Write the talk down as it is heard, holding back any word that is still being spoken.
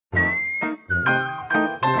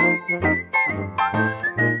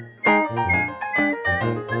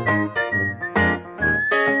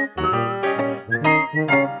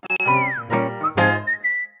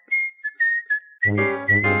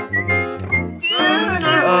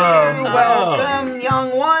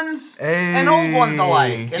and old ones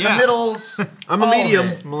alike. In the middles. I'm a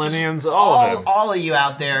medium. Millenniums, all All of you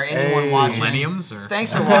out there, anyone watching. Millenniums? Or?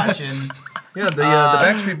 Thanks for watching. Yeah, the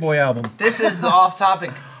Backstreet Boy album. This is the Off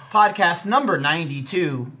Topic podcast number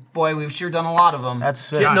 92. Boy, we've sure done a lot of them. That's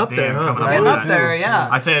sick. Getting up there, huh? Getting up there, yeah.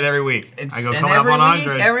 I say it every week. I go and coming up on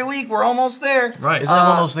 100. Every week, we're almost there. Right. Is that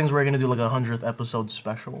one of those things where you're gonna do like a 100th episode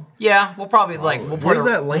special? Yeah, we'll probably we'll Where does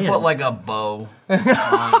that land? We'll put like a bow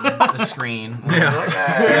on the screen.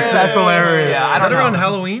 That's hilarious. Yeah, I Is don't that know. around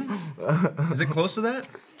Halloween? Is it close to that?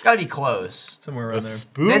 It's gotta be close. Somewhere around there.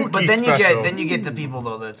 Spooky But then special. you get the people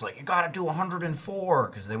though that's like you gotta do 104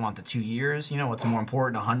 because they want the 2 years. You know what's more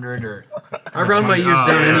important, 100 or? I round my years down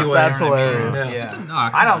anyway. That's You know what I mean? hilarious. Yeah. It's a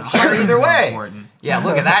knock. I don't care either More way. important. Yeah,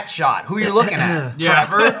 look at that shot. Who you're looking at? Yeah.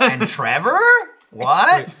 Trevor and Trevor?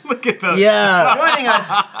 What? Look at the. Yeah.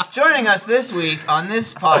 Joining us this week on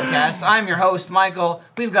this podcast, I'm your host, Michael.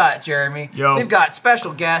 We've got Jeremy. Yo. We've got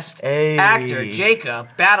special guest, Hey. actor Jacob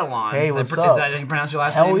Batalon. Hey, what's Is up? that how you pronounce your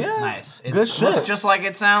last Hell name? yeah. Nice. It Good shit. looks just like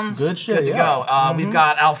it sounds. Good shit, Good to yeah. go. We've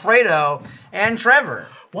got Alfredo and Trevor.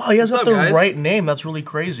 Wow, you guys What's got the up, guys? right name. That's really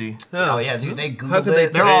crazy. Oh yeah, dude, they Googled How could they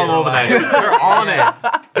it. They're all over that. They're on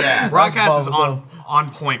it. Yeah. Broadcast is balls, on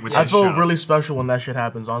point with I this feel show. really special when that shit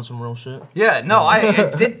happens on some real shit. Yeah, no,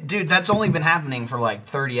 dude, that's only been happening for like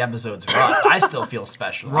 30 episodes for us. I still feel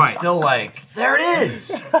special. I'm Right. still like, there it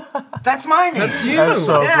is. That's my name. That's you. That's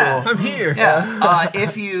so Yeah. cool. I'm here. Yeah.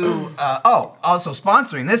 If you, also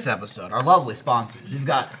sponsoring this episode, our lovely sponsors. We've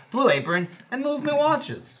got Blue Apron and Movement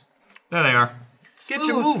Watches. There they are. Get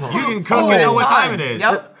your move on. You can cook and know what time it is.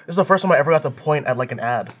 Yep. This is the first time I ever got to point at like an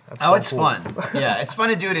ad. That's Oh, so it's cool. fun. Yeah, it's fun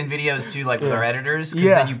to do it in videos too, like with our editors, because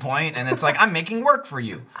Yeah. then you point and it's like, I'm making work for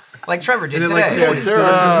you. Like Trevor did And it today. like points and it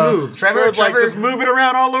just moves. Trevor, It's like just move it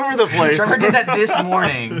around all over the place. Trevor did that this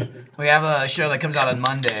morning. We have a show that comes out on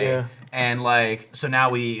Monday. Yeah. And like, so now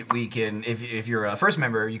we can, if you're a first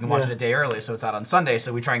member, you can watch it a day early, so it's out on Sunday.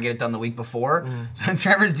 So we try and get it done the week before. So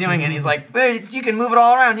Trevor's doing it. And he's like, hey, you can move it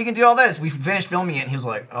all around. You can do all this. We finished filming it, and he was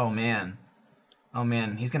like, oh man,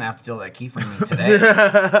 he's gonna have to do all that keyframing today.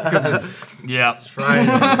 Because it's Yeah. Friday.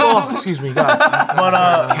 Oh, excuse me, God.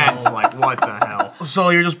 But Ken's like, what the hell? so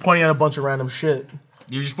you're just pointing at a bunch of random shit.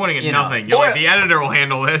 You're just pointing at You know, nothing. You're or- like, the editor will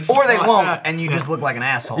handle this. Or they won't, and you just look like an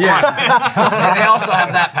asshole. Yeah. And they also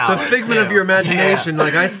have that power. The figment too. of your imagination.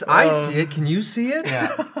 Like, I see it. Can you see it?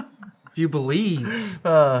 Yeah. If you believe.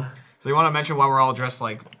 So you want to mention why we're all dressed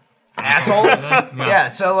like Assholes. Yeah. Yeah.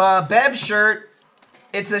 So Bev's shirt.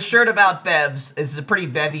 It's a shirt about Bevs. It's a pretty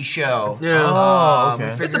bevy show. Yeah. Oh, We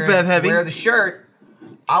okay. figured It's a Bev heavy. Wear the shirt.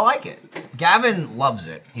 I like it. Gavin loves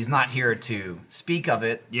it. He's not here to speak of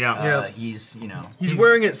it. Yeah. Yeah. He's, He's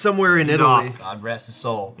wearing it somewhere in Italy. off. God rest his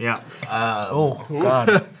soul. Yeah. Oh,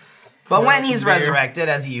 God. But when he's beer. resurrected,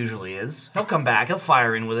 as he usually is, he'll come back. He'll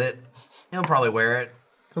fire in with it. He'll probably wear it.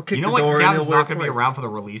 He'll kick You know the what door in, Gavin's he'll wear not it going to be twice. around for the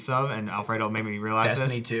release of, and Alfredo made me realize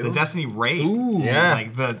Destiny this. 2? The Destiny Raid. Ooh. Yeah.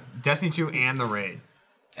 Like the Destiny 2 and the Raid.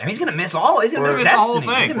 And he's gonna miss all. He's gonna miss We're- the whole Destiny.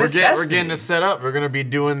 thing. He's gonna We're, miss we're Destiny. getting this set up. We're gonna be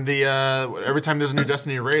doing the every time there's a new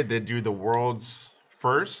Destiny raid, they do the world's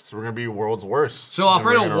first. We're gonna be world's worst. So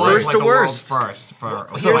Alfredo And we're was gonna First like to the worst. world's first. For,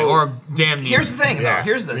 Here's- or damn near. Here's the thing, Yeah, though.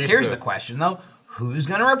 Here's me the too. question, though. Who's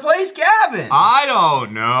gonna replace Gavin? I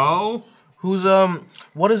don't know. Who's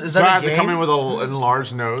what is So I that have a to game? come in with an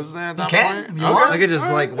enlarged nose then at that can, point? if you want. I could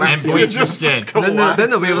just like whack And you. bleach your skin. Then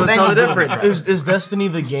they'll be able to Then tell you- the difference. Is Destiny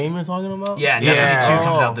the game you're talking about? Yeah, Destiny 2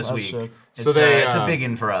 comes out this that's week. sick. It's, So they, it's a big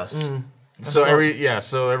one for us. So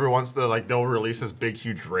every once they'll release this big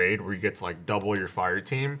huge raid where you get to like double your fire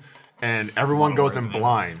team, and everyone goes in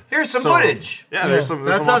blind. Here's some So- footage. Yeah, there's some.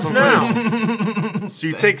 That's some us awesome now. footage. So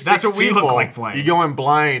you take That's six what we people, look like playing. You go in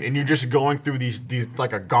blind, and you're just going through these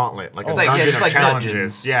like a gauntlet, like a like- yeah, dungeon just of like challenges.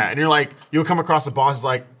 dungeons. Yeah, and you're like, you'll come across a boss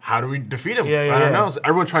like, how do we defeat him? Yeah, yeah, I don't yeah. know. So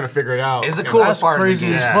everyone's trying to figure it out. It's the And coolest That's part crazy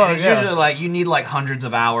of the game. as fuck, And it's yeah. usually like you need like hundreds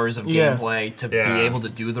of hours of Yeah. gameplay to Yeah. be able to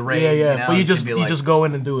do the raid. Yeah, yeah. You know? But you To just be you like- just go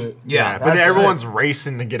in and do it. yeah. but then That's everyone's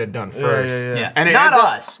racing to get it done first. yeah. Yeah, And it not ends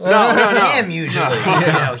up- us. No. Him usually. You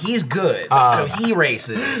know, he's good, so he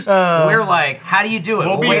races. We're like, how do you do it?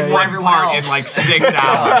 We'll be wait for one everyone part else. in like 6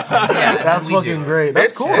 hours. Yeah, That's we do. fucking great.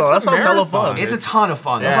 That's It's- cool it's though. a That sounds hella marathon. fun. It's a ton of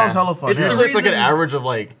fun. That sounds hella fun. It's yeah. usually it's like an reason- average of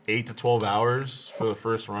like 8 to 12 hours for the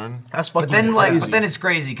first run. That's fucking But crazy. then it's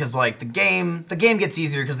crazy because like the game gets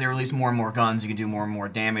easier because they release more and more guns. You can do more and more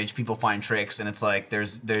damage. People find tricks, and it's like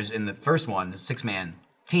there's in the first one, 6-man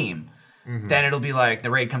team. then it'll be like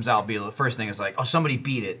the raid comes out. Be the first thing is like, oh, somebody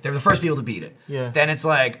beat it. They're the first people to beat it. Yeah. Then it's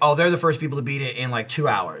like, oh, they're the first people to beat it in like 2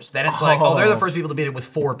 hours. Then it's like, oh, they're the first people to beat it with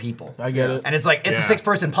 4 people. I get it. And it's like, it's a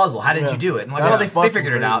 6-person puzzle. How did you do it? And like, That's oh, they fucking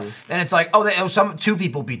figured it out. crazy. Then it's like, oh, 2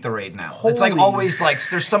 people beat the raid now. It's like Holy- always like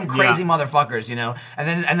there's some crazy motherfuckers, you know. And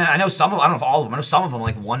then I know some of, I don't know if all of them. I know some of them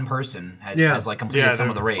like one person has like completed some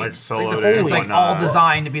of the raids. Like solo. Like, It's like all whatnot.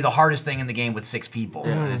 designed to be the hardest thing in the game with 6 people.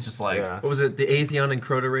 And it's just like, What was it? The Atheon and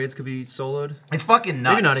Crota raids could be soloed? it's fucking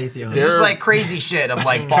nuts. Maybe not Atheon. It's just like crazy shit of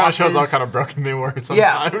like Kind of bosses. shows how kind of broken they were sometimes.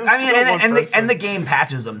 Yeah, I mean, and One the game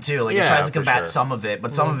patches them too. Like it Yeah, tries to for combat sure. some of it,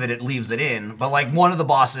 but some of it leaves it in. But like one of the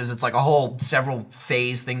bosses, it's like a whole several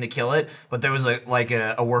phase thing to kill it. But there was a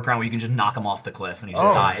workaround where you can just knock him off the cliff and he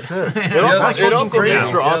just died. Shit. It also crazy. makes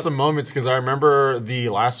for Yep. awesome moments because I remember the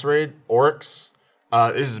last raid, Oryx,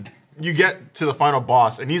 is you get to the final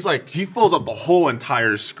boss and he fills up the whole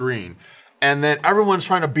entire screen. And then everyone's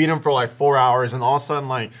trying to beat him for like 4 hours, and all of a sudden,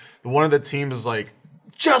 like one of the teams is like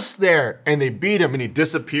just there, and they beat him, and he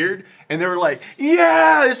disappeared. And they were like,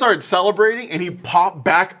 "Yeah!" They started celebrating, and he popped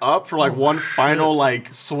back up for like one final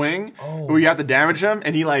like swing, where you have to damage him,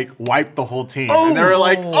 and he like wiped the whole team. And they were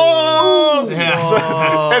like, "Oh!"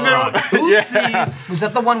 And then, Was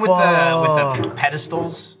that the one with the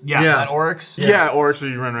pedestals? Yeah. Was that Oryx? yeah, Oryx, where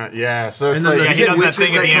you run around. Yeah, so it's then like Yeah, he does that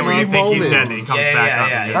thing at the end where you think he's dead and he moments. comes Yeah, back yeah, up.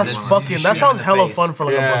 yeah, and yeah. he- That's fucking. Shoot That in sounds the hella face. fun for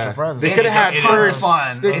like a bunch of friends. They could have had It is first.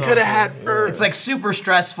 fun. They It's- could have had first. It's like super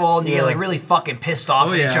stressful, and you get like really fucking pissed off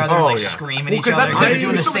at each yeah. other, and like yeah. screaming at Well, each 'cause other that's because the you're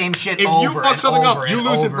doing the thing. same shit If over you fuck and something over up, you and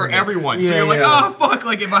lose it over for again. everyone. So Yeah, you're like, yeah. oh fuck,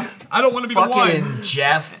 like I don't want to be the one. Fucking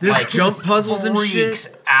Jeff, There's like jump puzzles and freaks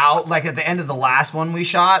shit. out. Like at the end of the last one we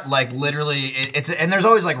shot, like literally, it's and there's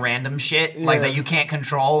always like random shit like that you can't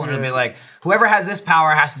control, and it'll be like whoever has this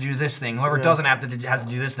power has to do this thing, whoever doesn't have to has to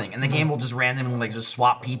do this thing, and the game will just randomly like just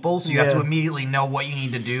swap people, so you have to immediately know what you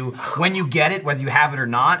need to do when you get it, whether you have it or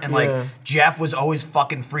not. And like Jeff was always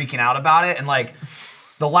fucking freaking out about it, and like.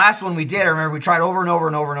 The last one we did, I remember we tried over and over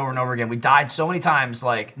and over and over and over again. We died so many times,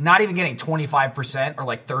 like not even getting 25% or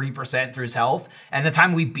like 30% through his health. And the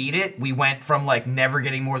time we beat it, we went from like never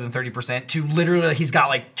getting more than 30% to literally he's got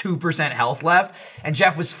like 2% health left. And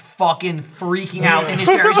Jeff was fucking freaking out in his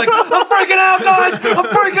chair. He's like, I'm freaking out, guys! I'm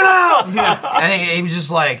freaking out! And he was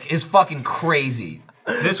just like, it's fucking crazy.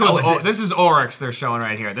 This is Oryx they're showing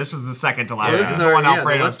right here. This was the second to last. Yeah, This this is is the one our- yeah,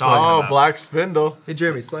 Alfredo's let's talking oh, about. Black Spindle. Hey,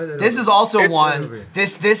 Jeremy, slide that This over. is also It's- one.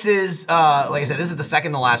 This is like I said, this is the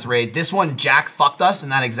second to last raid. This one, Jack fucked us in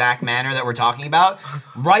that exact manner that we're talking about.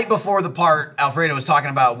 Right before the part Alfredo was talking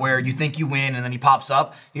about where you think you win and then he pops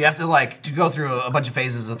up, you have to like to go through a bunch of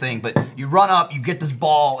phases of the thing. But you run up, you get this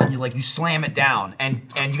ball, and you slam it down, and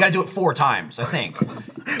you got to do it 4 times, I think.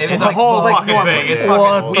 It's a whole fucking thing. It's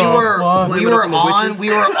fucking. We were Slam it up in the witches. we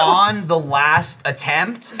were on the last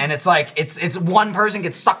attempt, and it's like it's one person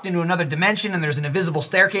gets sucked into another dimension, and there's an invisible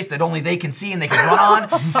staircase that only they can see and they can run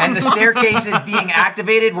on, and the staircase is being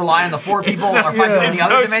activated, rely on the 4 people or 5 people in the it's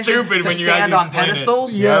other so dimension stupid to when you have stand to on explain it.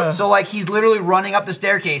 pedestals. Yeah. So like he's literally running up the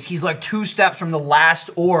staircase. He's like 2 steps from the last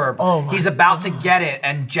orb. Oh my he's about to get it,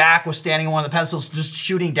 and Jack was standing on one of the pedestals just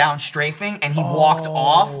shooting down, strafing, and he walked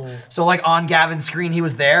off. So like on Gavin's screen, he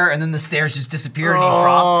was there, and then the stairs just disappeared and he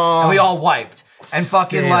dropped, and we all wiped. And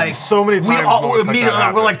fucking like So many we times all moments like that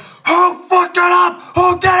immediately we're happen. like, who fucked it up?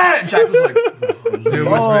 Who did it? And Jack was like, It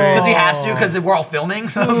was me. because he has to, because we're all filming.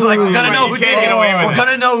 So it's like we're gonna know who You did can't it. get away with We're it.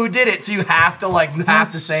 gonna know who did it. So you have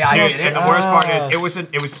to say I Dude, did and it. the worst part is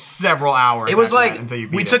it was several hours. It was after that like until you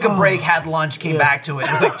beat we it. took a break, had lunch, came back to it.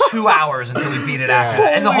 It was like 2 hours until we beat it after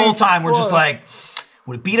that. And the whole time we're just like,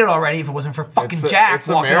 would have beat it already if it wasn't for fucking Jack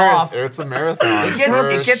walking off. It's a marathon. It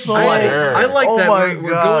gets so bloody. I like Oh that my we're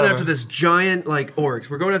God. going after this giant like Oryx.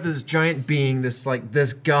 We're going after this giant being, this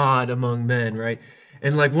god among men, right?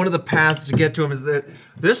 And like one of the paths to get to him is that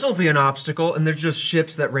this will be an obstacle, and there's just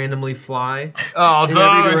ships that randomly fly. Oh, in every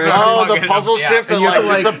those direction. Oh, the fucking- puzzle yeah. ships that And you have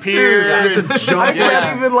like to, disappear. you have to jump. I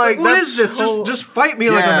can't even like. What that's is this? so- Just fight me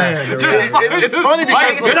like a man. It's funny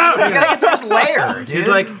because You gotta get to his lair, dude. He's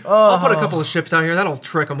like, I'll put a couple of ships out here. That'll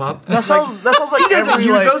trick him up. That sounds like He doesn't every,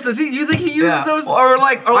 use like, those, does he? You think he uses Yeah. those? Or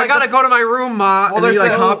like I gotta go to my room, Ma. and then there's he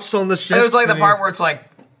like the- hops on the ship. There's like the part where it's like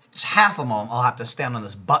half of them I'll have to stand on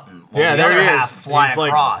this button while yeah, the other there he half is. fly He's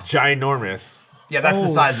across. like ginormous. Yeah, that's the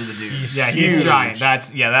size of the dude. Yeah, he's huge. giant. That's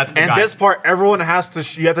the And guy. this part, everyone has to.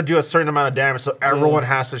 You have to do a certain amount of damage, so everyone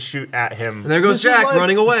has to shoot at him. And there goes This is Jack like-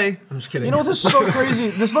 running away. I'm just kidding. You know, this is so crazy.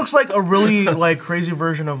 This looks like a really like crazy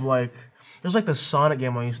version of like. There's like the Sonic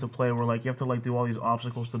game I used to play where like you have to like do all these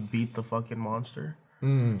obstacles to beat the fucking monster.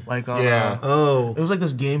 Like on, Yeah. Oh. it was like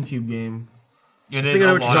this GameCube game. It think I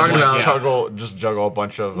know what you're talking about. Just juggle a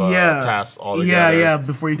bunch of Yeah. tasks all Yeah, together. yeah.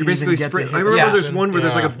 Before you You can basically even get sprint. to I hit the remember there's button. one where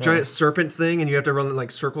there's like a Yeah. giant serpent thing, and you have to run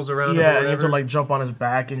like circles around. Yeah, it or and you have to whatever. like jump on his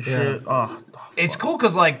back and shit. Oh, It's cool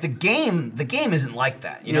because like the game isn't like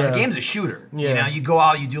that. You know, Yeah. the game's a shooter. You Yeah. know, you go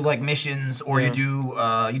out, you do like missions, or Yeah.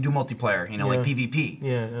 you do multiplayer. You know, like Yeah. PvP.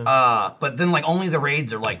 Yeah, But then like only the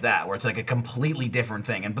raids are like that, where it's like a completely different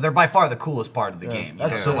thing, but they're by far the coolest part of the game. You know?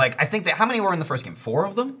 that's So sick. like I think that how many were in the first game? 4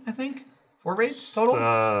 of them, I think. 4 raids total.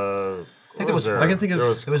 I think there was- I can think of-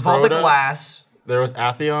 It was Vault of Crota, Glass, There was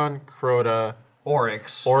Atheon, Crota,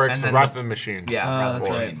 Oryx, Oryx, then and Wrath of the Machine. Wrath of the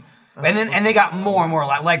that's Machine. And they got more and more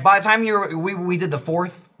like by the time we did the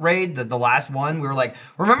 4th raid, the last one, we were like,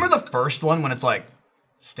 remember the first one when it's like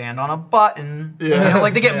stand on a button? Yeah. You know,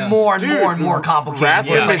 like they get more and more and more complicated. Wrath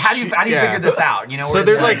Where it's of like the how do you Yeah. figure this out? You know, So where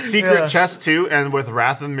there's it's like secret Yeah. chests too, and with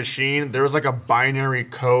Wrath of the Machine, there was like a binary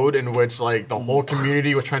code in which like the whole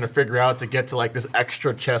community was trying to figure out to get to like this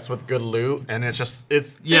extra chest with good loot, and it's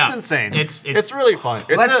insane. It's really fun.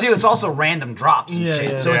 Well, that's too. It's also random drops and Yeah,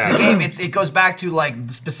 shit. yeah. So it's a Yeah. game. It goes back to like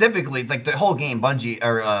specifically like the whole game, Bungie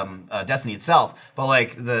or Destiny itself. But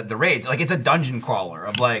like the raids, like it's a dungeon crawler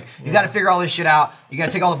of like you got to figure all this shit out. You got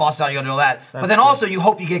to take all the bosses out. You got to do all that. But then also you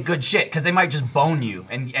hope you get good shit because they might just bone you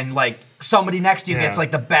and like somebody next to you Yeah. gets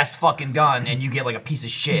like the best fucking gun and you get like a piece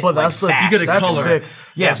of shit. But like, that's the sash. you get a that's color. sick.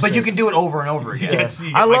 Yeah, That's but you sick. can do it over and over again.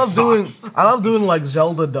 I love doing like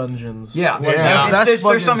Zelda dungeons. Yeah, Like, yeah. There's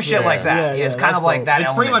fucking some shit sick. like that. Yeah, Yeah, it's yeah, kind that's of like dope. that.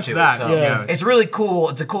 It's pretty element much to it, that. so. Yeah. It's really cool.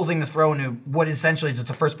 It's a cool thing to throw into what essentially is just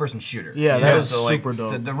a first-person shooter. Yeah, You that know, is so, like, super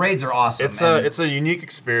dope. The raids are awesome. It's a unique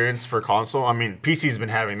experience for console. I mean, PC's been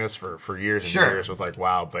having this for years and Sure. years with like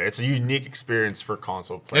WoW, but it's a unique experience for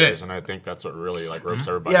console players, is. and I think that's what really like ropes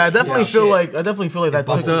everybody. Yeah, I in. definitely feel shit. like that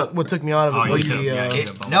bumps took up. what took me out of it Oh, was you the do. Yeah, you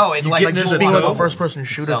do. no, it like get into just the being like toe a first person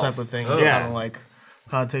shooter itself. type of thing. Yeah. Kind of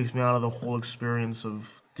like takes me out of the whole experience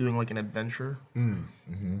of doing like an adventure.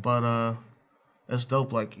 But it's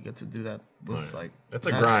dope. Like you get to do that with like It's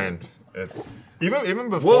a grind. It's even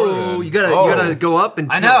before. Whoa, then- you gotta go up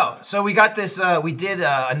and. I know. So we got this. We did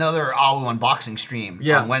another AWU unboxing stream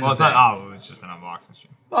Yeah. on Wednesday. Well, it's not AWU, it's just an unboxing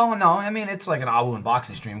stream. Well, no, I mean it's like an AWU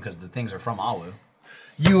unboxing stream because the things are from AWU.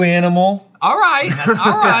 You animal. All right,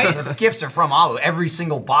 all right, The gifts are from AWU. Every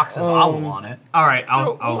single box has AWU on it. all right.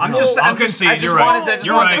 I'll I'll concede. I just You're wanted right. to,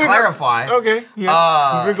 You're wanted to right. clarify. Okay,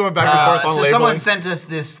 yeah. We've been going back and forth on So labeling. someone sent us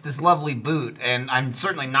this lovely boot, and I'm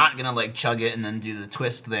certainly not gonna like chug it and then do the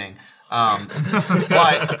twist thing.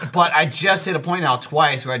 But I just hit a point now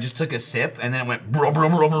twice where I just took a sip and then it went bro bro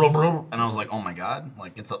bro bro bro, and I was like, oh my god,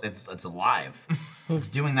 like it's alive. It's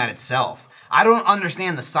doing that itself. I don't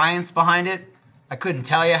understand the science behind it. I couldn't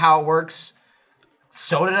tell you how it works.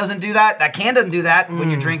 Soda doesn't do that. That can doesn't do that when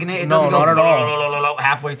you're drinking it. It No, doesn't go not at all.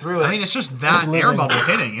 halfway through it. I mean, it's just that living. air bubble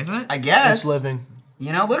hitting, isn't it? I guess. it's living.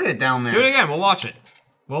 You know, look at it down there. Do it again. We'll watch it.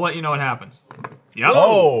 We'll let you know what happens. Yep.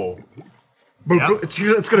 Oh, Yep. It's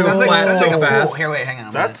gonna go Sounds like- flat sounds so like a fast. pool. Here, wait, hang on.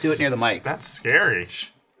 I'm that's gonna do it near the mic. That's scary.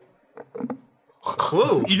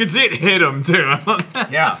 Whoa. You can see it hit him too.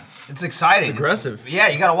 Yeah, it's exciting. It's aggressive. Yeah,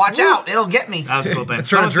 you gotta watch out. It'll get me. That's a cool thing. It's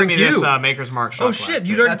trying to Someone sent me drink this you. Maker's Mark shot Oh glass, shit! too.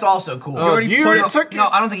 You already. That's also cool. Oh, you already took No,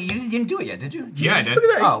 I don't think you didn't do it yet, did you? Yeah, I did. Look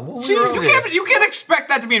at that. Oh, well, we were- You can't expect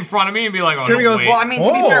that to be in front of me and be like, oh, Jeremy no, goes, wait. Well, I mean,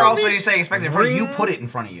 to be Oh. fair, also you say expect it in front of you. You put it in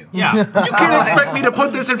front of you. Yeah. You can't expect me to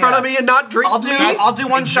put this in front of me and not drink. I'll do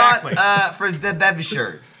one exactly. shot for the Bev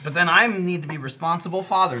shirt, but then I need to be responsible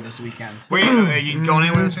father this weekend. Wait, are you going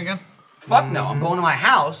anywhere this weekend? Fuck no, I'm going to my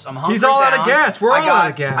house. I'm hungry. He's all out of down. gas. We're I all got-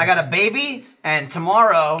 out of gas. I got a baby, and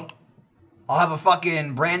tomorrow I'll have a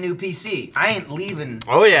fucking brand new PC. I ain't leaving.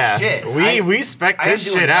 Oh yeah, shit. we spec I ain't this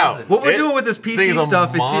doing shit out. nothing. What we're It- doing with this thing PC is a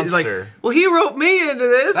stuff is like, monster. well, he wrote me into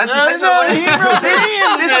this. That's No, essentially what he wrote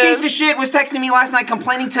this piece of shit was texting me last night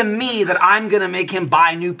complaining to me that I'm gonna make him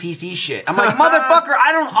buy new PC shit. I'm like, motherfucker,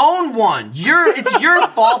 I don't own one. It's your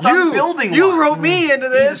fault I'm building you one. wrote me into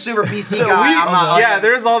He's a this. super PC guy. I'm not. Yeah,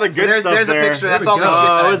 there's all the good stuff There's a there. picture. That's we all the go. shit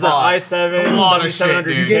that it I was an bought. i7 It's a lot of shit, 7700K.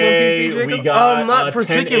 dude. You get one PC, Jacob? We got Not a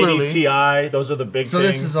particularly. 1080 Ti. Those are the big So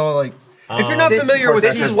things. this is all like. If you're not familiar with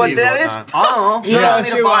This is PCs, what that is. Oh, she Yeah, told me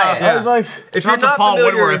to buy it. I was like, if Shout you're out to not Paul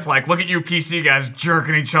familiar Woodworth, with, like, look at you PC guys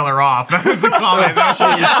jerking each other off. That was the comment. That's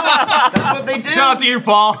what they do. Shout out to you,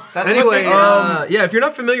 Paul. That's anyway, what they, yeah, if you're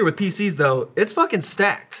not familiar with PCs though, it's fucking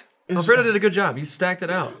stacked. Alfredo did a good job. You stacked it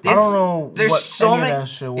out. I don't know There's what so any many. of that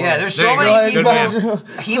shit was. Yeah, there's There so you many go. people.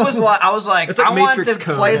 Good He was like, I was like, It's like I want Matrix to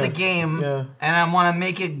code. play Yeah. the game, Yeah. and I want to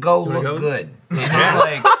make it go wanna look go? good.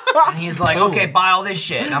 And he's like, okay, buy all this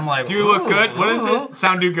shit. And I'm like, Do you look good? What is it?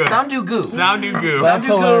 Sound do good. Sound do goo. Sound do goo. That's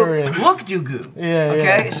do hilarious. goo. Look do goo. Yeah,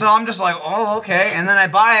 Okay, so I'm just like, oh, okay. And then I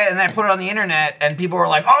buy it and then I put it on the internet and people were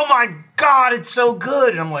like, oh my God, it's so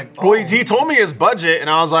good. And I'm like, oh. Well, he told me his budget, and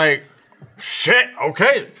I was like, shit,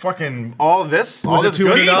 okay, fucking all this. All this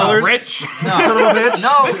good stuff. $200? Rich. Son of a bitch.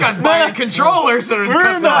 No, This guy's buying controllers that are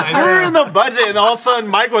We're in, the, customized. we're in the budget, and all of a sudden,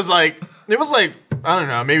 Mike was like, it was like, I don't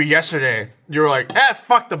know, maybe yesterday. You were like,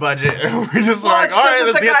 fuck the budget. And we're just Well, like, it's all right,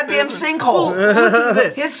 because let's it's a get goddamn this. sinkhole. Listen to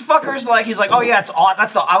this. His fucker's like, he's like, oh yeah, it's all.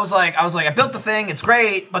 That's the. I was like, I built the thing. It's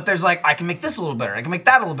great, but there's like, I can make this a little better. I can make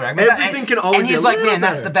that a little better. I can make that- Everything and- can always And be he's a like, little man,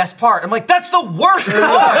 that's better." the best part. I'm like, that's the worst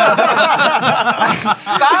part.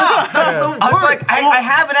 Stop. That's the worst. I was like, I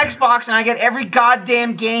have an Xbox and I get every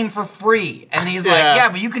goddamn game for free. And he's like, Yeah. yeah,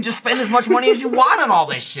 but you can just spend as much money as you want on all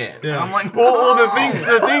this shit. And I'm like, Well, no. the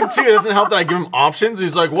thing too, it doesn't help that I give him options.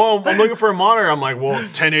 He's like, well, I'm looking for a monitor. I'm like, well,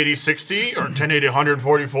 1080 60 or 1080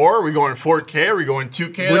 144. Are we going 4K? Are we going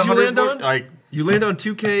 2K? What'd you land 144? on? Like, You land on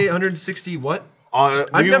 2K 160 what?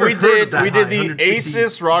 we, never we heard did of that we high, did the 160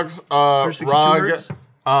 Asus ROG 162 hertz?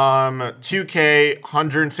 2K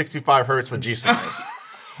 165 hertz with G-Sync.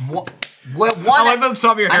 One, I like the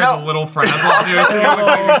top of your I hair know. is a little frazzled. Dude. So you look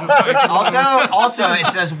like you're just like- also, it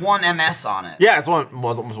says 1 MS on it. Yeah, it's one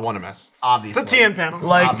MS. Obviously. It's a TN panel.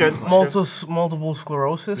 Like Good. multiple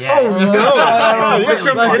sclerosis. Yeah. Oh no! It's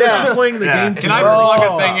from- It's yeah. from playing the Yeah. game. Can too I much.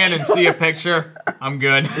 plug a thing in and see a picture? I'm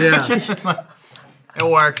good. Yeah. It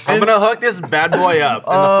works. I'm gonna hook this bad boy up,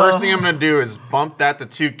 and the first thing I'm gonna do is bump that to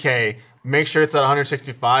 2K, make sure it's at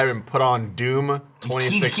 165, and put on Doom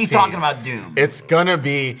 2016. Keep talking about Doom. It's gonna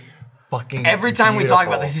be fucking. Every time we talk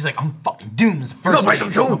about beautiful. this, he's like, I'm fucking Doom. It's the first No, game.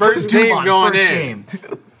 but Doom, first Doom game on going first in. game.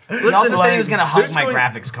 He also said he was gonna hug there's my going-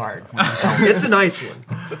 graphics card. It's a nice one.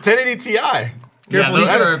 It's a 1080 Ti. Yeah, Careful, those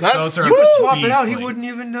that's- are that's- those are you could Swap it out. He beastly. wouldn't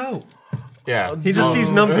even know. Yeah. He just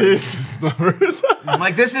sees numbers. I'm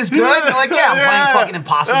like, this is good. You're like, yeah, I'm playing fucking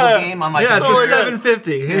impossible game on my Yeah, it's computer. a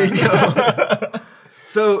 750. Here you go.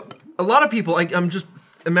 So a lot of people, I'm just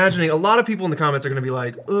imagining, a lot of people in the comments are going to be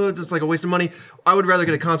like, "Oh, it's just like a waste of money. I would rather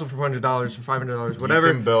get a console for $400 or $500, whatever."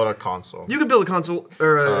 You can build a console. You could build a console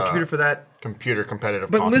or a computer for that. Computer competitive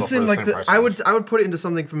But console listen, for the like same price I range. would put it into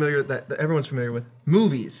something familiar that everyone's familiar with.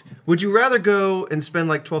 Movies. Would you rather go and spend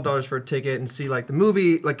like $12 for a ticket and see like the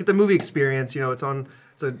movie, like get the movie experience? You know, it's on.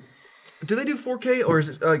 It's a. Do they do 4K or is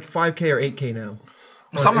it like 5K or 8K now?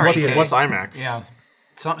 Some are What's, 8K. what's IMAX? Yeah.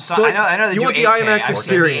 So, I know they you do want the 8K. IMAX I've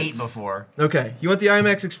seen the 8 experience. before. Okay, you want the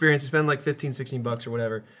IMAX experience? You spend like $15-$16 or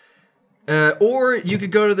whatever. Or you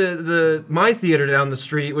could go to the my theater down the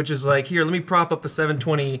street, which is like, here, let me prop up a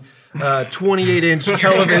 720, 28-inch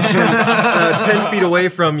television 10 feet away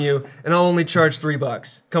from you, and I'll only charge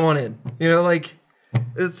 $3. Come on in. You know, like,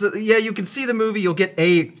 it's yeah, you can see the movie, you'll get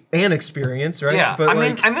an experience, right? Yeah, but I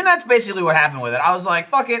like, mean that's basically what happened with it. I was like,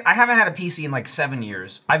 fuck it. I haven't had a PC in like 7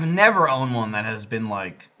 years. I've never owned one that has been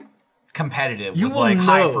like competitive You with will like know.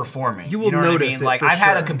 high performing. You will know what I notice mean? it Like for I've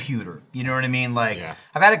had a sure. computer. You know what I mean? Like Yeah.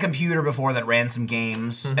 I've had a computer before that ran some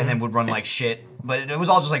games and then would run like shit, but it was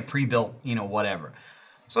all just like pre-built, you know, whatever.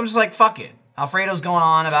 So I'm just like, fuck it. Alfredo's going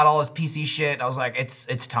on about all his PC shit. I was like,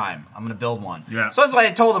 it's time. I'm gonna build one. Yeah. So that's why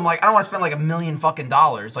I told him like I don't want to spend like $1 million fucking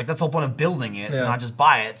dollars. Like that's the whole point of building it, so Yeah. not just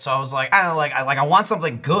buy it. So I was like, I don't know, like I want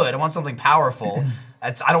something good. I want something powerful.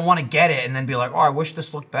 I don't want to get it and then be like, oh, I wish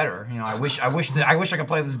this looked better. You know, I wish I could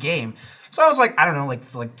play this game. So I was like, I don't know, like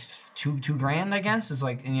for like two grand, I guess. It's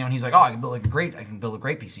like, and, you know, and he's like, oh, I can build a great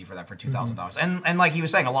PC for that for $2,000. And like he was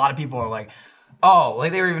saying, a lot of people are like, oh,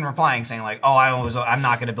 like they were even replying saying like, oh, I'm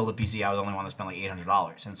not gonna build a PC. I was only want to spend like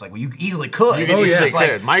 $800. And it's like, well, you easily could. You can It's easily just like,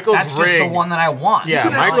 could. Michael's that's just the rig- one that I want. Yeah, You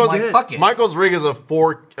know, Michael's like, fuck it. Michael's rig is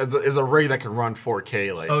a rig that can run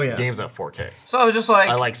 4K, like Oh, yeah. games at 4K. So I was just like,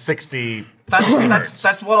 I like 60.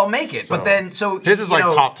 that's what'll make it. So, but then his is you like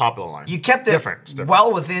know, top of the line. You kept it different. It's different.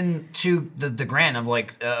 well within the grand of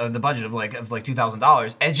like the budget of like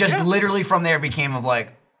 $2,000. It just literally from there became of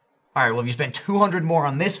like, all right, well if you spend $200 more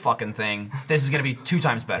on this fucking thing, this is gonna be 2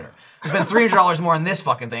 times better. You spend $300 more on this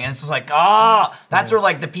fucking thing, and it's just like, that's where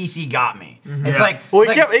like the PC got me. It's like, Well, he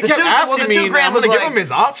like, kept the asking the me. 2 grand I'm was gonna like, give him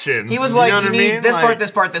his options. he was like, know you what I need mean? this Like- part,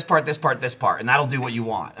 this part, this part, this part, this part, and that'll do what you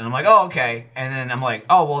want. And I'm like, oh, okay. And then I'm like,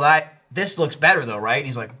 oh, well, this looks better though, right? And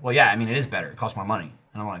he's like, well, yeah, I mean, it is better. It costs more money.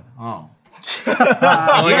 And I'm like, oh.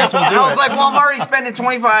 I guess we'll And do I was it. like, well, I'm already spending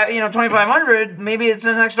 $2,500. Maybe it's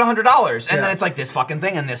an extra $100, and Yeah. then it's like this fucking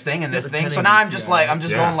thing and this thing and this the thing. So 1080 now I'm just Ti. like, I'm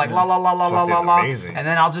just Yeah. going like la la la la la la Fucking la, amazing. and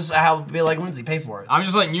then I'll be like, Lindsay, pay for it. I'm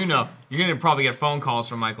just letting you know. You're gonna probably get phone calls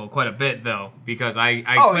from Michael quite a bit though, because I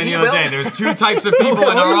Oh, explained he the other will? day. There's two types of people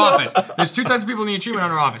in our office. There's two types of people in the achievement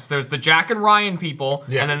hunter office. There's the Jack and Ryan people,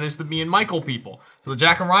 and then there's the me and Michael people. So the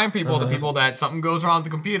Jack and Ryan people are the people that something goes wrong with the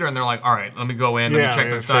computer, and they're like, all right, let me go in, let me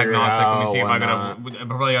check this figure it diagnostic, let me out, see if I whatnot. gotta. I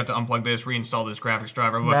probably have to unplug this, reinstall this graphics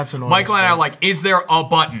driver. But That's annoying. Michael and I are like, is there a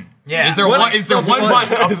button? Yeah. Is there What's one? Is there the one button?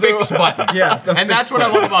 button? A fix button. Yeah, the And that's what I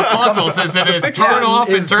love about consoles is it is fix turn button off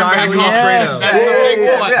and is turn back dialing on. in Yes. That's the fix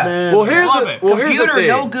Yeah. button. Well, here's Love the it. well, here's the Computer, thing.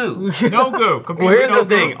 no goo. No goo. Computer, Well, here's no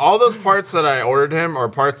the thing. goo. All those parts that I ordered him are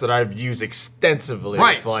parts that I've used extensively.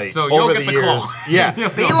 Right. With, like, So you'll over get the the claw. years. Yeah.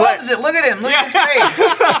 He loves it. Look at him. Look at his face. He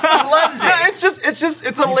loves Yeah, it. it's a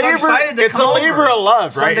He's so labor. excited to It's a come labor over of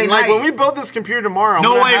love, right? Sunday And like when night. we build this computer tomorrow, I'm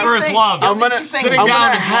No gonna labor have, is love. I'm gonna keep saying sitting I'm we. down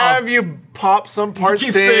gonna is have love. you pop some parts keep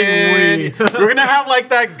in. saying We're gonna have like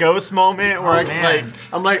that ghost moment where man.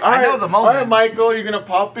 I'm like, I all know right, the all right, moment. Michael, you're gonna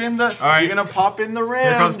pop in the. right. You're gonna pop in the RAM.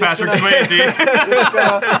 Here comes Just Patrick gonna- Swayze.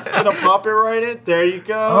 just gonna pop it right in. There you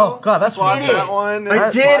go. Oh, God, that's Swap did that it. one. I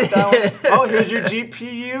Swap did that it. one. Oh, here's your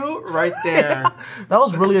GPU right there. That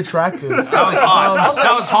was really attractive. That was hot.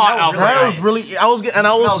 That was hot, Alfred. That was really. I was, and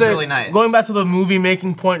I will smells say, really nice. going back to the movie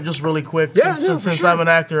making point, just really quick. Yeah, since no, for since sure. I'm an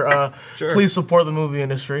actor, Sure. please support the movie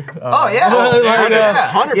industry. Oh yeah. Like,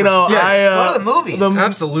 yeah. 100%. you know, Go to the movies.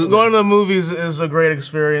 Absolutely. Going to the movies is a great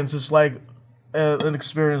experience. It's like an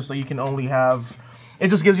experience that you can only have. It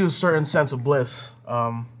just gives you a certain sense of bliss.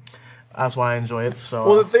 That's why I enjoy it. So.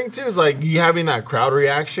 Well, the thing too is like you having that crowd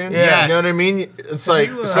reaction. Yes. You know what I mean? It's like,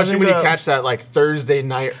 you, especially I when think you catch that like Thursday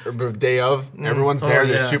night or day of, everyone's there,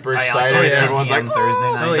 they're yeah. super Yeah, excited. like 10 Everyone's like, p.m. Thursday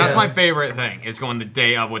night. Oh, yeah. That's my favorite thing, is going the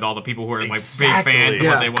day of with all the people who are like Exactly. big fans of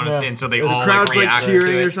Yeah. what they want to see, and so they The all like crowd's like react cheering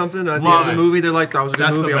to it. or something. At the Love end of it. the movie, they're like, "That was a good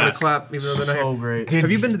That's the movie. I'm gonna best. clap." Even though they're not so here. great.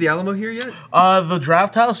 Have you been to the Alamo here yet? The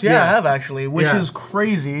Draft House, yeah, Yeah. I have actually, which Yeah. is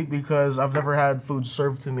crazy because I've never had food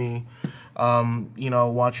served to me.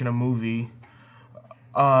 Watching a movie.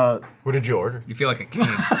 what did you order? You feel like a king.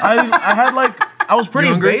 I had like I was pretty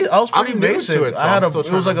hungry? I was pretty I'm new to basic. it, so I had I'm still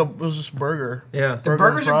it was trying like it was just burger. Yeah. The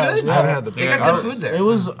burgers are good. Yeah. I haven't had the They burger. got good food there.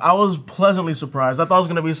 I was pleasantly surprised. I thought it was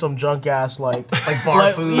gonna be some junk ass like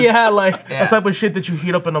bar food. Yeah, like Yeah. that type of shit that you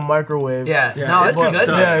heat up in a microwave. Yeah. Yeah, No, it's that's good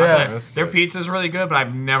good. stuff. Yeah. Their pizza's really good, but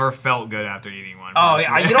I've never felt good after eating one. Oh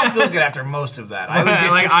yeah. You don't feel good after most of that. I always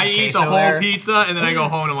get like chips I and eat the queso whole there. pizza and then I go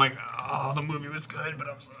home and I'm like, oh, the movie was good, but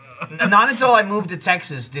I'm so. Not until I moved to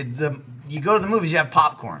Texas you go to the movies, you have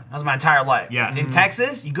popcorn. That was my entire life. Yes. In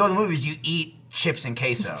Texas, you go to the movies, you eat chips and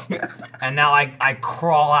queso. And now I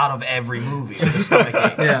crawl out of every movie with a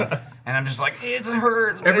stomachache. Yeah. And I'm just like, it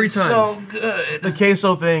hurts, but Every it's time. so good. The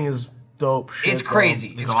queso thing is dope shit. It's though.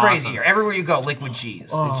 crazy. It's awesome. crazy here. Everywhere you go, liquid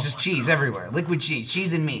cheese. It's just cheese everywhere. Liquid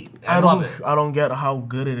cheese and meat. I I love it. don't get how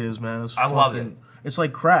good it is, man. I love it. It's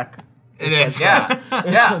like crack. It is. Yeah,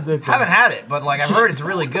 yeah. addictive. Haven't had it, but like I've heard it's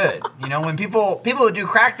really good. You know, when people who do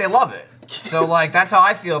crack, they love it. So like that's how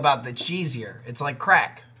I feel about the cheese here. It's like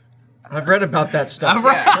crack. I've read about that stuff.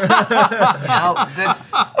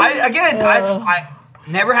 I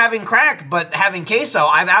never having crack, but having queso,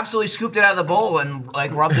 I've absolutely scooped it out of the bowl and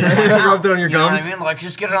like rubbed it in my mouth. Rubbed it on your You know gums? what I mean? Like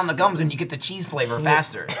just get it on the gums and you get the cheese flavor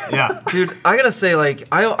faster. Yeah. Dude, I gotta say, like,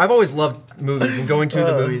 I've always loved movies and going to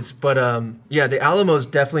the movies, but yeah, the Alamo's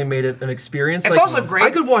definitely made it an experience. It's like, also great I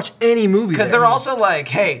could watch any movie Because there. they're also like,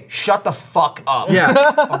 hey, shut the fuck up. Yeah.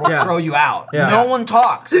 Or we'll Yeah. throw you out. Yeah. No one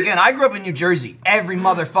talks. Again, I grew up in New Jersey. Every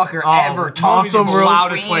motherfucker ever talks some and real-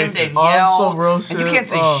 loudest screamed places. and Also yelled. real And you shit. can't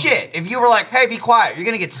say Oh. shit. If you were like, hey, be quiet, you're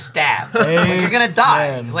gonna get stabbed. Like, you're gonna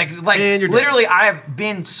die. Man. Like And you're dead. literally, I have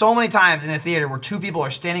been so many times in a theater where two people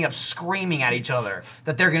are standing up screaming at each other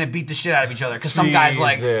that they're gonna beat the shit out of each other. Because some guy's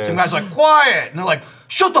like, quiet, and they're like,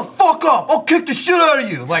 shut the fuck up! I'll kick the shit out of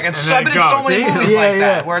you. Like I've then been it in so goes. many See? movies Yeah, like yeah.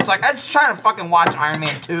 that where it's like I'm just trying to fucking watch Iron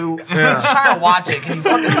Man 2. I'm just trying to watch it. Can you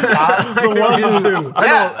fucking stop? The one dude, I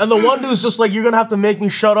Yeah. know, and the one dude's just like, you're gonna have to make me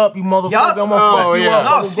shut up, you motherfucker. Yup. I'm gonna fuck you yeah. up. No,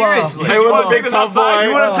 blah, blah, blah. seriously. Hey, when wanna the take big this tough outside? boy,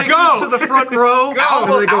 You wanna Take this to the front row. And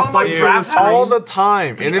they go Alamo fight for Draft the House. all the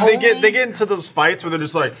time, and then only- they get into those fights where they're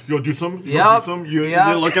just like, "Yo, do some, yo, Yup. do some." Yup.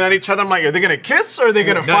 They're looking at each other. I'm like, are they gonna kiss or are they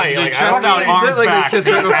gonna fight? They Like, I chest don't out, really- arms Like back. they kiss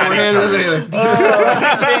right beforehand. And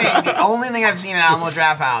then The only thing I've seen at Alamo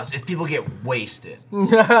Draft House is people get wasted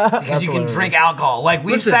because you can drink alcohol. Like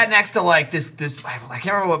we Listen. sat next to like this. I can't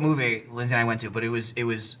remember what movie Lindsay and I went to, but it was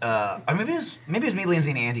or maybe it was me,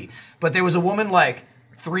 Lindsay, and Andy. But there was a woman like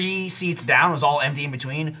 3 seats down, it was all empty in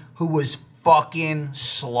between, who was fucking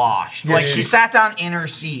sloshed. Like she sat down in her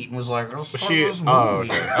seat and was like, "Let's fuck She, this oh, movie."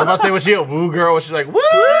 okay. I was about to say, was she a woo girl? Was she like, woo?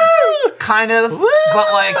 Kind of,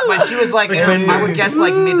 but she was like, in her, I would guess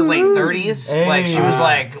like mid to late 30s. Like she was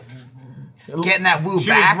like. getting that woo She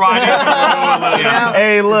back. was riding. Yeah.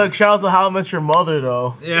 Hey, look, shout out to How I Met Your Mother,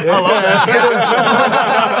 though. Yeah. I love that shit.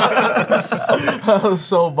 That was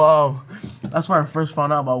so bomb. That's where I first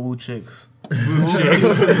found out about woo chicks.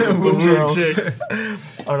 Woo chicks.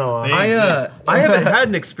 Oh, no. I haven't had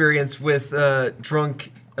an experience with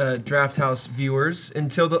drunk Draft House viewers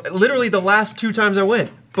until literally the last 2 times I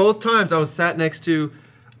went. Both times I was sat next to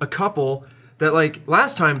a couple that, like,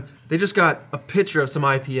 last time they just got a picture of some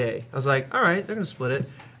IPA. I was like, all right, they're gonna split it.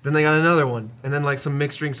 Then they got another one, and then like some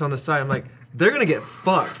mixed drinks on the side. I'm like, they're gonna get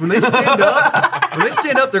fucked when they stand up. When they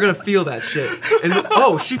stand up, they're gonna feel that shit.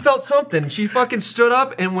 And she felt something. She fucking stood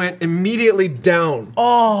up and went immediately down.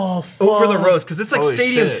 Oh, fuck. Over the roast, because it's like Holy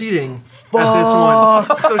stadium shit. seating at this one.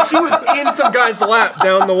 So she was in some guy's lap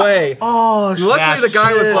down the way. Oh, shit. Luckily, the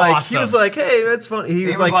guy was shit. like, Awesome. he was like, hey, that's funny. He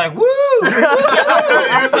was like, woo! He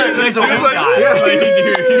was a woo guy.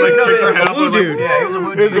 no, a woo dude. Yeah, he was a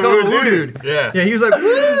woo They dude. call him a woo dude. Yeah. Yeah, he was like, woo!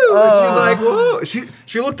 And she was like, whoa.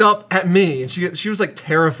 She looked up at me, and she was like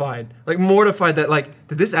terrified, like mortified that, like,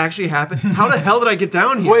 did this actually happen? How the hell did I get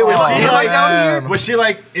down here? Wait, was Am she I like down here? Was she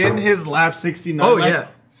like in his lap 69? Oh, like, yeah.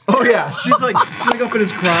 Oh, yeah. She's like up in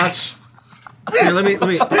his crotch. Here, let me.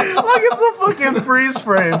 Like it's a fucking freeze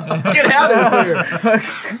frame. Get out of here.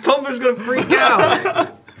 Tumblr's gonna freak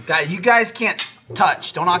out. You guys can't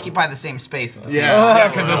touch. Don't occupy the same space at the same time. Yeah,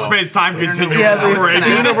 because the space-time continuum. Yeah, That's what's the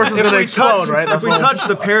gonna universe is If gonna we explode, touch, right? if we touch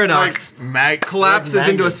the paradox, Like, collapses into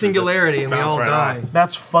a magnets singularity, just and we bounce all right die. off.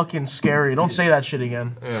 That's fucking scary. Don't say that shit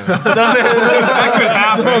again. That could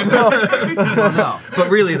happen. But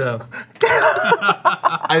really, though,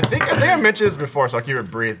 I think I mentioned this before, so I'll keep it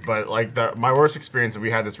brief. But like my worst experience, and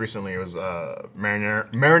we had this recently, was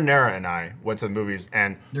Marinara and I went to the movies,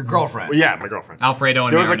 and Your girlfriend. well, yeah, my girlfriend. Alfredo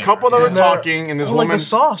and There was a marinara. couple that were talking, and this Oh, like woman. the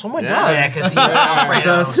sauce. Oh my god. Yeah, because he's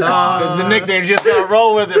Alfredo. The nickname, you just gotta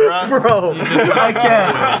roll with it, bro. Bro, I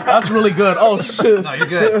can't. That's really good. Oh shit. No, you're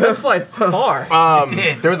good. this slide's far.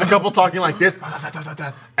 There was a couple talking like this,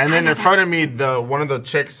 and then in front of me, one of the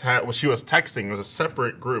chicks she was texting. It was a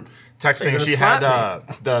separate group texting. gonna And she slap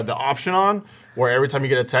had the option on where every time you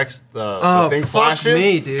get a text, the Oh, thing fuck flashes.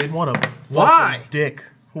 me, dude. What a Why? fucking dick.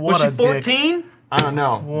 What Was she a dick. 14? I don't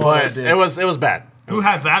know, What but a it was bad. Who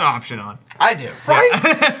has that option on? I do. Right?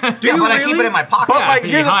 Do Yeah, you but I keep really? it in my pocket. But like, you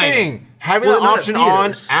here's the hide it. thing: having Well, the not at option on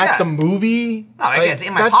theaters. at Yeah. the movie, No, like, it's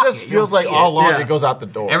in my that pocket. just You don't feels like see all it. logic Yeah. goes out the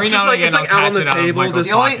door. Every It's now just and like- again, it's like I'll out on catch the it out of table, Michael's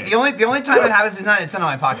just- pocket. The only time it happens is not it's in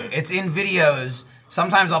my pocket. It's in videos.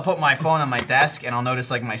 Sometimes I'll put my phone on my desk and I'll notice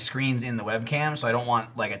like my screen's in the webcam, so I don't want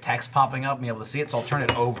like a text popping up and be able to see it, so I'll turn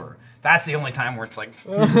it over. That's the only time where it's like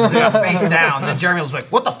face down. Then Jeremy was like,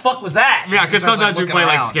 "What the fuck was that?" Yeah, because He starts, sometimes we looking play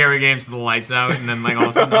like around. scary games with the lights out, and then like all of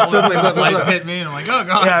a sudden all Suddenly, the look, lights look. hit me, and I'm like, oh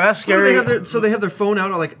god. Yeah, that's What do scary. they have their phone out,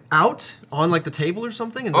 like out on like the table or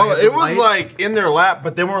something? And they Oh, have the it was light? like in their lap,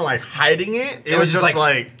 but they weren't like hiding it. It was just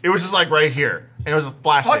like it was just like right here, and it was a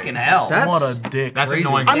flashing. Fucking hell. That's What a dick. That's crazy.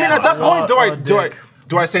 annoying. I mean, at that Yeah. point, What a dick.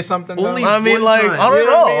 do I say something? though? Only I mean, one like, time. I don't You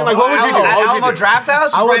know what I know. mean? Like, what would you do? At What would you Alamo do? Draft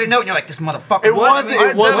House, you would- write a note and you're like, this motherfucker. It wasn't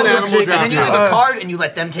And Animal legit. Draft then you leave a House. card and you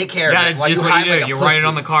let them take care Yeah, of it. it's While what you you hide do. like a You write it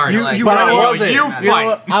on the pussy. card. You're like, you But write I it on- wasn't. You You know fight.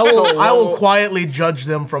 what? So I will low. quietly judge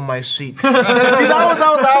them from my seat. See, that was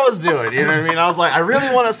what I was doing. You know what I mean? I was like, I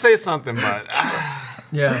really want to say something, but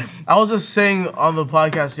Yeah. I was just saying on the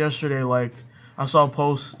podcast yesterday, like, I saw a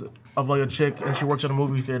post of like a chick and she works at a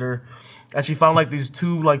movie theater, and she found like these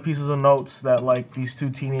two like pieces of notes that like these two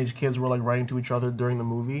teenage kids were like writing to each other during the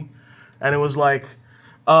movie, and it was like,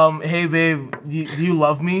 "Hey babe, do you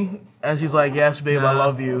love me?" And she's like, "Yes, babe, I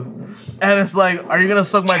love you." And it's like, "Are you gonna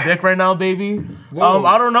suck my dick right now, baby?"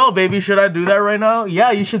 I don't know, baby. Should I do that right now?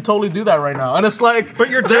 Yeah, you should totally do that right now. And it's like, But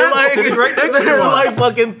your they're dad's sitting right next to they're like us.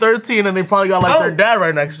 fucking 13, and they probably got like their dad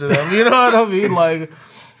right next to them. You know what I mean? Like,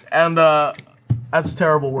 and that's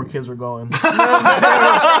terrible where kids are going.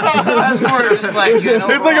 That's more just like, you know.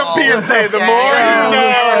 it's like a PSA. The more you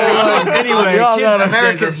know. Anyway, Y'all kids gotta- these days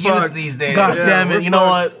America's are youth fucked. these days. God Yeah, damn it! we're You know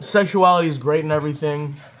fucked. what? Sexuality is great and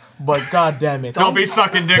everything, but god damn it! Don't be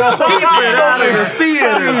sucking dicks. Get out of your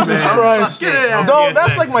theaters, Jesus man. Christ! Get it out. Don't.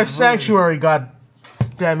 That's like my sanctuary. God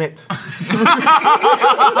damn it! It's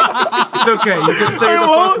okay. You can say the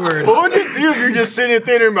fuck word. What would you do if you're just sitting in the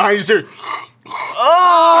theater and behind you, sir?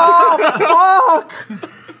 Oh fuck!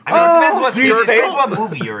 I mean, it you say depends what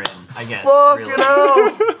movie you're in, I guess. Fucking really.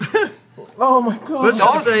 hell! Oh my god! Let's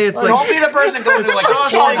just say it's Don't like be the person going to like a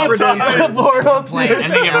Shawshank porno Redemption. Lord help complaint. you.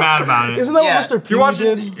 And they get mad about it. Isn't that Yeah. what Mr. P You're watching,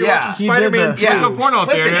 did? you're Yeah. watching He did Spider-Man that. 2. Yeah. No porno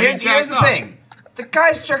Listen, theater, here's he's the jacked thing. The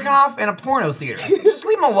guy's jerking off in a porno theater. Just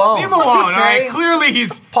leave him alone. Leave him alone, all okay? right? Clearly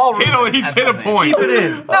he's Paul hit Rubin, he's that's hit a his name. point. Keep it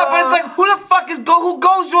in. No, but it's like, who the fuck who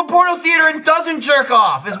goes to a porno theater and doesn't jerk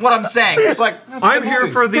off? Is what I'm saying. It's like, that's a I'm good here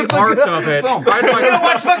movie. for the art of it. Film. You don't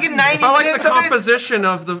watch fucking 90 I like minutes the of it? composition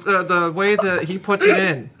of the way that he puts it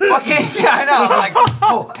in. Fucking, yeah, I know. Like,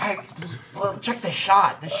 oh, hey, well, check this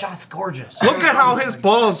shot. This shot's gorgeous. Look at how his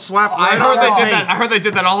balls slap. I right heard on they the did tape. that. I heard they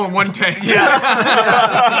did that all in one take.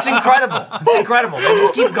 It's incredible. It's incredible. They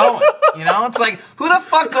just keep going. You know, it's like, who the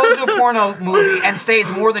fuck goes to a porno movie and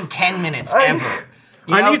stays more than 10 minutes ever?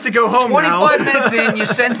 You I know, need to go home 25 now. minutes in, you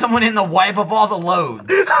send someone in to wipe up all the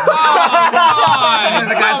loads. Oh, And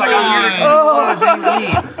the guy's like, I'm here to clean the loads, and you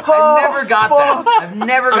leave. I never got that. I've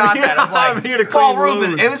never got that. Of like, I'm here to Paul clean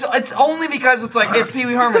Rubin. loads. It's only because it's like, it's Pee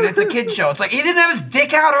Wee Herman, it's a kid show. It's like, he didn't have his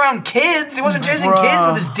dick out around kids. He wasn't chasing kids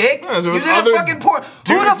with his dick. Yeah, so he it was was in a other fucking porn. Who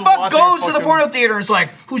dudes the fuck watching goes to the fucking- porno theater and is like,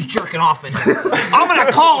 who's jerking off in here? I'm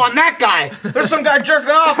gonna call on that guy. There's some guy jerking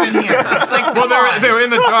off in here. It's like, well, come on. they were in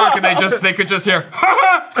the dark and they could just hear.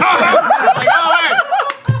 Like, oh, hey,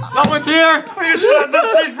 someone's here. You said the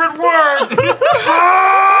secret word.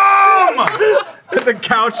 The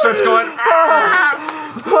couch starts going.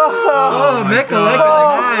 Oh, Mecca like a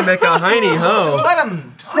high, Mecca hiney Just ho. let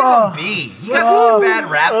him be. He got such a bad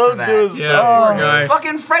rap for that. Yeah, poor guy.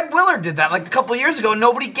 Fucking Fred Willard did that like a couple years ago.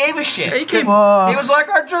 Nobody gave a shit. He came- He was like,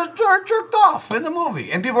 I just jerked off in the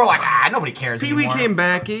movie. And people were like, nobody cares Pee Wee anymore. came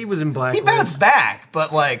back. He was in He Blacklist. bounced back,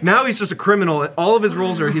 but like, Now he's just a criminal. All of his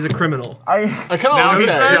roles are he's a criminal. I kind Now of like he's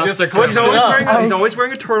that. just Just a He's switch it always up. wearing he's always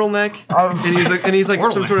wearing a turtleneck, and he's like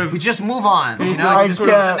some sort of we just move on. You know, like, just go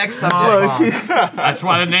to the next subject. That's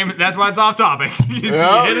why that's why it's off topic. You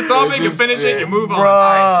hit a topic, you finish it, you move on. All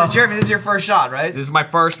right, so Jeremy, this is your first shot, right? This is my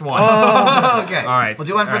first one. Okay. All right. We'll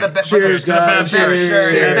do one for All the right. Cheers, guys. Cheers.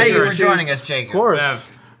 Cheers. Thank you for Cheers. joining us, Jacob. Of course.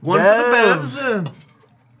 Bev. one for the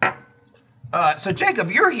Bevs. So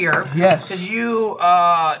Jacob, you're here. Yes. Because you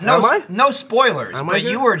Am I? no spoilers, Am I but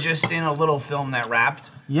here? you were just in a little film that wrapped.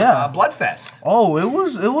 Yeah. Bloodfest. Oh, it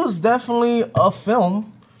was definitely a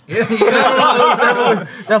film.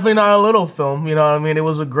 Definitely not a little film. You know what I mean? It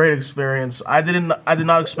was a great experience. I did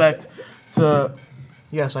not expect to.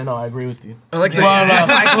 Yes, I know. I agree with you. I like the.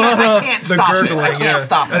 I can't The stop it. I gurgling, can't yeah.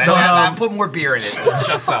 stop it. I put more beer in it, so it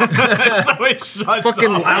shuts up. So it shuts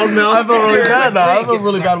Fucking off. loudmouth. I feel really bad now. I Drink feel it.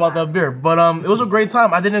 really bad about that beer. But it was a great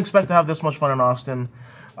time. I didn't expect to have this much fun in Austin.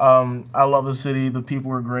 I love the city. The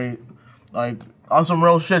people were great. Like on some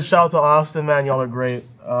real shit. Shout out to Austin, man. Y'all are great.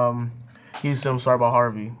 He's him. Sorry about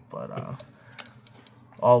Harvey, but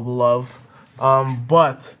all the love.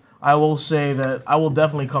 But I will say that I will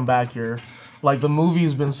definitely come back here. Like the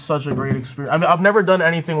movie's been such a great experience. I mean, I've never done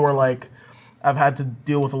anything where like I've had to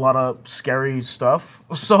deal with a lot of scary stuff.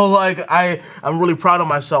 So like I'm really proud of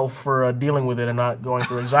myself for dealing with it and not going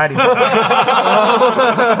through anxiety.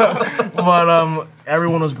 But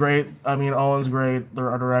everyone was great. I mean, Owen's great.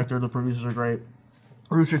 Our director, the producers are great.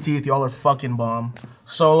 Rooster Teeth, y'all are fucking bomb.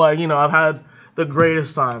 So like, you know, I've had the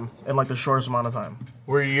greatest time in like the shortest amount of time.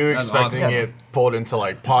 Were you That's expecting awesome. it pulled into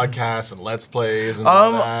like podcasts and let's plays and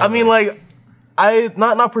all that? I mean, like,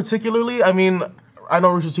 not particularly. I mean, I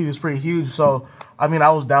know Rooster Teeth is pretty huge, so I mean,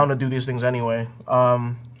 I was down to do these things anyway.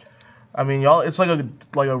 I mean, y'all, it's like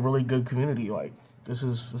a really good community. Like, this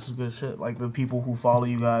is good shit. Like the people who follow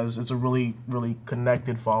you guys, it's a really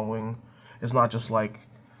connected following. It's not just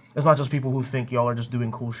people who think y'all are just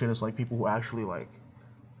doing cool shit. It's like people who actually like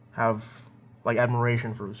have like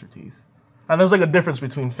admiration for Rooster Teeth. And there's like a difference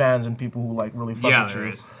between fans and people who like really fuck Yeah, with there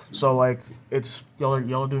you. is. So like it's y'all are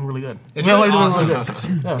doing really good. It's Y'all really are awesome. doing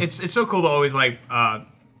really good. Yeah. It's so cool to always like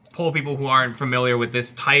pull people who aren't familiar with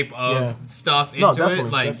this type of Yeah. stuff No, into it.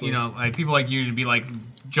 definitely, Like definitely. you know, like people like you to be like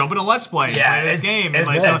jump in a let's play and Yeah, play this it's- game. it's-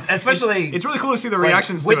 And, like, so especially, it's really cool to see the like,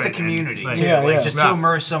 reactions with to the it community and, too. Yeah, like yeah. just Yeah. to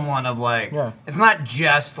immerse someone of like, Yeah. it's not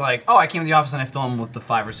just like, oh, I came to the office and I filmed with the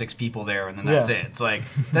 5 or 6 people there, and then that's Yeah. it. It's like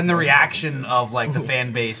then the reaction of like the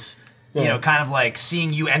fan base. You Yeah. know, kind of like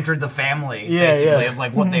seeing you enter the family, Yeah, basically, yeah. of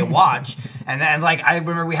like what they watch. And then, like, I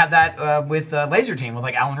remember we had that with Laser Team with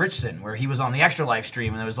like Alan Richardson, where he was on the Extra Life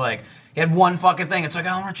stream, and it was like, he had one fucking thing. It's like,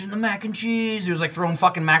 Alan Richardson, the mac and cheese. He was like throwing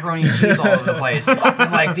fucking macaroni and cheese all over the place. And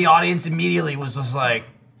like, the audience immediately was just like,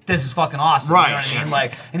 this is fucking awesome. Right. You know what I mean?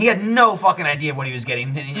 Like, and he had no fucking idea what he was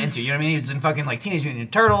getting into. You know what I mean? He was in fucking like Teenage Mutant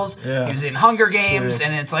Ninja Turtles. Yeah. He was in Hunger Games, Sick.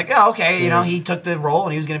 and it's like, oh, okay, you know, he took the role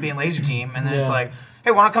and he was going to be in Laser Team, and then it's Yeah. like, hey,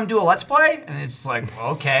 want to come do a let's play? And it's like,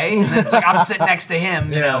 okay. And it's like I'm sitting next to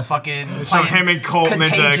him, you know, fucking So playing him and Colt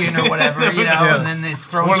Contagion Ninja. or whatever, you know, Yes. and then it's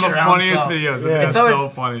throwing One of shit the around. funniest so videos. Yeah. It's It's always so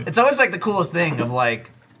funny. It's always like the coolest thing of like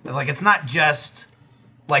it's not just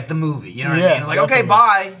like the movie. You know what I Yeah, mean? Like, okay, definitely.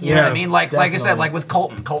 bye. You know what I Yeah, mean? Like I said, definitely. like with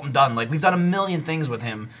Colton Dunn, like we've done a million things with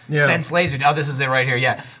him Yeah. since Laser. Oh, this is it right here.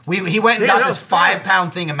 Yeah, he went and Damn, got that this was fast.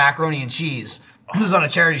 5-pound thing of macaroni and cheese. This was on a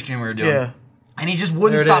charity stream we were doing. Yeah. And he just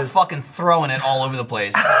wouldn't There it stop is. fucking throwing it all over the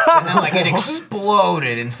place. And then like it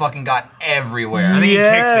exploded and fucking got everywhere. I think he kicks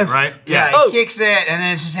Yes. it, right? Yeah, Oh. he kicks it, and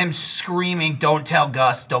then it's just him screaming, "Don't tell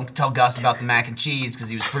Gus! Don't tell Gus about the mac and cheese," because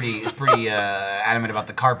he was pretty adamant about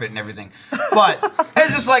the carpet and everything. But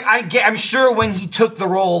it's just like I'm sure when he took the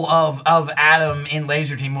role of Adam in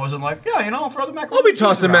Laser Team, wasn't like, yeah, I'll throw the macaroni. I'll be and cheese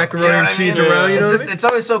tossing around. macaroni and what I cheese mean? around, you know It's what I just mean? it's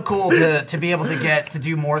always so cool to be able to get to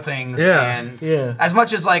do more things. Yeah. And Yeah. as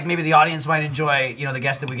much as like maybe the audience might enjoy, the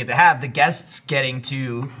guests that we get to have, the guests getting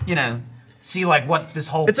to see like what this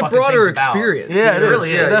whole It's a fucking broader thing's about. experience. Yeah, you know? it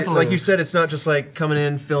really is. is. It's Definitely. like you said, it's not just like coming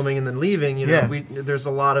in, filming, and then leaving. Yeah. There's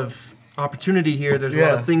a lot of opportunity here. There's a lot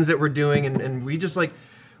Yeah. of things that we're doing, and we just like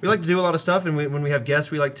to do a lot of stuff. And when we have guests,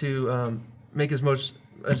 we like to make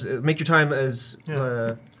make your time as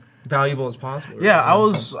valuable as possible. Yeah, I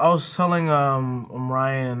was telling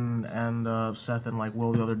Ryan and Seth and like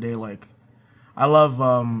Will the other day, like I love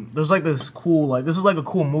there's like this cool, like this is like a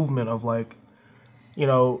cool movement of like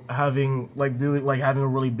having having a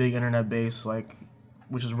really big internet base, like,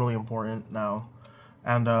 which is really important now,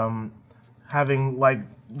 and having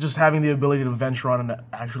having the ability to venture on and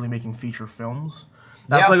actually making feature films.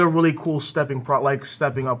 That's Yeah. like a really cool stepping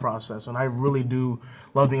up process, and I really do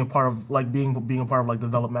love being a part of being a part of like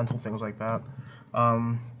developmental things like that.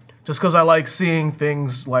 Just because I like seeing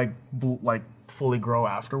things like fully grow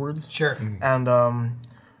afterwards. Sure. And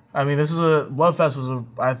I mean, Bloodfest was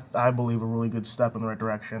I believe a really good step in the right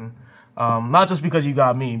direction. Not just because you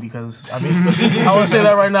got me, because I mean, I want to say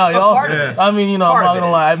that right now, y'all. part of it. I mean, I'm Part not of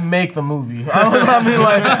gonna it lie, I is. make the movie. I mean,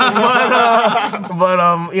 like, but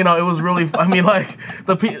it was really. I mean, like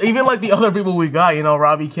even like the other people we got,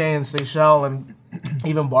 Robbie K and Seychelles and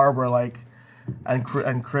even Barbara, like,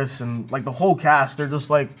 and Chris and like the whole cast. They're just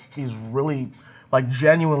like these really like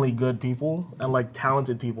genuinely good people and like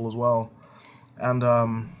talented people as well.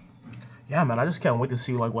 And yeah, man, I just can't wait to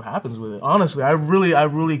see like what happens with it. Honestly, I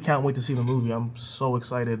really can't wait to see the movie. I'm so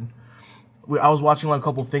excited. I was watching like a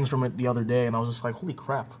couple things from it the other day, and I was just like, holy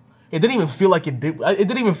crap! It didn't even feel like it did. It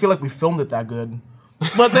didn't even feel like we filmed it that good.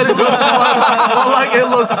 But then it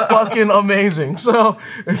looks fucking amazing. So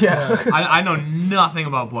yeah. I know nothing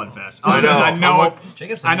about Bloodfest. I know.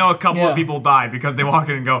 Jacob's I know a couple Yeah. of people die because they walk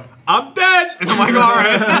in and go, "I'm dead," and I'm like, "All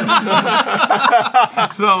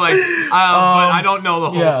right." So like, but I don't know the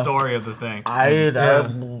whole yeah. story of the thing.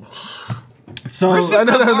 So It's just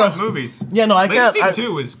no. movies. Yeah, no, I Laser can't. Team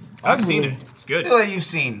 2 is. I've seen it. It's good. What you've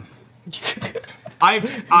seen?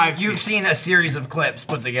 You've Seen a series of clips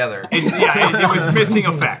put together. it was missing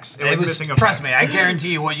effects. It was missing effects. Trust me, I guarantee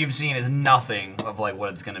you, what you've seen is nothing of like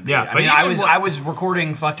what it's gonna be. Yeah, I but mean, even I was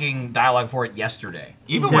recording fucking dialogue for it yesterday.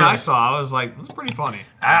 Even when I saw, I was like, "That's pretty funny."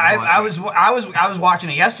 I was watching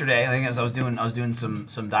it yesterday. I think as I was doing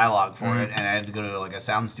some dialogue for it, and I had to go to like a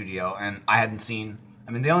sound studio, and I hadn't seen.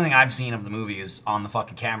 I mean, the only thing I've seen of the movie is on the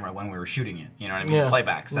fucking camera when we were shooting it. You know what I mean? Yeah,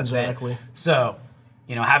 Playbacks. That's exactly. it. So,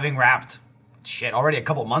 having wrapped shit already a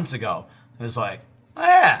couple months ago, it was like, oh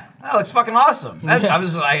yeah, that looks fucking awesome.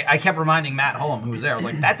 I kept reminding Matt Hullum, who was there. I was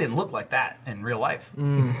like, that didn't look like that in real life.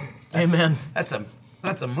 Hey man. That's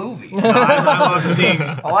a movie. I loved seeing.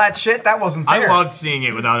 All that shit that wasn't there. I loved seeing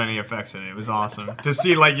it without any effects in it. It was awesome to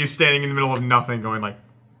see like you standing in the middle of nothing, going like,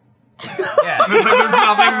 Yeah. like there's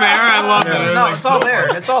nothing there. I loved it. It was, No, like, it's all so there.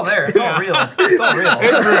 funny. It's all there. It's all real. It's all real.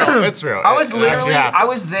 It's real. It's real. I was It actually literally, happened. I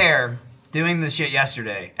was there doing this shit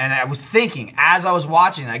yesterday, and I was thinking as I was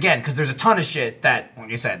watching it, again, because there's a ton of shit that, like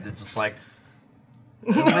I said, it's just like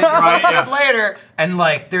Right, yeah. later, and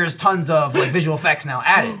like there's tons of like visual effects now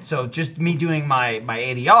added. So just me doing my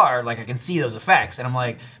ADR, like I can see those effects, and I'm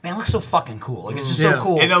like, man, it looks so fucking cool. Like it's just Yeah. so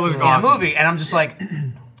cool It looks in awesome. a movie, and I'm just like,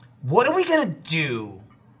 what are we gonna do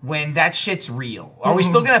when that shit's real? Are we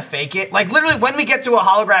still gonna fake it? Like literally when we get to a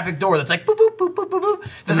holographic door that's like boop boop boop boop boop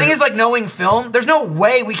boop. The thing is like knowing film, there's no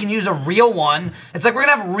way we can use a real one. It's like we're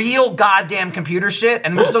gonna have real goddamn computer shit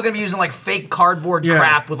and we're still gonna be using like fake cardboard Yeah.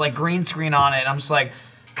 crap with like green screen on it. And I'm just like,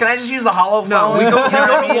 can I just use the hollow No, phone? we go to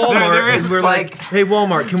Walmart there is, and we're like, hey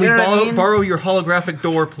Walmart, can we You know what I mean? borrow your holographic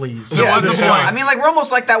door, please? Yeah, was a for sure. point. I mean, like we're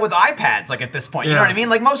almost like that with iPads. Like at this point, you know Yeah. what I mean?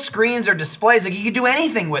 Like most screens are displays. Like you could do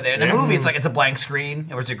anything with it. In a movie, it's like it's a blank screen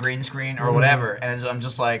or it's a green screen or whatever. And I'm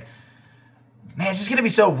just like, man, it's just gonna be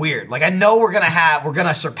so weird. Like I know we're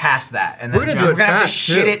gonna surpass that, and then We're gonna do it we're gonna have to fast,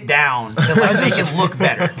 shit too. it down to like make it look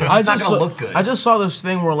better. 'Cause it's not gonna look good. I just saw this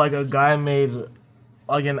thing where like a guy made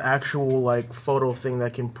like an actual like photo thing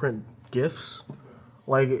that can print GIFs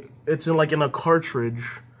like it's in a cartridge,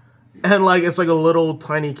 and like it's like a little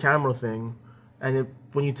tiny camera thing, and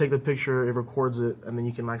when you take the picture, it records it, and then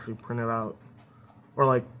you can actually print it out, or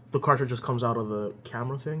like the cartridge just comes out of the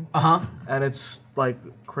camera thing. And it's like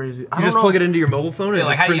crazy. You just plug it into your mobile phone and it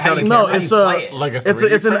like, just prints out a No, camera. it's Like a it's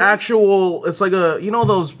 3D an printer? actual. It's like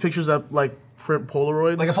those pictures that like print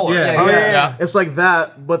Polaroids. Like a Polaroid. Yeah. Yeah. It's like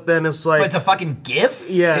that, but then it's like But it's a fucking GIF?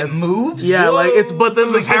 yeah, It moves? Yeah, like it's but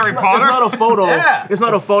then This is Harry Potter? It's not a photo. Yeah. It's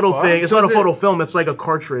not a photo thing. It's So not a is it- photo film. It's like a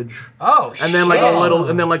cartridge. Oh, shit. And then like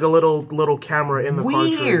a little camera in the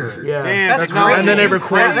Weird. cartridge. Yeah. Damn, That's that's crazy. And then it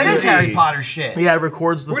records Yeah, that is it. Harry Potter shit. Yeah, it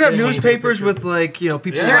records the We're gonna have thing. newspapers with like people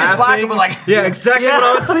Sirius Black laughing. would be like, Yeah, exactly what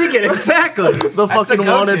I was thinking. Exactly. the That's the fucking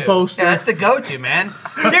go-to. wanted poster. Yeah, that's the go-to, man.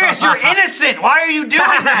 Sirius, you're innocent. Why are you doing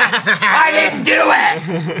that? I didn't do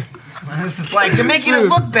it. This is like, you're making it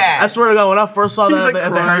look bad. I swear to God, when I first saw that like at the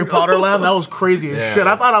crying. Harry Potter land, that was crazy as Yeah. shit.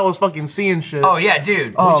 I thought I was fucking seeing shit. Oh, yeah,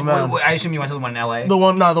 dude. Oh, man. I assume you went to the one in L.A.? The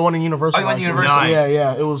one in Universal. Oh, you went to actually. Universal? Nice. Yeah,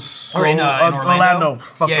 yeah. It was so, Or in Orlando?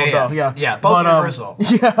 Fuck Yeah, no yeah. doubt, yeah. Yeah, both Universal.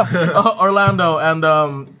 Yeah, Orlando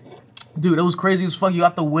and dude, it was crazy as fuck. You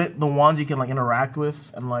got the wands you can like interact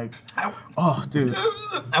with and like, oh, dude.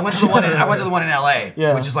 I went to the one in LA,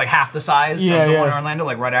 Yeah. which is like half the size Yeah, of the one yeah. in Orlando,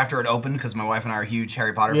 like right after it opened, because my wife and I are huge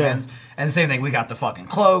Harry Potter Yeah. fans. And the same thing, we got the fucking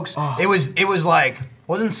cloaks. It was like,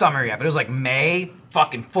 wasn't summer yet, but it was like May.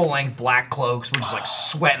 Fucking full length black cloaks. We're just like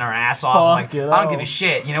sweating our ass off. I'm Fuck like, it I don't give out. a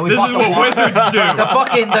shit. You know, we This bought is the what wand. wizards do.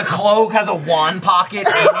 The cloak has a wand pocket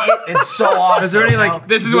in it. It's so awesome. Is there any you know? like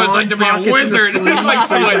This is what it's like to be a wand pockets in the wizard. sleeves? Like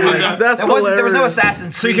sweating. Like, That's There was no hilarious.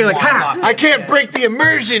 Assassin's So you Creed can, like, wand ha! pocket. I can't break the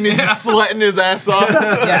immersion. He's just sweating his ass off.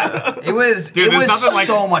 Yeah, it was. Dude, it there's was nothing like-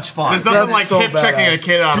 so much fun. There's nothing That's like so hip checking a badass.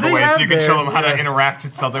 kid out of Do the they way so have you can show their- them how to interact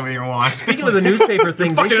with something with your wand. Speaking of the newspaper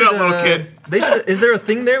thing, Fuck it up, little kid. They should. Is there a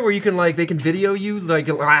thing there where you can like they can video you like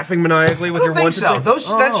laughing maniacally with I your don't think wanted so.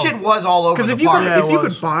 thing? That shit was all over Because the if you park. could, Yeah, if it you was.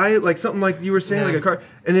 could buy like something like you were saying, like a card,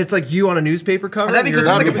 and it's like you on a newspaper cover, That'd be and good, you're-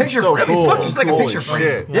 just like a That'd be picture so frame. cool. Just like a Holy picture frame.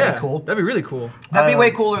 shit. yeah, cool. That'd be really cool. That'd be way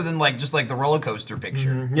cooler than like just like the roller coaster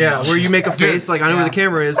picture. Yeah, where you make a face like I know where the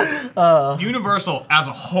camera is. Universal as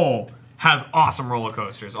a whole has awesome roller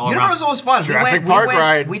coasters all Universal was fun. Jurassic Park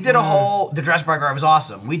ride. We did a whole. The Jurassic Park ride was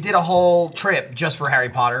awesome. We did a whole trip just for Harry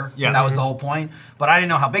Potter. Yeah. That was the whole point. But I didn't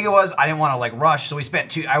know how big it was. I didn't want to like rush, so we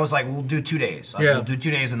spent I was like, we'll do 2 days. Yeah. We'll do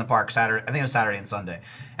 2 days in the park. Saturday. I think it was Saturday and Sunday,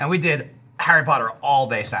 and we did Harry Potter all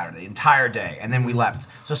day Saturday, the entire day, and then we left.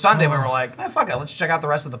 So Sunday we were like, fuck it, let's check out the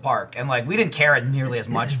rest of the park. And like we didn't care nearly as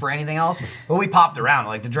much for anything else, but we popped around.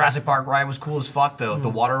 Like the Jurassic Park ride was cool as fuck. The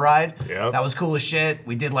water ride, Yep. that was cool as shit.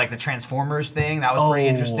 We did like the Transformers thing. That was pretty Oh,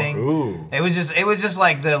 interesting. ooh. It was just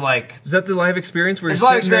like the like. Is that the live experience where There's a you're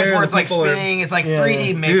lot of sitting experience there where and it's like people are- spinning. It's like Yeah.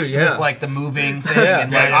 3D mixed Dude, yeah. with like the moving thing, Yeah.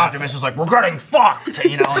 and like Yeah. Optimus was like, "We're getting fucked,"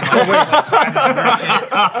 you know. And, like, shit.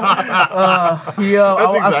 Yeah,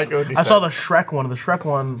 That's exactly what he I saw said. the Shrek one. The Shrek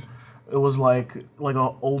one, it was like an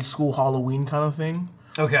old school Halloween kind of thing.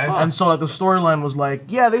 Okay. And so like the storyline was like,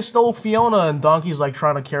 yeah, they stole Fiona, and Donkey's like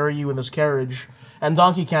trying to carry you in this carriage, and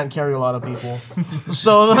Donkey can't carry a lot of people.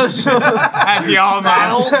 so As y'all That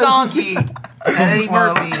know. old donkey, Eddie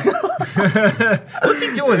Murphy. What's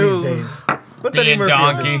he doing these days? What's Eddie Being Murphy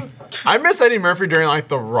up to? donkey. I miss Eddie Murphy during like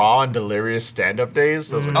the Raw and Delirious stand-up days.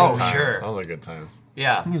 Those were good Oh, times. sure. Those were good times.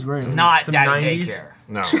 Yeah. he's great. Not Some Daddy 90s? Daycare.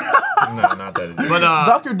 No, no, not that. But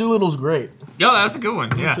Dr. Doolittle's great. yo, that's a good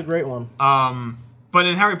one. Yeah. It's a great one. But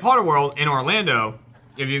in Harry Potter World in Orlando,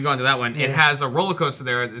 if you've gone to that one, it has a roller coaster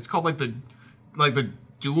there. It's called like the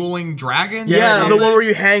dueling dragons. or Yeah, the something. one where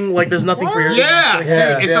you hang like there's nothing for your Yeah, dude.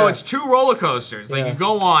 Yeah. And so it's 2 roller coasters. Like Yeah. you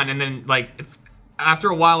go on, and then like after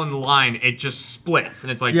a while in the line, it just splits,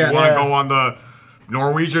 and it's like, Yeah. do you want to Yeah. go on the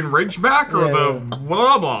Norwegian Ridgeback or Yeah, the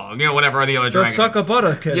blah blah, whatever the other The dragons. suck a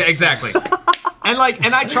butterkiss. Yeah, exactly. And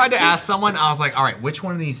I tried to ask someone. I was like, all right, which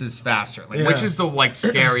one of these is faster? Like, which Yeah. is the like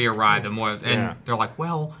scarier ride? The more, and Yeah. they're like,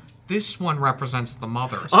 well, this one represents the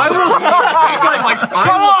mother. So I will. I'm like, shut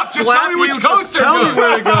up! Just tell me which coaster Tell me goes.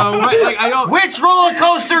 where to go. Right? Like, I don't. Which roller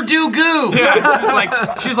coaster do goo?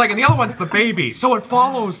 Yeah, she's like, and the other one's the baby, so it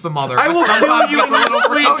follows the mother. I but will kill sometimes you it's in a your little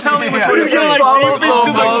sleep. overcoaching. Tell me which Yeah. one He's to gonna like take. deep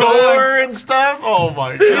into the gore and stuff. Oh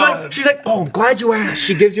my god. She's like, oh, I'm glad you asked.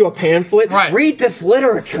 She gives you a pamphlet. Right. Read this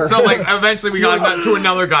literature. So like eventually we got to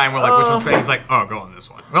another guy and we're like, which one's fake? He's like, oh, go on this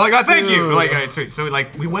one. We're like, oh, thank you. We're like, all right, sweet. So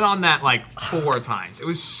like we went on that like 4 times. It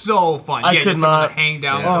was so fun. I yeah, could did some of not. the hang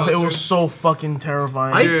down. Oh, it was coasters. so fucking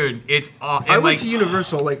terrifying. Dude, it's I and, went like, to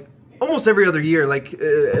Universal like almost every other year. Like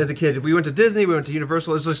as a kid, we went to Disney, we went to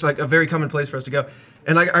Universal. It's just like a very common place for us to go.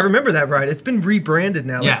 And like I remember that ride. It's been rebranded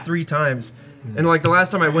now Yeah. like 3 times. And like the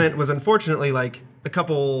last time I went was unfortunately like a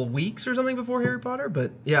couple weeks or something before Harry Potter.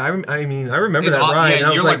 But yeah, I mean, I remember It's that odd- ride. yeah, and I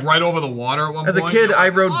was you're like, like right over the water at one as a point. kid, You're I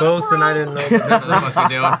like, rode "What, both, and I bro?" didn't know. What the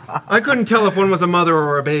fuck you doing? I couldn't tell if one was a mother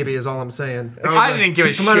or a baby. Is all I'm saying. I didn't give a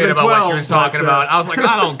I might have shit been about what she 12, was talking but, about. I was like,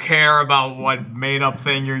 I don't care about what made up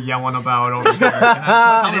thing you're yelling about over here.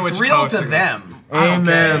 Tell me And it's which real coast to it is. them. I don't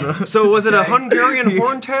Amen. care. So was it a Hungarian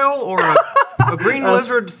horntail or a green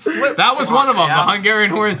lizard slip? That was one of them, Yeah. the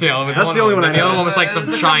Hungarian horntail. It was That's one the of only them. one I And the other know. one was like There's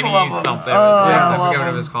some a couple of Chinese them. something. yeah. I forget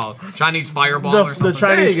what it was called. Chinese fireball or The something.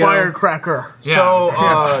 Chinese There you go. firecracker.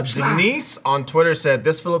 Yeah, So Denise on Twitter said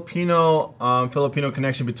this Filipino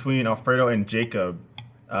connection between Alfredo and Jacob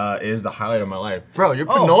is the highlight of my life. Bro, you're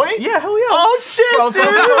Pinoy? Yeah, hell yeah. Oh shit, Bro, dude.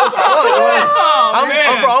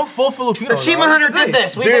 I'm full Filipino. Achievement Hunter did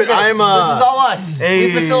this. We Dude, did this. I'm, this is all us. Hey.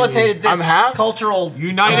 We facilitated this I'm half cultural.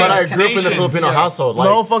 United But I grew up in the Nations. Filipino household. Like,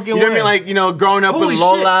 No fucking you know what I way. mean? Like, you know, growing up Holy with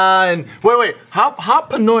Lola and wait, how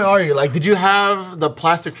Pinoy are you? Like, did you have the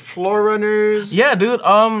plastic floor runners? Yeah, dude.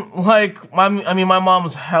 Like my mom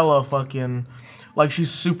was hella fucking, like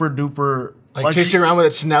she's super duper. Like chasing around with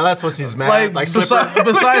a Chanel, that's what she's mad. Like slipper.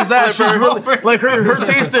 besides that, she's really like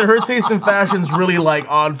her taste in fashion's really like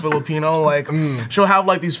odd Filipino. Like she'll have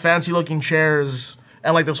like these fancy looking chairs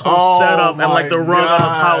and like this whole Oh setup and like the my rug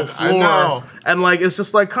on a tile God, I know. floor and like it's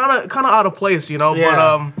just like kind of out of place, you know.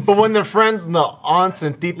 Yeah. But when their friends and the aunts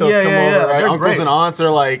and titos Yeah, come yeah, over, yeah, right? they're Uncles great. and aunts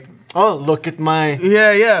are like, oh, look at my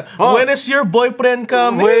Yeah. Oh. When is your boyfriend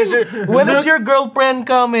coming? When is your- When is look- your girlfriend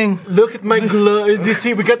coming? Look at my glove. You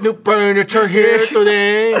see, we got new furniture here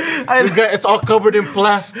today. It's all covered in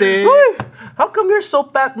plastic. How come you're so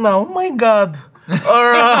fat now? Oh my god. Or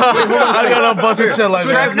I got a bunch of shit like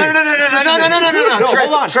Trevor, that. no.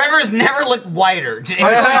 hold on. Trevor's never looked whiter.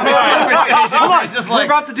 Hold Hold on, It's just we're like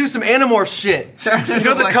about to do some Animorph shit. Trevor's You know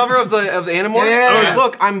just the like- cover of the Animorphs? Yeah. Oh,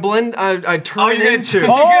 look, I'm blend. I turn you're gonna into. turn- You're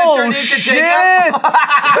gonna Oh turn into shit! Jacob?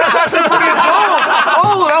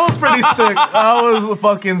 Oh, that was pretty sick. That was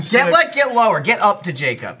fucking sick. Get lower. Get up to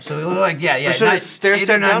Jacob. So we look like yeah. should I nice. stair You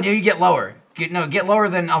step don't- down? You get lower. Get lower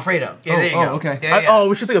than Alfredo. Yeah, there you go. okay. Yeah.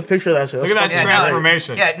 We should take a picture of that shit. Look at that Yeah, no,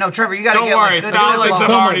 transformation. Yeah, no, Trevor, you gotta Don't get worry, like, good Tyler like, likes like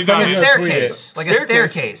already done a it. staircase. Like a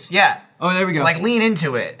Staircase? staircase. Yeah. Oh, there we go. Like lean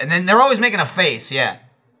into it. And then they're always making a face, yeah.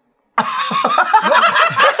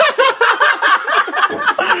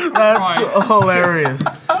 That's hilarious.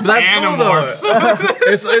 That's cool though. Animorphs.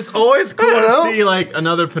 It's always cool to see like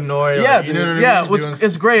another Pinoy. Yeah, like, you know what I mean? yeah. Doing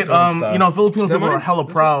It's great. doing stuff. You know, Filipino people mine? are hella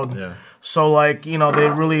proud. Yeah. So like, you know, they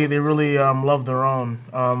really love their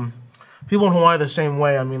own. People in Hawaii the same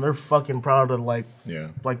way. I mean, they're fucking proud of like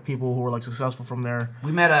people who are like successful from there.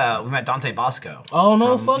 We met Dante Bosco. Oh,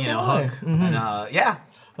 no from, fucking you know, way. Hook. And yeah.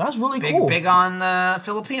 That's really cool. Big on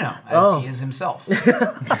Filipino, as he is himself. He's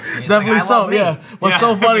Definitely like, I so. love me. Yeah. What's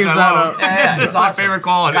so funny is I that. love- Yeah, he's That's my awesome. favorite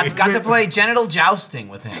quality. Got to play genital jousting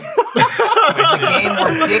with him. It's a game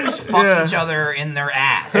where dicks fuck Yeah. each other in their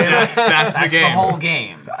ass. That's the That's game. the whole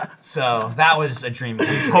game. So that was a dream come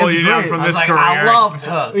true. Pull you down great. from I was this like, career. I loved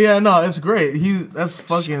Hook. Yeah, no, it's great. That's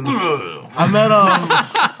fucking.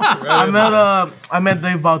 I met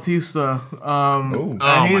Dave Bautista. And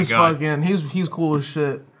Oh he's my God. fucking he's cool as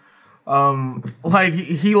shit. Like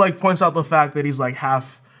he like points out the fact that he's like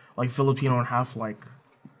half like Filipino and half like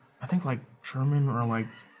I think like German or like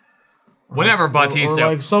Whatever, or Bautista.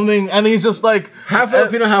 like something, and he's just like half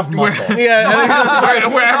Filipino, half muscle. yeah,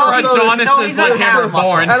 and Wherever Also, Adonis no, is he's like not half ever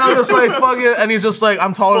born. and I'm just like fuck it, and he's just like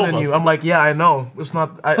I'm taller than you. I'm like yeah, I know. It's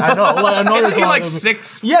not I know. Like, I know Isn't you're he taller like than me.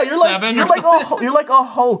 6'7" Yeah, you're like or you're like something? you're like a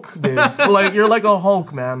Hulk, Dave. Like you're like a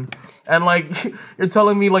Hulk, man. And like you're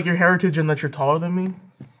telling me like your heritage and that you're taller than me.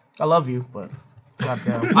 I love you, but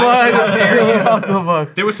goddamn. What the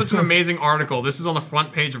fuck? There was such an amazing article. This is on the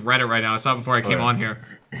front page of Reddit right now. I saw it before I came on here.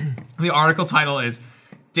 The article title is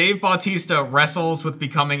Dave Bautista wrestles with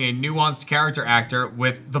becoming a nuanced character actor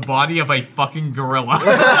with the body of a fucking gorilla.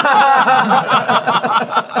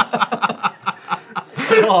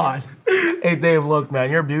 Come on. Hey Dave, look, man,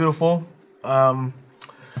 you're beautiful.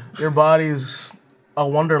 Your body's a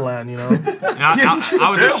wonderland, you know. I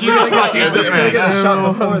was a huge Bautista fan.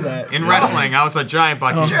 shot before that. In wrestling, I was a giant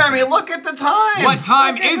Bautista fan. Jeremy, look at the time. What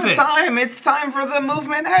time Look at is the it? Time. It's time for the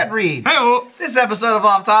Movement Head Read. Hey-oh. This episode of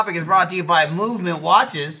Off Topic is brought to you by Movement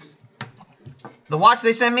Watches. The watch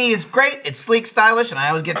they send me is great. It's sleek, stylish, and I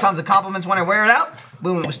always get tons of compliments when I wear it out.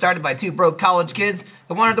 Movement was started by two broke college kids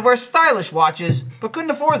that wanted to wear stylish watches but couldn't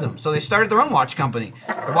afford them, so they started their own watch company.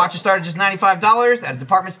 Their watches started just $95 at a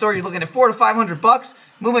department store. You're looking at $400 to $500.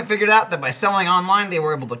 Movement figured out that by selling online, they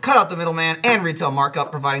were able to cut out the middleman and retail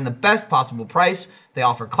markup, providing the best possible price. They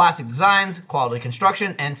offer classic designs, quality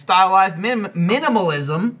construction, and stylized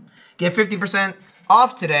minimalism. Get 50%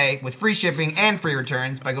 off today with free shipping and free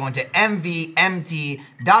returns by going to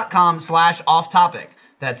mvmt.com/off-topic.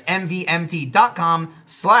 That's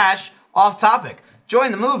mvmt.com/off-topic.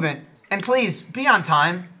 Join the movement, and please be on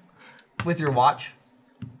time with your watch.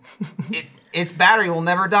 Its battery will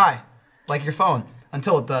never die, like your phone,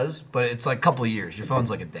 until it does, but it's like a couple of years. Your phone's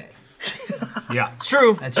like a day. Yeah. It's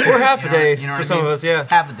true. That's Or true. half a day You know for what I some mean? of us, yeah.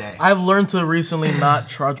 Half a day. I've learned to recently not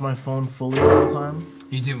charge my phone fully all the time.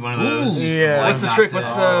 You do one of those. Yeah. What's the Not trick?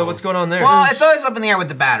 to- What's going on there? Well, it's always up in the air with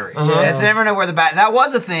the battery. It's never know where the that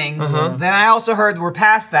was a thing. Then I also heard we're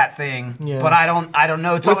past that thing, Yeah. but I don't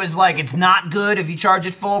know. It's always like it's not good if you charge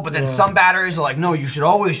it full, but then some batteries are like, no, you should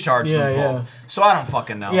always charge them full. Yeah. So I don't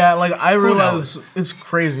fucking know. Yeah, like I realize knows? it's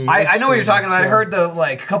crazy. I know what you're It's talking about. I crazy. heard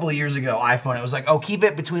like a couple of years ago iPhone. It was like, oh, keep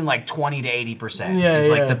it between like 20 to 80%. Yeah, it's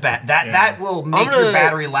like yeah. the that will make gonna- your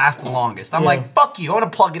battery last the longest. I'm like, fuck you. I want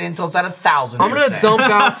to plug it in until it's at 1,000%. I'm gonna dump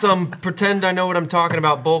out some pretend I know what I'm talking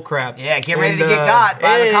about bull crap. Yeah, get ready to get got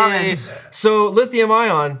by the comments. So lithium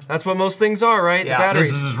ion, that's what most things are, right? Yeah, the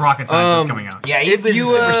batteries. This is rocket scientist coming out. Yeah, he was a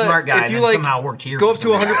super smart guy, and then somehow worked here. go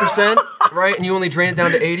for up to some reason. 100%, right, and you only drain it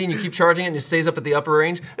down to 80, and you keep charging it, and it stays up at the upper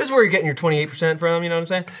range. This is where you're getting your 28% from. You know what I'm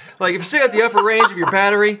saying? Like if you stay at the upper range of your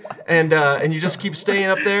battery, and you just keep staying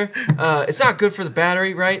up there, it's not good for the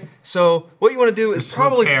battery, right? So what you want to do is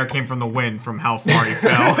probably. Tear came from the wind from how far he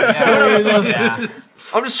fell. Yeah.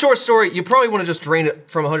 I'm just short story. You probably want to just drain it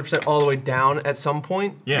from 100% all the way down at some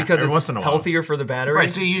point, Yeah, because every it's once in a while. healthier for the battery.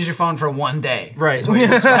 Right, so you use your phone for one day. Right. Is what you're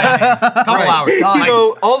describing. Couple hours.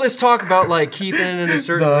 So all this talk about like keeping it in a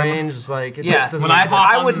certain range is like it Yeah, doesn't when make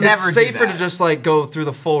I sense. would It's never do safer that. to just like go through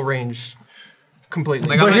the full range completely.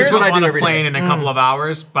 Like I'm Which gonna is jump what I on do a every plane day. in a couple of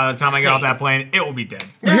hours. By the time I get off Safe. that plane, it will be dead.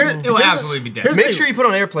 Here- It will here's- absolutely be dead. here's- Make sure you put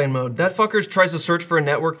on airplane mode. That fucker tries to search for a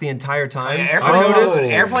network the entire time. Airplane I mode.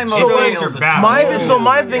 noticed. Airplane mode So- fails. bad. My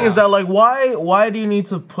thing is that like why do you need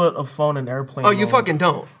to put a phone in airplane? Oh, you mode? fucking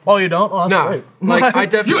don't. Oh, you don't? Oh, that's No. great. Like I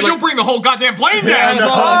definitely. You'll bring the whole goddamn plane down.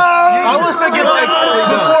 I was thinking like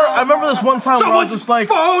before. I remember this one time where I was just like,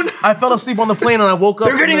 phone. I fell asleep on the plane and I woke up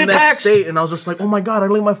They're getting in the next attacked. state and I was just like, oh my god, I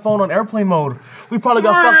leave my phone on airplane mode. We probably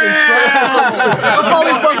got fucking trashed. We're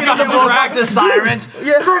probably fucking in the You rack the sirens.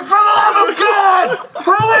 Yeah. For the love of God!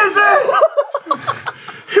 Who is it?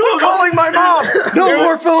 I'm calling my mom. No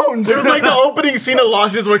more phones. It was like the opening scene of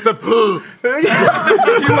Lost. He just wakes up. He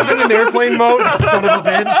wasn't in airplane mode. Son of a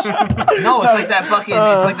bitch. No, it's like that fucking.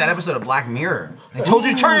 It's like that episode of Black Mirror. They told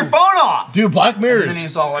you to turn your phone off. Dude, Black Mirror And then is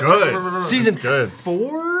he's all like, Good. Season good.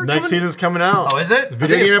 4. Next season's coming out. Oh, is it?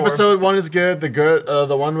 Video think it's game 4. episode 1 is good.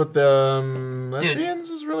 The one with the lesbians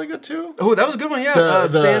is really good too. Oh, that was a good one. Yeah.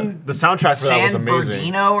 The soundtrack for that was San amazing.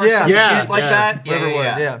 Bernardino or Yeah. some Yeah, shit like yeah. that. Whatever it was.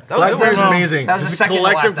 Yeah. That Black was Mirror is that was- amazing. that was the It's a second to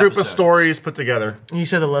collective last group episode. of stories put together. You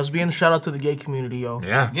said the lesbian. Shout out to the gay community, yo.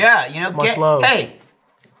 Yeah. Yeah, you know, Much love. hey,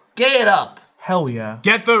 gay it up. Hell yeah.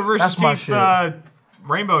 Get the Rooster That's my Teeth shit.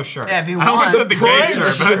 rainbow shirt. Yeah, if you I almost want. said the gay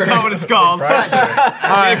shirt, but that's not what it's called.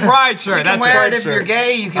 Pride shirt. You can That's wear it. it if you're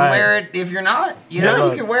gay. You can Alright. wear it if you're not. You know,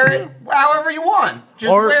 Yeah. you can wear it however you want.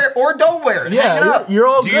 Just Or- wear it or don't wear it. Hang it Yeah, up. you're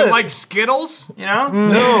all Do good. you like Skittles? You know,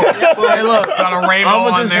 No. Hey, look, Got a rainbow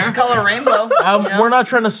I'ma on just- there. it's color rainbow. you know? we're not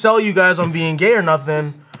trying to sell you guys on being gay or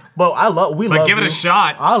nothing, but we But love give it you. a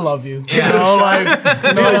shot. I love you. Yeah. You know, like,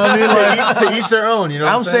 you know what I mean? Like, To each their own, you know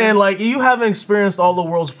what I'm saying, like, you haven't experienced all the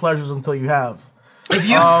world's pleasures until you have.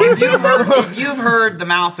 If you've heard the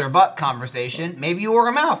mouth or butt conversation, maybe you were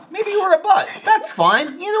a mouth, maybe you were a butt. That's fine.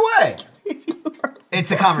 Either way. It's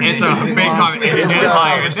a conversation. It's a We've big gone- conversation. It's a It's real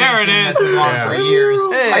fire. conversation There it is. that's been on Yeah. for years.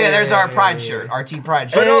 Hey. Oh yeah, there's our Pride shirt, RT Pride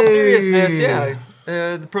shirt. But in all seriousness, yeah.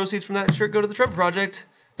 The proceeds from that shirt go to the Trevor Project.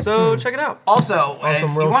 So check it out. Also, if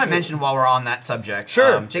some you real want to shit. mention while we're on that subject,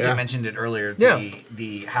 Sure. Jacob Yeah. mentioned it earlier. Yeah.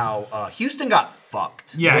 The how Houston got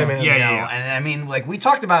fucked. Yeah, Yeah, man. yeah, You yeah. know, yeah. and I mean, like we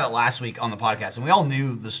talked about it last week on the podcast, and we all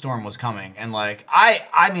knew the storm was coming. And like,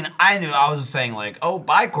 I mean, I knew I was saying like, oh,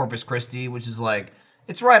 by Corpus Christi, which is like,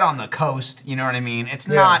 it's right on the coast. You know what I mean? It's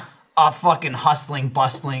not a fucking hustling,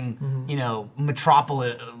 bustling, you know,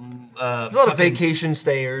 metropolis. There's a lot of vacation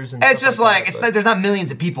stayers. And It's stuff just like like that, it's but- not, there's not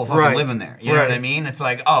millions of people fucking Right. living there. You know what I Right. mean? It's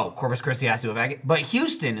like, oh, Corpus Christi has to evacuate, but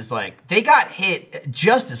Houston is like they got hit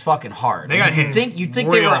just as fucking hard. They got hit You'd think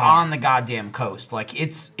they real were hard. on the goddamn coast. Like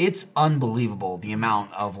it's unbelievable the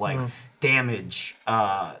amount of like damage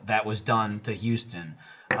that was done to Houston.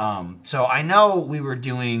 So I know we were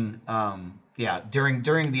doing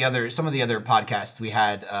during some of the other podcasts we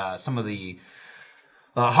had some of the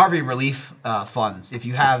Harvey relief funds. If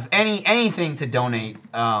you have anything to donate,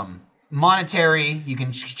 monetary, you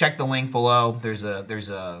can check the link below. There's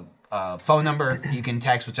a phone number you can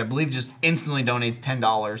text, which I believe just instantly donates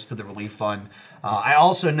 $10 to the relief fund. I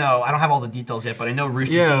also know, I don't have all the details yet, but I know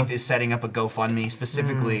Rooster Teeth is setting up a GoFundMe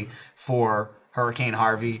specifically for Hurricane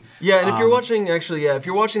Harvey. Yeah, and if you're watching, if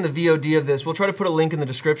you're watching the VOD of this, we'll try to put a link in the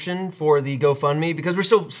description for the GoFundMe because we're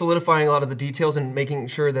still solidifying a lot of the details and making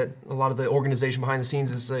sure that a lot of the organization behind the scenes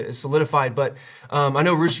is solidified. But I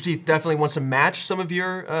know Rooster Teeth definitely wants to match some of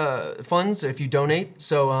your funds if you donate.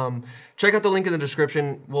 So check out the link in the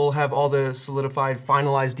description. We'll have all the solidified,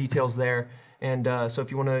 finalized details there. And so if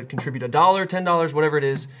you want to contribute $1, $10, whatever it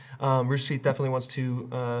is, Rooster Teeth definitely wants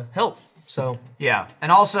to help. So yeah, and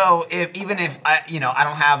also even if I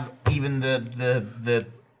don't have even the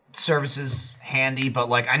services handy, but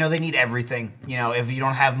like I know they need everything. If you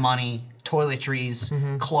don't have money,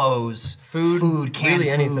 toiletries, clothes, food, canned really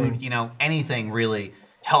anything. food, anything really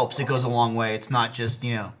helps. It goes a long way. It's not just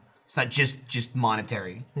it's not just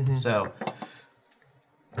monetary. So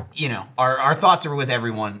our thoughts are with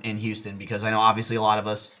everyone in Houston because I know obviously a lot of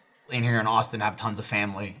us in here in Austin have tons of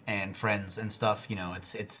family and friends and stuff.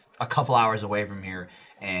 It's a couple hours away from here,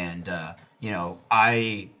 and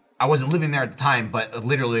I wasn't living there at the time, but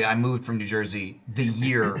literally I moved from New Jersey the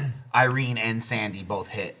year Irene and Sandy both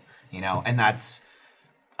hit. And that's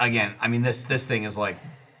again, I mean this thing is like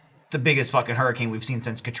the biggest fucking hurricane we've seen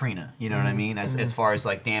since Katrina. You know what I mean? As far as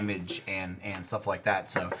like damage and stuff like that.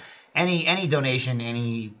 So any donation,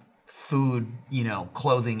 any food,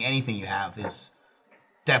 clothing, anything you have is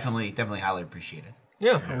definitely highly appreciated.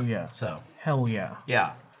 yeah. Hell yeah. So Hell yeah.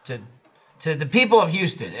 yeah, to the people of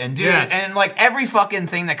Houston, and dude, and like every fucking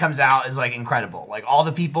thing that comes out is like incredible. Like all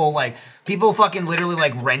the people fucking literally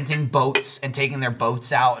like renting boats and taking their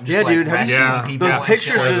boats out and just rescuing people. Those and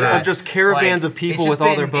pictures shit like that. of just caravans of people with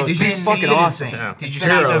all their boats. It's fucking awesome. Yeah. Did you see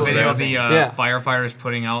the video of the firefighters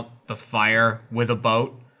putting out the fire with a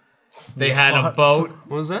boat? They had a boat.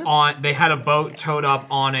 What was that? They had a boat towed up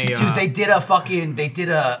on a. Dude, they did a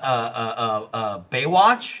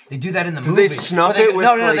Baywatch. They do that in the movie. Did they snuff it with?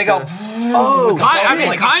 No, they go. Oh, I mean,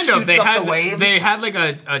 like, kind of. They had the waves. They had like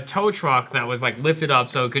a tow truck that was like lifted up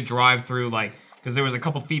so it could drive through like because there was a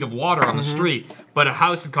couple feet of water on the street, but a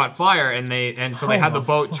house had caught fire and so they had the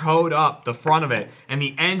boat towed up the front of it and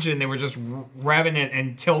the engine they were just revving it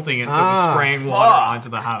and tilting it so it was spraying water onto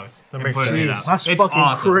the house. That makes sense. That's It's fucking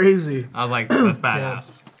awesome. crazy. I was like, that's badass.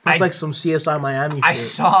 That's like some CSI Miami shit. I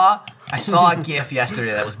saw a GIF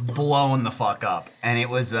yesterday that was blown the fuck up, and it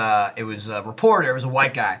was a reporter. It was a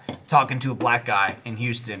white guy talking to a black guy in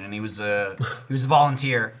Houston, and he was a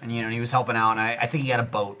volunteer, and he was helping out, and I think he had a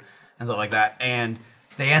boat and stuff like that, and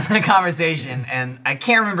they ended the conversation, and I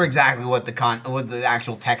can't remember exactly what the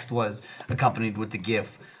actual text was accompanied with the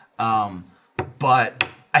GIF, but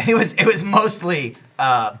I think it was mostly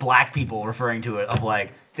black people referring to it of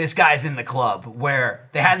like, this guy's in the club, where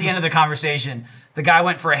they had the end of the conversation, the guy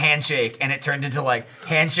went for a handshake and it turned into like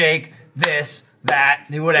handshake, this, that,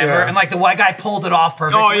 whatever, and like the white guy pulled it off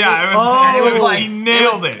perfectly. Oh yeah, it was like he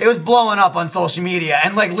nailed it. It was blowing up on social media,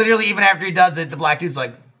 and like literally even after he does it, the black dude's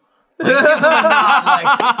like gives him a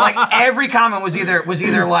nod, like every comment was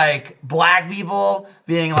either like black people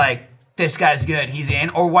being like, this guy's good, he's in,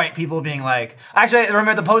 or white people being like, actually, I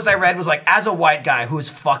remember the post I read was like, as a white guy who has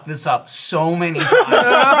fucked this up so many times,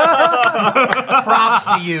 props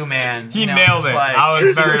to you, man. He nailed it. Like, I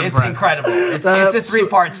was very it's impressed. Incredible. It's a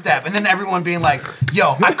 3-part step, and then everyone being like,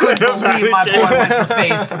 yo, I couldn't believe my boy went for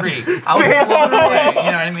phase 3. I was blown away.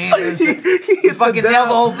 You know what I mean? He fucking nailed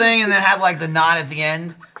the whole thing, and then had like the nod at the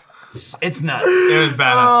end. It's nuts. It was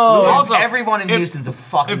badass. Also, everyone in Houston's a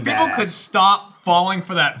fucking If people badass. could stop falling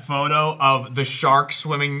for that photo of the shark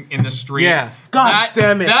swimming in the street. Yeah. God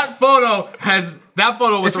damn it. That photo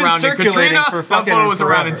was It's been around in circulating Katrina, for that fucking photo was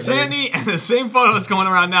around in forever, Sandy, and the same photo is going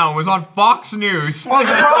around now. It was on Fox News. Well,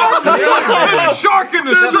 the problem There's a shark in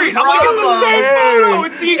the street. I'm like, it's the same photo.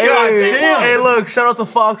 It's the exact same. Hey, look, shout out to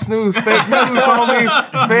Fox News. Fake news,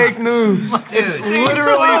 homie. Fake news. It's Dude.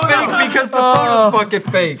 literally fake because the photo's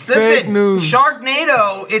fucking fake. Fake news.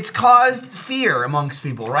 Sharknado, it's caused fear amongst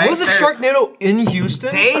people, right? Was a Sharknado in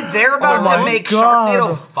Houston? They're about Oh to my make God.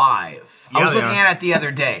 Sharknado 5. I was they looking are. at it the other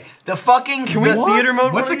day. The fucking Can we theater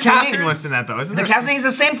mode? What's the casting list in that though? Isn't The there casting is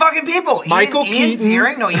the same fucking people. Michael Ian Keaton.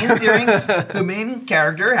 Searing, the main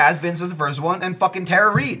character, has been since the first one, and fucking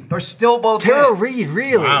Tara Reid. They're still both Tara in it. Reid,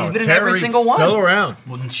 really? Wow, He's been in Tara every Reid's single one. Still around.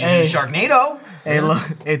 Well, she's Hey. in Sharknado. Hey, look.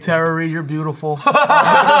 Hey, Tara Reid, you're beautiful.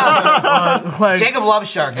 Like, Jacob loves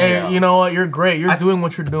Sharknado. hey, you know what? You're great. You're doing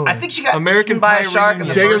what you're doing. I think she got American eaten by a Pie shark in the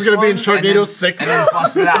reunion. Jacob's first gonna be in one, and Sharknado then- 6. and then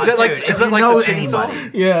busted out. Is that like- Dude, is if that you like know the chainsaw?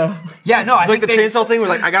 anybody. Yeah. Yeah, no, I It's like think the they, chainsaw thing where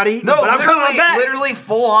like, I gotta eaten, No, but I'm coming back. literally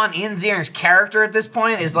full on Ian Zierin's character at this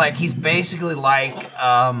point is like he's basically like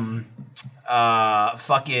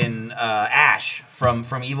fucking Ash from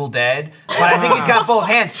Evil Dead, but I think he's got both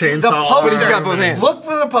hands. Chainsaw. The poster, But he's got both hands. Look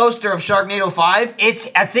for the poster of Sharknado 5.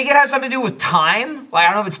 I think it has something to do with time. Like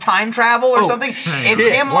I don't know if it's time travel or something. It's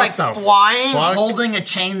him What like the flying, fuck? holding a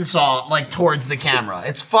chainsaw like towards the camera.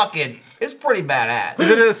 It's pretty badass. Is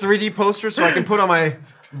it a 3D poster so I can put on my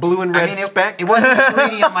blue and red specs? It wasn't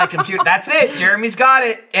 3D on my computer. That's it. Jeremy's got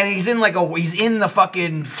it, and he's in the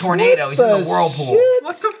fucking tornado. He's in the whirlpool.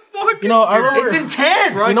 What the fuck? You know, I remember. It's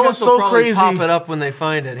intense. You know what's They'll so probably crazy? Pop it up when they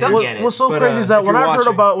find it. They'll get it. What's so But, crazy is that if when you're I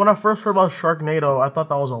watching- first heard about Sharknado, I thought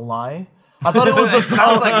that was a lie. I thought it was just.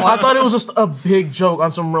 sounds like one. I thought it was just a big joke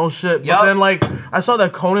on some real shit. Yup. But then like I saw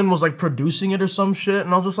that Conan was like producing it or some shit,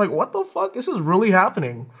 and I was just like, what the fuck? This is really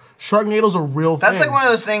happening. Sharknado's a real thing. That's like one of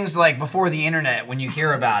those things like before the internet when you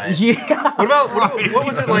hear about it. Yeah. What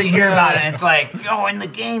was it like? You hear about it and it's like, oh, in the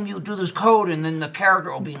game you do this code and then the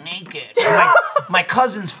character will be naked. And my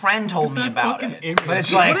cousin's friend told me about it. But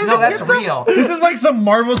it's like, no, that's real. This is like some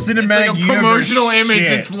Marvel Cinematic Like a Universe promotional image.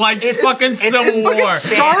 shit. It's like fucking it's Civil War.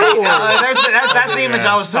 Star Wars. That's the image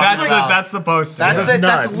I was talking about. That's the poster. That's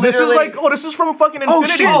nuts. This is literally- like, this is from fucking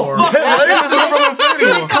Infinity shit. War. Fuck, This is from Infinity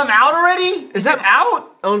Did War. it come out already? Is it out?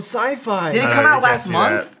 On Sci-Fi. Did it I come don't out know, last you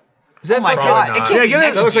can't see month? Is that Oh my fucking- god! It not. can't be Yeah,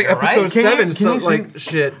 next That looks like year, episode right? 7. Can So you like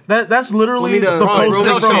shit. That's literally We need the a- poster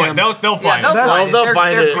They'll show from. it. They'll find Yeah, it. they'll They'll find it.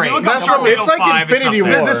 find They're it. great. Look up They'll Sharknado It's like 5, it's Infinity up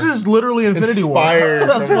there. War. This is literally Infinity War. Inspired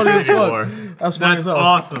That's from funny as Infinity fuck. War. That's funny That's as hell.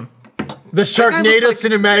 awesome. The Sharknado like-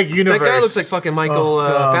 Cinematic Universe. That guy looks like fucking Michael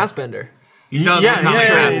God. Fassbender. He does Yeah, look kind of yeah,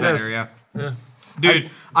 he Fassbender, does. yeah.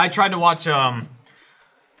 Dude, I tried to watch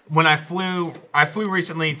when I flew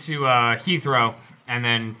recently to Heathrow and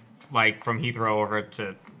then like from Heathrow over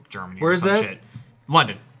to Germany. or Where's some that? Shit.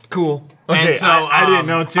 London. Cool. Okay, And so, I didn't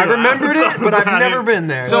know too. I remembered it, but I've never been. been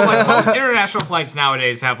there. So like most international flights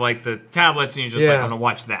nowadays have like the tablets and you just like Yeah. want to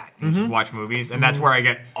watch that. You just watch movies and that's where I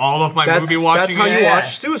get all of my That's movie watching. that's how you in. Yeah.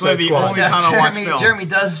 watch Suicide the Squad. only time I watch films. Jeremy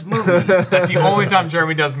does movies. That's the only time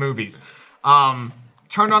Jeremy does movies.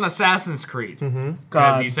 Turned on Assassin's Creed because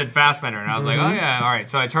God. he said Fassbender and I was like, oh yeah, all right.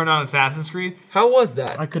 So I turned on Assassin's Creed. How was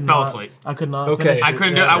that? I could Fell not. asleep. I could not. Okay. finish I it.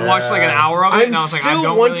 couldn't do it. I watched like an hour of it I'm and I was like, still I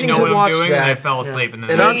don't wanting really know to what watch I'm doing, and I that. fell asleep. And then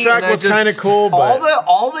And Soundtrack was kind of cool, but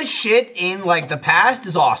all the shit in like the past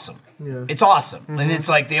is awesome. Yeah. It's awesome, and it's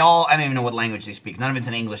like I don't even know what language they speak. None of it's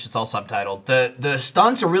in English. It's all subtitled. The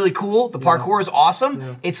stunts are really cool. The parkour is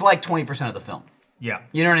awesome. It's like 20% of the film. yeah.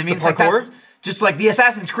 You know what I mean? The It's like parkour? that's just like the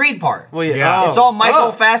Assassin's Creed part. Well, yeah. Yeah. It's all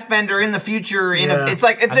Michael Fassbender in the future. Yeah. It's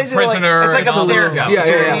like it's basically like prisoner it's like and all that Abstergo. stuff. You know what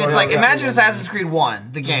I Yeah, mean? It's yeah, like yeah. imagine Assassin's Creed 1,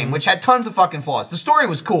 the game, which had tons of fucking flaws. The story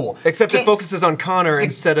was cool, Except it Can't- focuses on Connor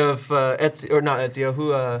instead of Ezio, or not Ezio, who,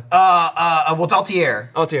 well, it's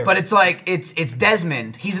Altair. Altair. But it's like it's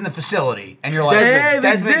Desmond. He's in the facility, and you're like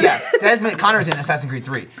Desmond. Desmond. Connor's in Assassin's Creed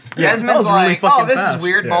 3. that Desmond's was really like, fucking oh, this fast. is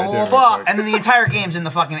weird, Yeah, blah blah it blah did blah, really quick. and then the entire game's in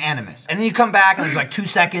the fucking Animus, and then you come back and there's like 2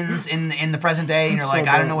 seconds in the present day, and you're That's like,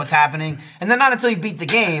 so I don't dope. know what's happening, and then not until you beat the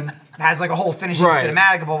game. It has like a whole finishing Right.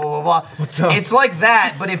 cinematic, blah blah blah blah. What's up? It's like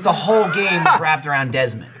that, but if the whole game was wrapped around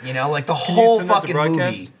Desmond, you know, like the whole send that to fucking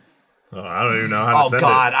broadcast? movie. Oh, I don't even know how to Oh send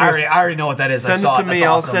God, it. I already know what that is. I send saw it to That's me,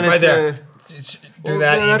 I'll awesome. send it Right to... there. Do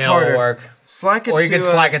that, no, that's email will harder. work. Slack it Or you to... could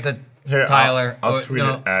slack it to Here, Tyler. I'll Or- tweet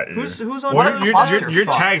no. it at you. Who's on What Twitter? a You're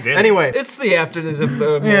clusterfuck. tagged in. Anyway, it's the afternoon of the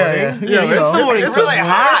morning. Yeah, You you it's know. the morning. It's really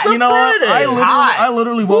hot. You know what? I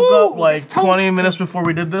literally woke Woo, up like it's 20 toast. minutes before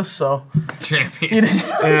we did this, so. Champion.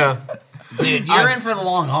 Yeah. Dude, you're in for the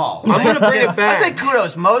long haul. I'm gonna bring it I back. say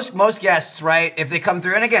kudos. Most guests, right? If they come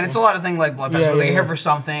through, and again, it's a lot of things like Blood Festival. Yeah, They yeah, here yeah. for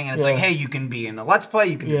something, and it's Yeah. like, hey, you can be in a Let's Play,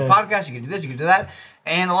 you can do a Yeah. podcast, you can do this, you can do that.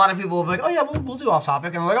 And a lot of people will be like, oh yeah, we'll do off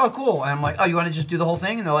topic, and I'm like, oh cool. And I'm like, oh, you want to just do the whole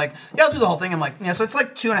thing? And they're like, yeah, I'll do the whole thing. I'm like, yeah, so it's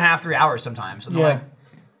like 2.5, 3 hours sometimes. And they're Yeah. like,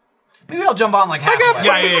 maybe I'll jump on like halfway.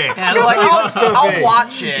 Yeah. And I'm like, I'll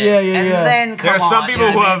watch it. Yeah, yeah, and yeah. then come There are some on, people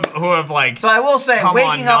you know who what I mean? have like So I will say, come waking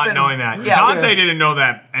on up not and knowing that. Yeah, Dante didn't know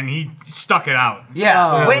that, and he stuck it out.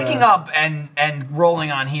 Yeah, Oh, waking up and rolling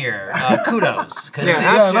on here, kudos. Because Yeah,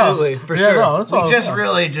 it's absolutely, just, for Yeah, sure. no, that's all. we just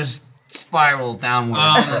really just spiraled downward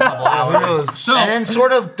for a couple hours. knows? And then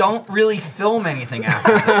sort of don't really film anything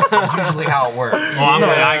after this. That's usually how it works. Well,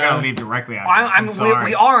 I gotta leave directly after this. I'm sorry.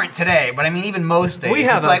 We aren't today, but I mean, even most days. We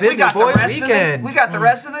have it's a like, busy we got boy the rest weekend. Of the, we got the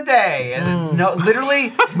rest of the day. And then, no, literally,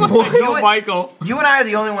 Go, Michael. you and I are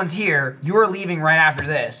the only ones here. You are leaving right after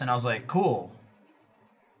this. And I was like, cool.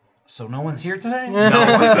 So no one's here today? Where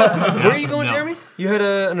are you going, No. Jeremy? You had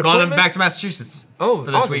an Going appointment? back to Massachusetts. Oh,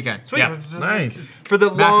 for this awesome. weekend. Sweet. Yeah. Nice. For the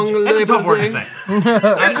long That's a tough labor word to thing.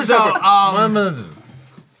 say. And so,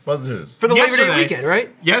 buzzers. For the Labor Day Yesterday- weekend,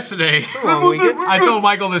 right? Yesterday, Long weekend. I told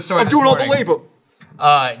Michael this story. I'm doing all the labor.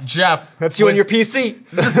 Jeff. That's you on was- your PC.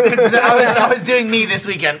 I was doing me this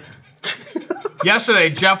weekend. Yesterday,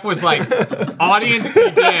 Jeff was like, audience be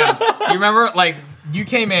damned. Do you remember, like, you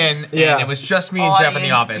came in Yeah. and it was just me and Jeff in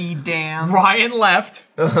the office. Be damned. Ryan left.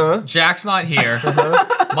 Jack's not here.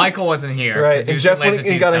 Michael wasn't here. Right, 'cause he and was Jeff doing laser went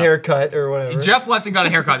and team got a stuff. haircut or whatever. Jeff left and got a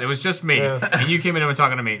haircut. It was just me. And you came in and were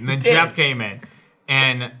talking to me. And then Jeff came in.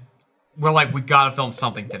 And we're like, we gotta film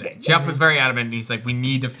something today. Jeff was very adamant and he's like, we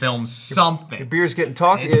need to film something. Your beer's getting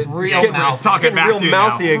talky. It's real getting, mouth. It's talking back real to you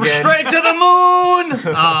mouthy now. again. Straight to the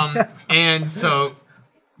moon. And so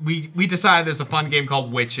we decided there's a fun game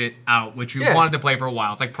called Witch It Out, which we Yeah. wanted to play for a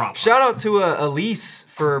while. It's like prop. Shout out to Elise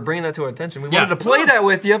for bringing that to our attention. We Yeah. wanted to play that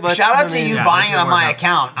with you, but Shout out I to mean, you yeah, buying it that's on gonna my work out.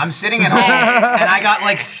 account. I'm sitting at home and I got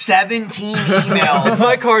like 17 emails. It's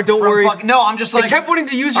my card. Don't from worry. no, I'm just like I kept wanting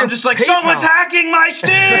to use your I'm just like PayPal. someone's hacking my Steam.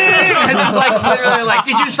 It's just like literally like,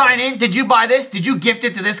 did you sign in? Did you buy this? Did you gift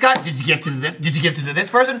it to this guy? Did you gift it to this? Did you gift it to this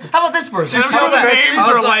person? How about this person? And I'm sure the names I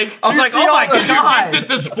are was like, I was like, oh my did you god. gift it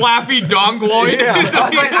to Splaffy Dongloid? I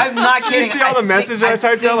was like, I'm not kidding. You see all the messages I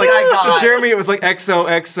typed out? Like, I to Jeremy, it was like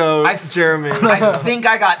XOXO Jeremy. I think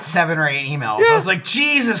I got 7 or 8 emails. I was like,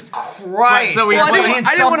 Jesus Christ. so we Well, I played-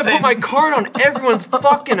 didn't want to put my card on everyone's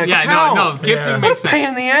fucking account. Yeah, no, gifting makes sense. Pain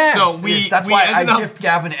in the ass. So we That's we why ended I up gift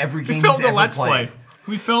Gavin every game we filmed he's a ever Let's played. Play.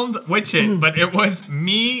 We filmed Witch It, but it was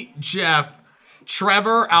me, Jeff,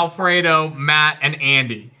 Trevor, Alfredo, Matt, and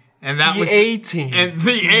Andy. And that was A-team. And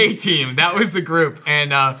the A-team. That was the group.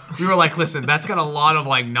 And we were like, listen, that's got a lot of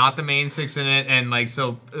like not the main 6 in it. And like,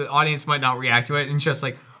 so the audience might not react to it. And just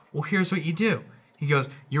like, well, here's what you do. He goes,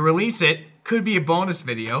 you release it, could be a bonus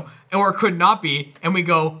video, or it could not be. And we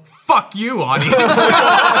go, fuck you, audience.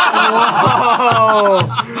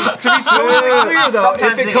 To be totally clear, though,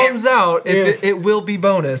 Sometimes if it they- comes out, it will be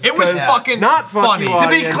bonus. It was 'cause fucking not fuck funny. you, To be To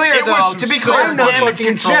be audience. clear, It though, was to be so clear, I'm not damage fucking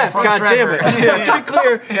control Jeff. from God damn Trevor. it. Yeah, to be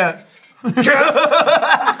clear,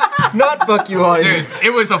 not fuck you, Dude, audience.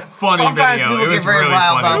 it was a funny Sometimes video. people It get was very really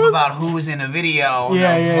riled funny. up about who's in a video. And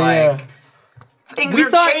Yeah, I was yeah, like, things We are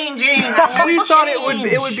thought- changing. We thought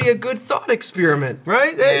it would be a good thought experiment,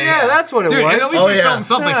 right? Yeah, that's what it Dude, was. and at least we yeah. filmed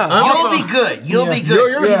something. Yeah. Also, You'll be good. You'll be Yeah.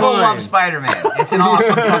 good. You're People fine. love Spider-Man. It's an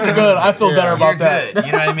awesome fucking Good. I feel better You're about that. good.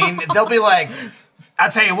 You know what I mean? They'll be like,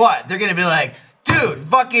 I'll tell you what, they're gonna be like, dude,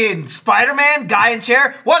 fucking Spider-Man, guy in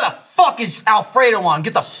chair, what the fuck is Alfredo on?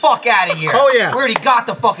 Get the fuck out of here. Oh, yeah. We already got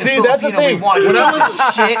the fucking See, that's the Filipino we thing. want. When You I piece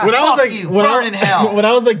of shit. When I was Fuck like, you, when burn I, in hell. when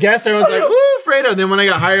I was a guest, I was like, ooh, Fredo. And then when I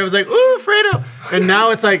got hired, I was like, ooh, Fredo. And now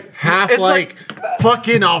it's like half It's like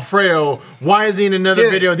fucking Alfredo. Why is he in another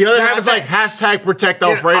Dude, video? The other dude, half I'll is tell like hashtag protect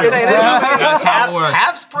Alfredo. I'll tell you this. That's how it works.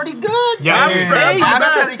 Half's pretty good. Yeah, Half's dude. pretty Half's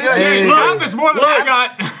bad. pretty good. Dude, Look, half is more than I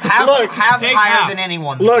got. Half's take higher half. than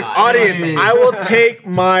anyone's Look, got. audience, I will take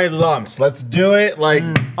my lumps. Let's do it. Like,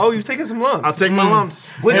 Oh, you've taken some lumps. I'll take my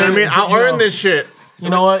lumps. Which you know is- what I mean? I'll you earn know, this shit. You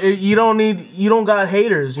know what? You don't got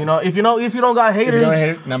haters. You know, if you don't got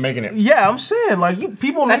haters, Not making it. yeah, I'm saying like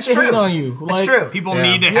people That's need to hate true. on you. That's Like, true. People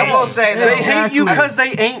need to hate. I will say They that. hate you because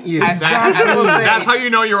they ain't you. I will say, That's how you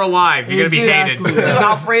know you're alive. You're gonna be Exactly. hated. to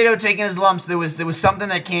Alfredo taking his lumps, there was something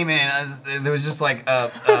that came in. There was just like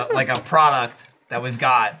a product that we've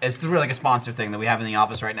got. It's through like a sponsor thing that we have in the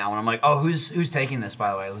office right now. And I'm like, oh, who's taking this, by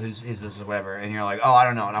the way? Who's this or whatever? And you're like, oh, I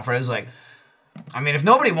don't know. And Alfredo's like, I mean, if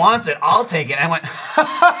nobody wants it, I'll take it. And I went,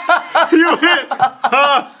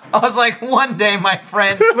 I was like, one day, my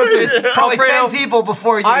friend, there's probably Alfredo, 10 people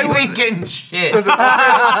before you. I You would- ain't getting shit.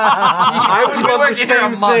 I would You've been love the working here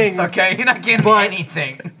a same month, thing. okay? You're not getting but-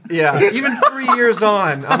 anything. Yeah, even 3 years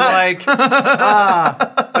on, I'm like,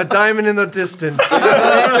 a diamond in the distance. You know what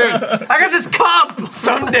I mean? I got this comp.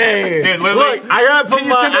 Someday. Dude, literally. Look, I gotta put Can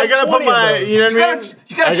you send us 20 of those? you know what I mean?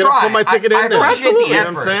 You gotta I try. put my ticket I in there. appreciate Absolutely, the you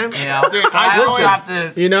effort. know what I'm saying? You know, Dude, I also listen,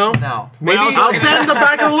 have to. You know? No. When I was I'll working- stand in the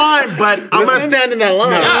back of the line, but I'm gonna stand in that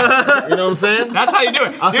line. You know what I'm saying? That's how you do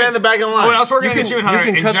it. I'll stand in the back of the line. When I was working You in can, Achievement you Hunter,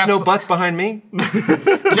 can and cut Jeff's, no butts behind me.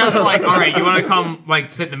 Jeff's like, all right, you want to come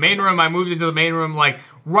like sit in the main room? I moved into the main room. Like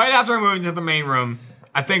right after I moved into the main room,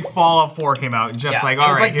 I think Fallout 4 came out, and Jeff's Yeah, like, it all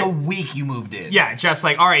was right. like here- the week you moved in. Yeah, Jeff's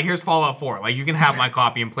like, all right, here's Fallout 4. Like, you can have my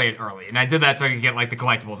copy and play it early. And I did that so I could get, like, the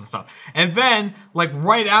collectibles and stuff. And then, like,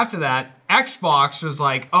 right after that, Xbox was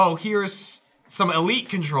like, oh, here's some Elite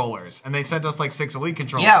controllers. And they sent us, like, 6 Elite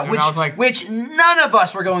controllers. Yeah, and which I was like, which none of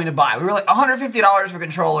us were going to buy. We were like, $150 for a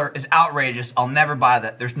controller is outrageous. I'll never buy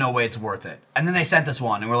that. There's no way it's worth it. And then they sent us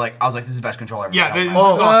one, and I was like, this is the best controller ever. yeah, this is Oh,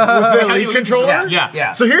 awesome. with the They had Elite controller? Yeah.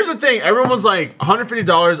 yeah. So here's the thing. Everyone was like,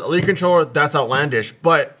 $150 Elite controller, that's outlandish.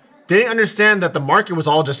 But they didn't understand that the market was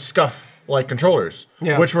all just scuff. like controllers,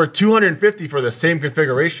 Yeah. which were $250 for the same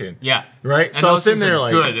configuration. Yeah. Right? And So I was those sitting things there are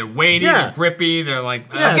like, good. They're weighty, Yeah. they're grippy, they're like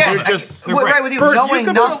Yeah, Again, they're just- we're right with you. First, you Knowing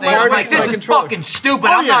could nothing, I'm afford like, this is controller. fucking stupid.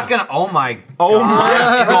 I'm yeah. not gonna. Oh my. Oh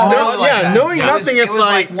my! It was literally like that. knowing Yeah. It was- nothing, it it's was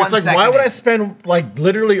like one it's like why second would I in. spend like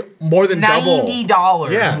literally more than double?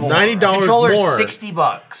 $90 Yeah, more. $90 Controller's more.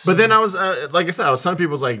 $60. But then I was like I said, I was telling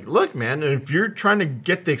people, I was like, look, man, if you're trying to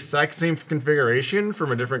get the exact same configuration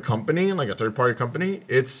from a different company, like a third-party company,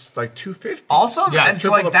 it's like $250. Also, Yeah, it's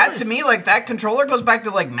triple like the that price. to me, like that controller goes back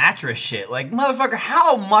to like mattress shit. Like, motherfucker,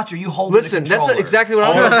 how much are you holding? Listen, a that's controller? exactly what I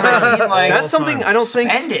was All going to the say. time. I mean, like, That's something I don't think.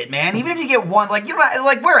 Spend it, man. Even if you get one, like, you know,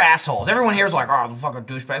 like we're assholes. Everyone here is like, oh, the fucking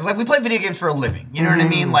douchebags. Like, we play video games for a living. You know what I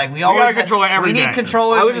mean? Like, we always got a controller every we need day.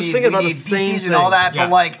 controllers. I was just we thinking we about the need same PCs and all thing. that. Yeah.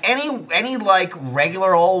 But like any like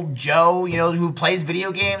regular old Joe, you know, who plays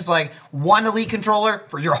video games, like one Elite controller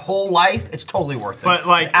for your whole life, it's totally worth it. But,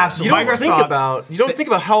 like, it's absolutely. You don't worth it. think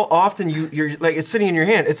about how often you're like it's sitting in your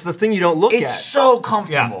hand. It's the thing you don't look at. It's so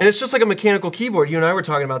comfortable. Yeah. And it's just like a mechanical keyboard. You and I were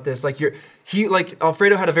talking about this. Like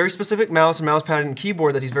Alfredo had a very specific mouse and mouse pad and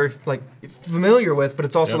keyboard that he's very like familiar with, but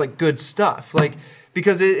it's also like good stuff. Like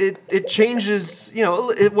because it changes, you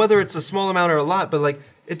know, whether it's a small amount or a lot, but like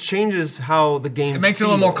it changes how the game. It makes it a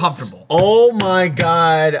little more feels. comfortable. Oh my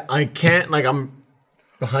god, I can't, like, I'm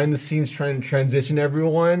behind the scenes trying to transition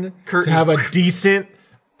everyone Curtain. to have a decent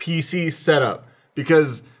PC setup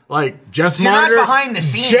because, like, Jeff's You're monitor. not behind the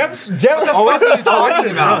scenes. Jeff. What the fuck are you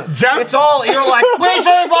talking about? Jeff. It's all you're like Bruce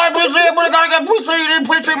Lee, buy Bruce Lee, but I gotta get Bruce Lee, then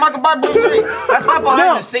Bruce Lee, Michael buy Bruce Lee. That's not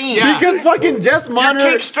behind the scenes. Yeah. Because fucking Jeff's Your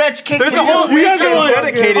monitor. kick stretch, kick. There's a you whole know, You guys weekend are like,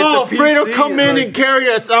 dedicated to oh, Fredo, PC. come It's in like- and carry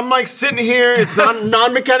us. I'm like sitting here, it's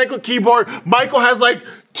non-mechanical keyboard. Michael has like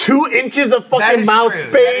 2 inches of That fucking is mouse true.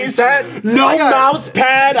 space. No I got- mouse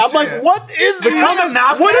pad. I'm like, what is this? You need a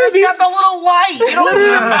mouse What pad. are It's these? got the little light. You don't need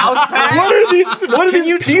a mouse pad. What are these? What are Can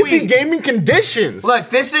you these PC tweet? gaming conditions? Look,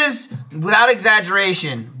 this is, without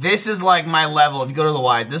exaggeration, this is like my level. If you go to the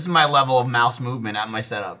wide, this is my level of mouse movement at my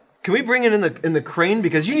setup. Can we bring it in the crane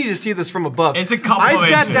because you need to see this from above? It's a couple I of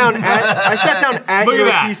sat inches. down at Look at your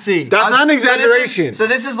that. PC. That's not an So this is- exaggeration. So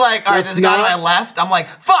this is like, all right, That's there's a guy on not- my left. I'm like,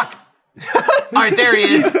 fuck. All right, there he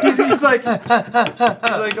is. he's like,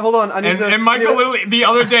 hold on, I need to. And Michael literally, the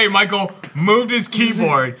other day, Michael moved his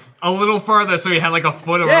keyboard a little further so he had like a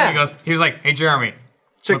foot of Yeah. room. He was like, hey, Jeremy,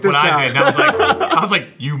 Check look this what out. I did. And I was like,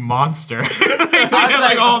 you monster. He had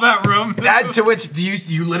like all that room. That to which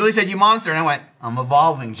you literally said you monster, and I went, I'm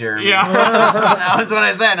evolving, Jeremy. Yeah. That was what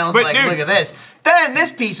I said, and I was But like, dude- look at this. Then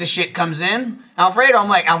this piece of shit comes in, Alfredo. I'm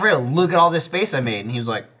like, Alfredo, look at all this space I made, and he was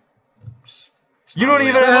like, You don't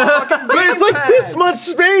even have a fucking. But it's like this much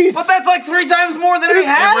space. but that's like 3 times more than I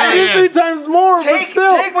had. It is 3 times more, but Take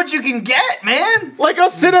still. what you can get, man. Like, I'll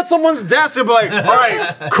sit at someone's desk and be like, all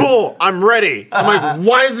right, cool, I'm ready. I'm like,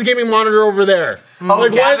 why is the gaming monitor over there? Like, why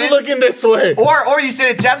is Gavin's? it looking this way? Or you sit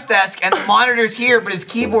at Jeff's desk and the monitor's here, but his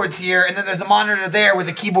keyboard's here, and then there's a monitor there with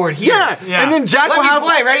the keyboard here. Yeah. Yeah. And then Jack Let will me have.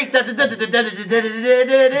 play. Ready?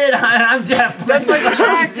 I'm Jeff. That's like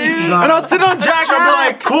Jack, dude. And I'll sit on Jack and be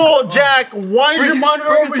like, cool, Jack, why is your monitor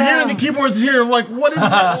bring it over here and the down. keyboard's here? I'm like, what is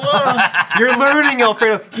that? You're learning,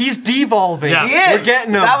 Alfredo. He's devolving. Yeah. He is. We're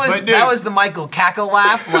getting him. But dude- That was the Michael cackle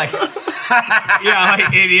laugh. Like Yeah,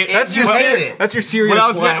 like idiot. That's your You serious. made it. That's your serious. When I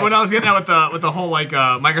was flag. when I was getting out with the whole like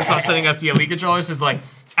Microsoft sending us the Elite controllers, it's like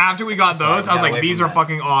after we got those, I was got like, away these from are that.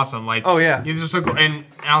 fucking awesome. Like, Oh, yeah. these are so cool. And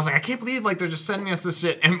I was like, I can't believe like they're just sending us this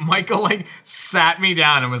shit. And Michael like sat me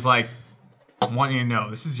down and was like, I want you to know,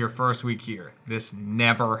 this is your first week here. This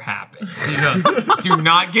never happens. He goes, do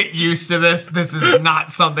not get used to this. This is not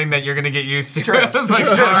something that you're gonna get used to. I was like,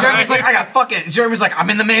 Jeremy's like, I got fucking. Jeremy's like, I'm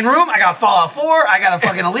in the main room. I got Fallout 4. I got a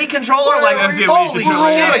fucking Elite controller. Like, That's the Elite holy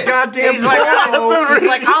controller. shit! Goddamn He's like, he's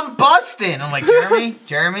like, I'm busting. I'm like,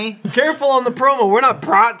 Jeremy. Careful on the promo. We're not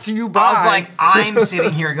brought to you by. I was like, I'm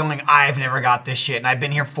sitting here going, I've never got this shit, and I've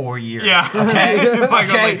been here 4 years. yeah. Okay.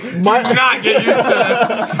 Michael's Okay. like, do not get used to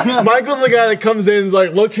this. Michael's the guy that comes in and is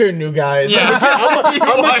like, look here, new guys. Yeah.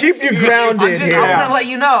 I'm gonna keep you grounded I'm here. gonna let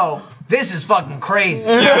you know. This is fucking crazy.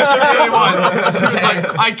 Yeah, it really was. He's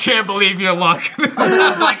like, I can't believe your luck. I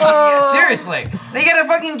was like, yeah, seriously. They get a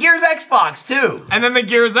fucking Gears Xbox too. And then the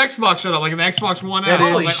Gears Xbox showed up, like an Xbox One S. I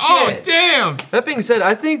was Holy like, oh shit. damn. That being said,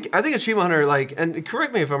 I think Achievement Hunter, like, and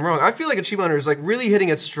correct me if I'm wrong, I feel like Achievement Hunter is like really hitting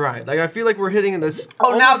its stride. Like, I feel like we're hitting this.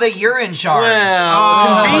 Oh, now that you're in charge. Well,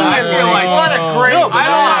 I feel like What a great No, I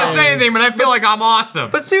don't want to say anything, but I feel like I'm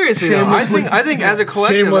awesome. But seriously, though, I think as a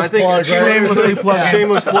collective, Shameless I think plug, right? Shamelessly plug.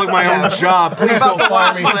 shameless plug my own job. Please About don't the fire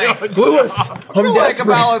last me. thing. Lewis, I I'm feel like desperate.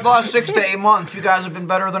 about like the last 6 to 8 months, you guys have been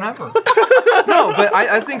better than ever. No, but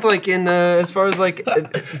I think like in the as far as like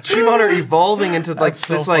Achievement Hunter evolving into like That's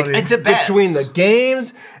so this like funny. Into bevs. between the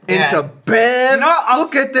games into bevs.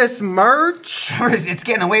 Look at this merch. It's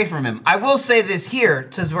getting away from him. I will say this here,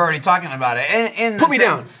 since we're already talking about it. In Put me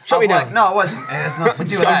down. Shut me down. No, it wasn't. It has nothing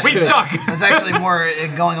to do with that. We suck. It's actually more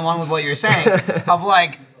going along with what you're saying. Of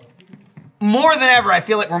like, more than ever, I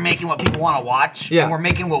feel like we're making what people want to watch. Yeah. And we're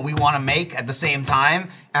making what we want to make at the same time.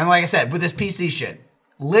 And like I said, with this PC shit,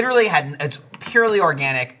 literally it's purely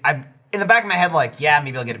organic. I in the back of my head, like, yeah,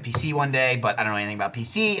 maybe I'll get a PC one day, but I don't know anything about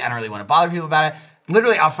PC. I don't really want to bother people about it.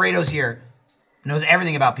 Literally, Alfredo's here, knows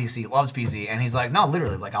everything about PC, loves PC, and he's like, no,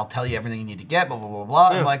 literally, like, I'll tell you everything you need to get, blah, blah, blah, blah.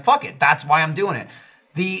 I'm like, fuck it, that's why I'm doing it.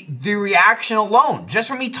 The reaction alone, just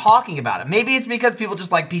from me talking about it, maybe it's because people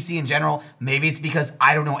just like PC in general, maybe it's because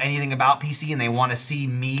I don't know anything about PC and they want to see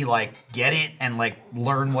me, like, get it and, like,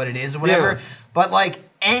 learn what it is or whatever, but, like,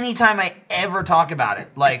 anytime I ever talk about it,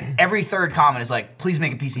 like every third comment is like, please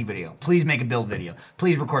make a PC video, please make a build video,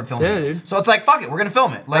 please record film video. Dude. So it's like, fuck it, we're gonna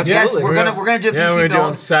film it. Like, Absolutely. yes, we're gonna do a Yeah, PC we're doing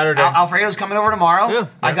build. Saturday. Alfredo's coming over tomorrow. Yeah.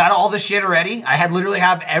 I got all the shit already. I literally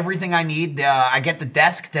have everything I need. I get the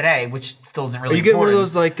desk today, which still isn't really Are you getting one of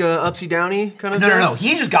important. those like upsy downy kind of? No. desks?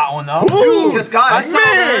 He just got one though. Dude, He just got I it. saw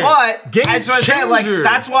that. But Game that's what I'm saying. Like, changer.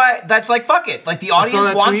 that's like, fuck it. Like, the saw audience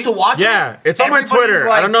that wants tweet. to watch it. Yeah, it's on my Everybody's Twitter.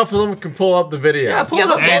 like- I don't know if someone can pull up the video. Yeah, pull Yeah, it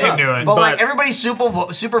they'll up. get They it. can do it. But like But- everybody's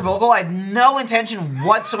super vocal. I had no intention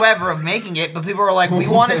whatsoever of making it, but people were like, "We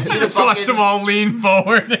want to see the Just watch them fucking." all lean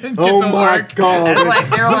forward and get Oh to my work. god. And like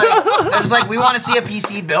they're just like, "We want to see a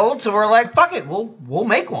PC build," so we're like, "Fuck it, we'll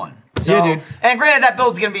make one." So, Yeah, dude. And granted, that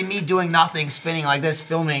build's gonna be me doing nothing, spinning like this,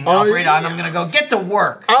 filming Alfredo, and I'm gonna go get to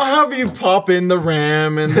work. I'll have you pop in the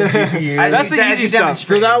RAM and the GPU. That's the easy stuff.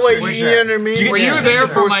 So that way, For you sure. know what I mean? Were you Two there sticks or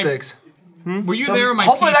for four my- sticks? Were you there when my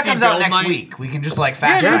Hopefully PC that comes out build next night? week. We can just like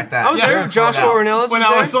fast track that. I was there. Yeah. Joshua Ornelas When was I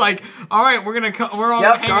there. was like, all right, we're all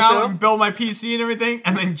Yep, gonna hang Josh out O. and build my PC and everything,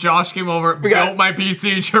 and then Josh came over, got- built my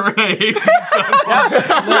PC, sure, I hate pizza.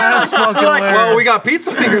 That's fucking Like, well, hilarious. we got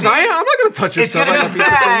pizza fingers. I'm not gonna touch your It's stuff. gonna I got be pizza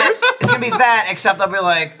that. fingers. It's gonna be that. Except I'll be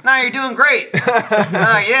like, "No, you're doing great.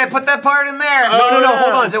 Yeah, put that part in there." No,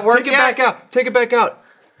 hold on. Does it work Take it yet? back out. Take it back out.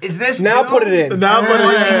 Is this Now Doom? put it in. Now, but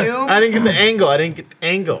Like you do? I didn't get the angle. I didn't get the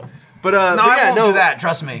angle. But No, but I yeah, won't no. do that.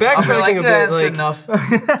 Trust me. I'll be Backtracking like, a bit, yeah, it's like- good enough.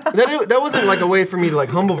 That wasn't like a way for me to like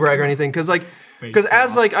humble brag or anything, because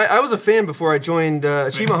as like I was a fan before I joined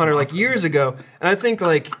Achievement Hunter like years ago, and I think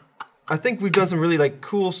we've done some really like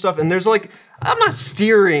cool stuff, and there's like I'm not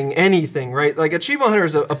steering anything, right? Like Achievement Hunter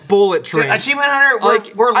is a bullet train. Achievement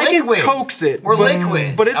Hunter, we're I can liquid. coax it. We're but,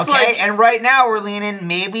 liquid. but it's okay? like and right now we're leaning.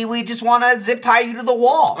 Maybe we just want to zip tie you to the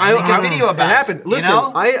wall. And make a video about it happened. it. Listen, you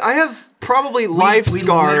know? I have probably life we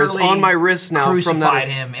scars literally on my wrist now from that, crucified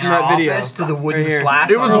him in from our that video. office to the wooden Right here.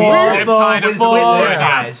 slats. It was on the wall. weird. Zip tied With him. zip Yeah.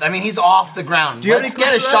 ties. I mean, he's off the ground. you have Let's any get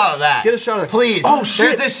a clips of shot that? of that. Get a shot of that. Please. Oh,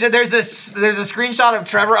 shit. There's a screenshot of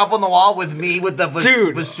Trevor up on the wall with me with the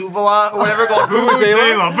Dude. Vesuvula or whatever going.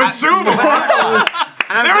 Vuvuzela? Vesuva.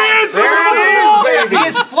 There he is! There it is, baby. He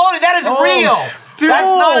is floating. That is real. Dude.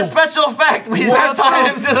 That's not a special effect. We What zip tied the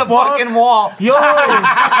him to the fuck? fucking wall. Yo,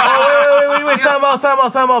 wait, time out.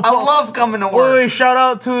 I love coming to work. Wait, shout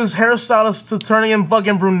out to his hairstylist to turning him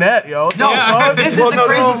fucking brunette, yo. No, Yeah. this is Well, the no,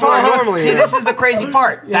 crazy this is what I part. normally See, am. this is the crazy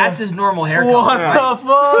part. That's his normal hair color. What right? the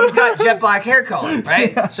fuck? He's got jet black hair color,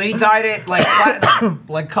 right? So he dyed it like platinum,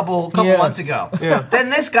 like couple Yeah. months ago.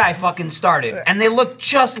 Then this guy fucking started, and they look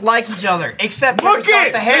just like each other, except Look Trevor's got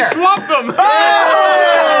it! the They hair. swapped them.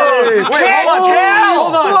 You can't tell.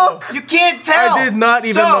 Hold on. You can't tell. I did not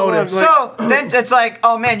even notice. So then it's like,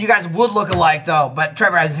 oh man, you guys would look alike though, but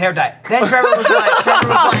Trevor has his hair dyed. Then Trevor was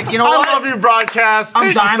like, you know what? I love you, broadcast. I'm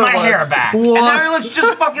Thank you dyeing so my much. hair back. And now he looks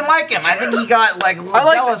just fucking like him. I think he got like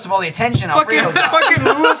jealous of all the attention Alfredo got. Fucking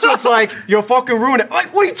Lewis was like, "You'll fucking ruin it."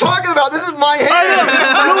 Like, what are you talking about? This is my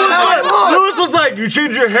hair. Lewis was like, you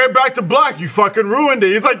changed your hair back to black. You fucking ruined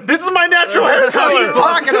it. He's like, this is my natural hair What are you color.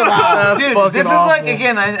 talking about? That's Dude, fucking this is awful. like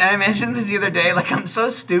again. I mentioned this the other day. Like I'm so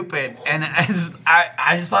stupid, and I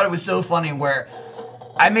just thought it was so funny. Where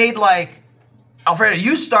I made like Alfredo,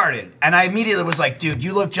 you started, and I immediately was like, dude,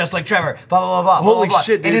 you look just like Trevor. Blah blah blah blah. Holy blah, blah.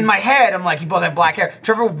 shit, dude. And in my head, I'm like, you both have black hair.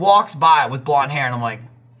 Trevor walks by with blonde hair, and I'm like,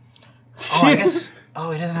 oh, I guess.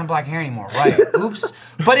 Oh, he doesn't have black hair anymore. Right. Oops.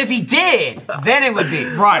 But if he did, then it would be.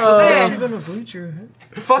 Right. So then, gonna bleach your hair?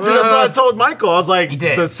 fuck That's what I told Michael. I was like, He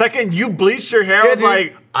did. the second you bleached your hair, I was dude.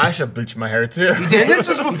 like, I should bleach my hair too. And this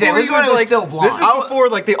was before This he was was like, still blonde. this is before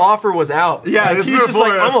like the offer was out. Yeah, like, this he's is just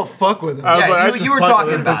like, before- I'm gonna fuck with him. I was like, I Yeah, should you were fuck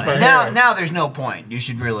talking with about my it. hair. Now there's no point. You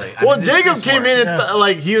should really. I Well, mean, this- Jacob this came works. in and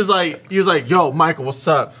like he was like, yo, Michael, what's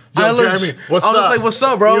up? Yo, I was- Jeremy, what's I was up? like, what's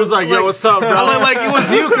up, bro? He was like, yo, what's up, bro? I was like, it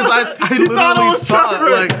was you because I thought it literally was thought,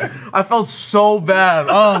 Trevor. like, I felt so bad.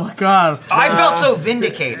 Oh my god. I felt so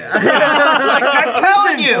vindicated. I'm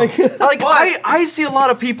telling you. Like I see a lot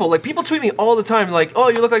of people, like people tweet me all the time, like, oh,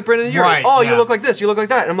 you look like Brendan Urie. Right, Oh, yeah. you look like this, you look like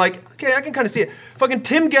that. And I'm like, okay, I can kind of see it. Fucking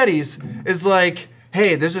Tim Geddes is like,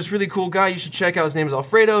 hey, there's this really cool guy you should check out. His name is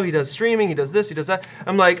Alfredo. He does streaming. He does this. He does that.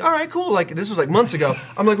 I'm like, all right, cool. Like this was like months ago.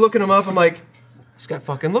 I'm like looking him up. I'm like, this guy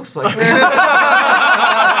fucking looks like me. Like,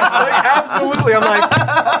 absolutely. I'm like,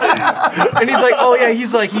 and he's like, oh yeah,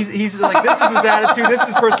 he's like, he's like, this is his attitude. This is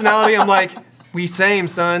his personality. I'm like, we same,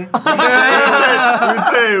 son.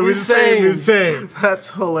 we same. That's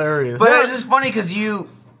hilarious. But it was just funny because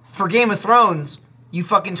for Game of Thrones, you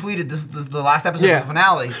fucking tweeted this the last episode Yeah. of the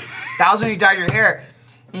finale. That was when you dyed your hair.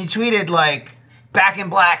 And you tweeted like Back in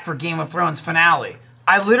Black for Game of Thrones finale.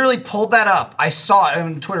 I literally pulled that up. I saw it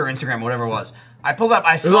on Twitter, Instagram, whatever it was. I pulled it up.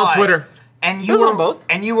 I saw on Twitter. And you was were on both.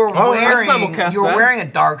 And you were I wearing simulcast that. wearing a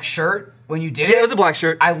dark shirt when you did it. Yeah, it was a black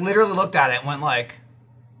shirt. I literally looked at it and went like,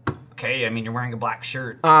 okay, I mean you're wearing a black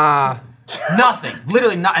shirt. Nothing.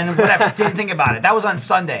 Literally nothing. And whatever. Didn't think about it. That was on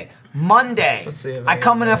Sunday. Monday, see if I I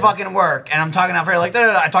come into fucking work and I'm talking out for like,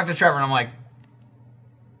 I talked to Trevor and I'm like,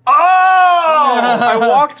 oh! I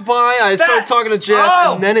walked by, I started talking to Jeff,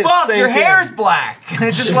 oh, and then it fuck, sank your in. hair's black. And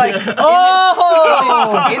it's just like,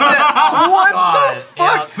 Oh! what the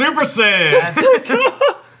fuck? Super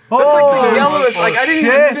Saiyan. The yellowest, like I didn't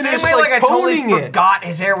even Same finish way, like I totally toning it. forgot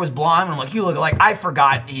his hair was blonde. I'm like, you look like I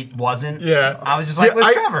forgot it wasn't. Yeah. I was just like,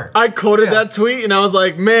 where's Trevor? I quoted that tweet and I was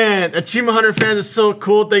like, man, Achievement Hunter fans are so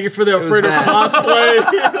cool. Thank you for the Alfredo that.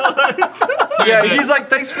 cosplay. Yeah, he's like,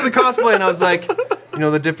 thanks for the cosplay, and I was like, you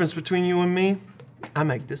know the difference between you and me? I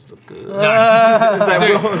make this look good. Is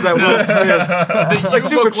that Will Smith? It's like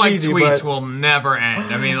super look like cheesy, tweets but- will never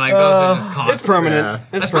end. I mean, like those are just constant. It's permanent. Yeah.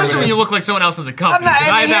 It's Especially when permanent. you look like someone else in the I'm company. not- 'Cause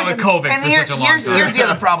I had and that with here's- COVID and for here- such a long here's, time. Here's the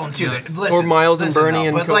other problem too. Yes. Listen, Or Miles and listen, Bernie though,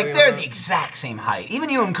 and but like Kobe. they're the exact same height. Even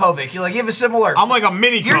you and Kovic, you have a similar. I'm like a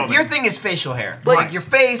mini your COVID. thing is facial hair, Like- like your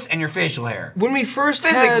face and your facial hair. When we first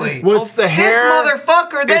Physically, had, What's the this hair?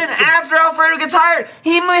 motherfucker. Then It's- after Alfredo gets hired,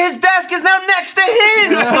 his desk is now next to his.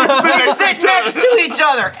 They sit next to each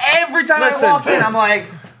other every time Listen. I walk in. I'm like.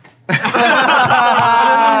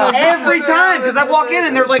 Every time, because I walk in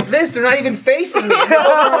and they're like this, they're not even facing me. They're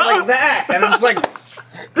over like that, and I'm just like,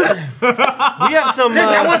 we have some.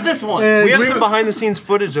 I want this one. We have some behind-the-scenes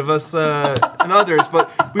footage of us and others,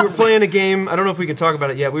 but we were playing a game. I don't know if we can talk about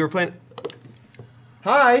it yet. We were playing.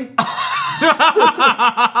 Hi.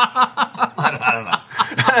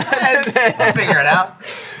 We'll figure it out.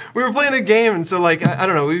 We were playing a game, and so like I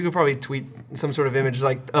don't know. We could probably tweet some sort of image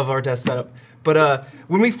like of our desk setup. But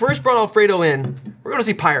when we first brought Alfredo in, we're going to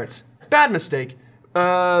see Pirates. Bad mistake.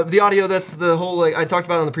 The audio, that's the whole, like, I talked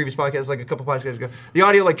about it on the previous podcast, like a couple podcasts ago. The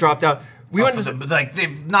audio, like, dropped out. We went to, Like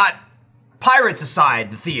they've not Pirates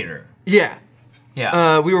aside, the theater. yeah.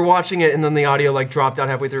 Yeah. We were watching it, and then the audio, like, dropped out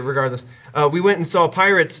halfway through, regardless. We went and saw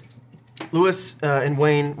Pirates, Lewis and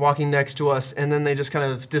Wayne walking next to us, and then they just kind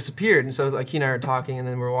of disappeared. And so, like, he and I are talking, and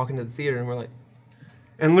then we're walking to the theater, and we're like,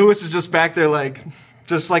 and Lewis is just back there, like,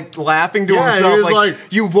 just like laughing to Yeah, he himself, was like,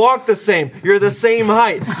 you walk the same, you're the same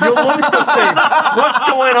height, you look the same. What's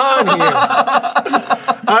going on here?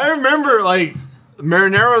 I remember like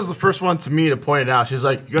Marinara was the first one to me to point it out. She's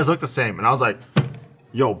like, you guys look the same. And I was like,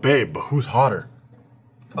 yo, babe, but who's hotter?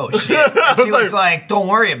 Oh shit! And she was like, "Don't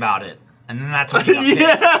worry about it," and then that's when he got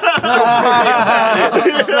pissed.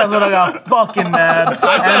 That's when I got fucking mad.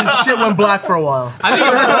 And shit went black for a while.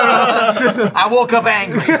 I woke up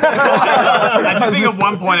angry. I think at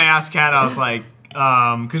one point I asked Kat, I was like,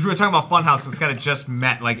 because we were talking about Funhouse, this guy had just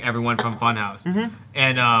met like everyone from Funhouse,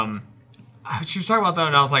 and she was talking about that,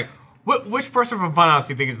 and I was like, which person from Funhouse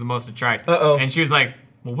do you think is the most attractive? Uh-oh. And she was like,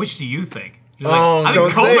 well, which do you think? She's Oh, like, I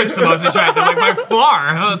don't think say Kovic's it. the most attractive, like by far.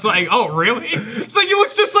 And I was like, oh, really? She's like, he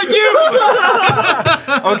looks just like you.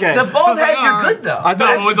 Okay. The bald head, you're good though.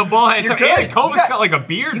 No, with the ball head. You're So, yeah, good. Kovic's got like a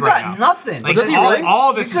beard You right got now. nothing. Like, Does he all, really?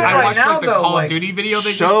 all this, You could I right watched now, like the though, Call like, of Duty video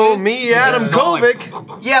they Show just did. me Adam This is all, like,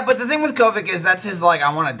 Kovic. Yeah, but the thing with Kovic is that's his like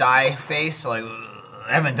I want to die face. Like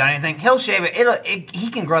I haven't done anything. He'll shave it. He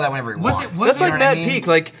can grow that whenever he wants. That's You like know what I Matt mean? Peak.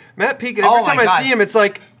 Like Matt Peak, every Oh time my I God. see him, it's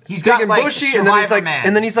like He's big got and like bushy, and then he's like, man.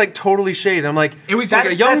 and then he's like totally shaved. I'm like, It was like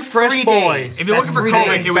a young that's fresh 3 boy. days. If you're looking for 3 Call,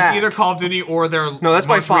 days it was back. either Call of Duty or their that's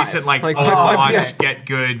by most 5. recent like Like, Overwatch yeah. Get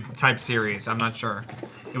Good type series. I'm not sure.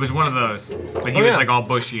 It was one of those, but he Oh, was yeah. like all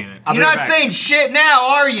bushy in it. You're not saying shit now,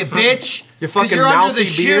 are you, bitch? Your 'Cause fucking you're under the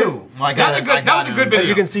mouthy beard. shoe. Well, I That's gotta- a good- I that was a gotta- good video. As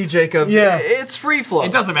you can see, Jacob, Yeah. it's free flow.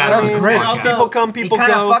 It doesn't matter. That's It's great. podcast. Also, People come, people he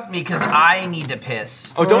kind go. of fucked me because I need to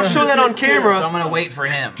piss. Oh, don't show that on So camera. I'm gonna wait for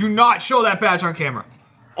him. Do not show that badge on camera.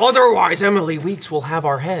 Otherwise, Emily Weeks will have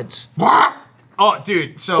our heads. Oh,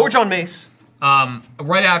 dude. So Or John Mace,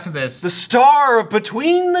 right after this, the star of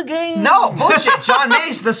Between the Games. No, bullshit. John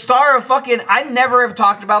Mace, the star of fucking. I never have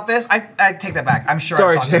talked about this. I take that back. I'm sure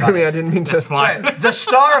Sorry, I've talked about Jeremy, it. I didn't mean to. That's fine. Sorry, the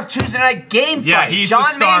star of Tuesday Night Game Fight. Yeah, he's the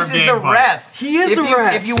John star Mace of is Game the Fight. ref. He is if the you,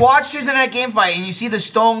 ref. If you watch Tuesday Night Game Fight and you see the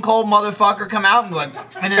stone cold motherfucker come out and go like,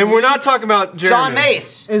 and then And we're leave, not talking about Jeremy. John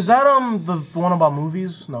Mace. Is that the one about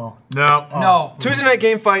movies? No. no, No, Tuesday Night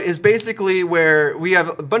Game Fight is basically where we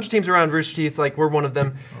have a bunch of teams around Rooster Teeth, like we're one of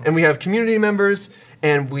them, and we have community members,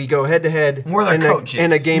 and we go head to head We're their coaches.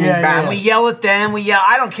 in a gaming Yeah, yeah, battle. and we yell at them. We yell.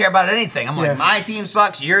 I don't care about anything. I'm like, Yeah. my team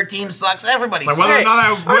sucks. Your team sucks. Everybody like sucks. whether or not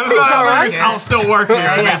I, whether or team's not I alright. lose, I'll still work here.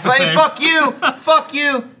 Yeah, and yeah. make the same. Fuck you. Fuck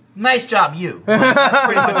you. Nice job, you. That's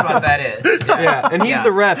pretty much what that is. Yeah, and he's Yeah.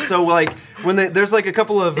 the ref, so like when there's like a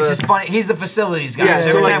couple of It's just funny. He's the facilities guy. Yeah, so so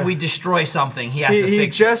every like- time we destroy something, he has to he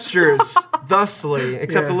fix it. gestures thusly,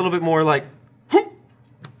 except Yeah. a little bit more like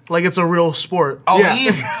Like it's a real sport. Oh, Yeah.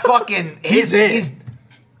 he's fucking. He's in. He's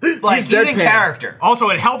like He's he's in deadpan. character. Also,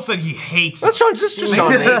 it helps that he hates. that's us. Sean, just He Sean.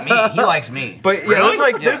 likes me. He likes me. But yeah,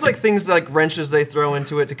 Really? there's like things like wrenches they throw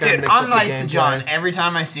into it to kind of Dude, mix I'm up the nice game. to John every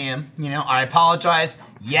time I see him. You know, I apologize.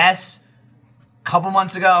 Yes. Couple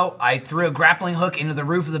months ago, I threw a grappling hook into the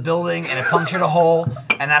roof of the building and it punctured a hole,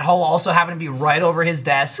 and that hole also happened to be right over his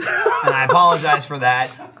desk, and I apologize for that.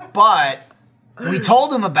 But we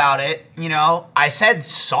told him about it, you know. I said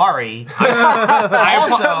sorry. I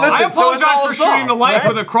Also- apologize so it's all for shooting the light right?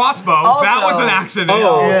 with a crossbow. Also- that was an accident.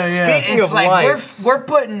 Oh, Yeah, yeah. speaking It's of like lights, we're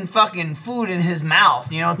putting fucking food in his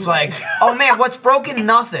mouth. You know, it's like, oh man, what's broken?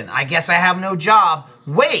 Nothing. I guess I have no job.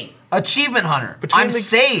 Wait, achievement hunter. I'm the-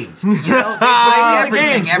 saved. You know, they break in the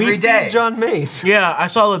everything games, every we day. feed John Mace. Yeah, I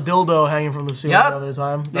saw the dildo hanging from the ceiling Yep. the other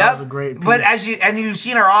time. That Yep. was a great piece. But as you've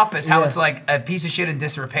seen our office, how Yeah. it's like a piece of shit in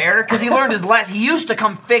disrepair because he learned his lesson. He used to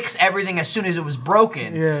come fix everything as soon as it was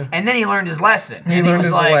broken. Yeah. And then he learned his lesson. And learned was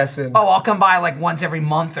his like, lesson. oh, I'll come by like once every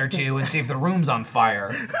month or two and see if the room's on fire,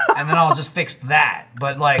 and then I'll just fix that.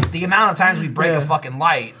 But like the amount of times we break Yeah. a fucking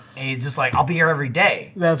light, he's just like, I'll be here every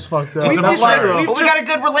day. That's fucked up. We've But just- like, we've but we got a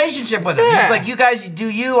good relationship with him. Yeah. He's like, you guys do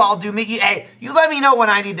you, I'll do me. Hey, you let me know when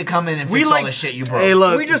I need to come in and fix all like- the shit you broke. Hey,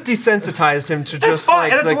 look. We just desensitized him to That's just fine.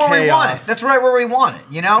 like That's the where we want it. chaos. That's right where we want it.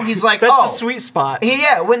 You know, he's like, That's oh, the sweet spot.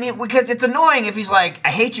 Yeah, because it's annoying if he's like, I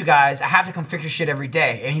hate you guys. I have to come fix your shit every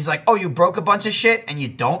day, and he's like, oh, you broke a bunch of shit and you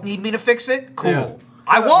don't need me to fix it. Cool. Yeah.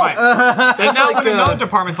 I won't. Right. And now like, when another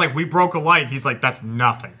department's like, we broke a light, he's like, that's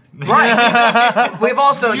nothing. Right. He's like, we've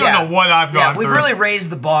also You don't know what I've gone we've through. really raised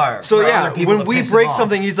the bar. So for yeah, other people when to we piss him break off.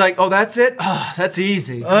 something, he's like, "Oh, that's it. Oh, that's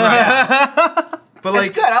easy." But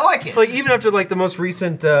It's good. I like it. like even after like the most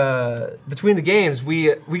recent between the games,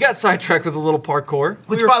 we got sidetracked with a little parkour.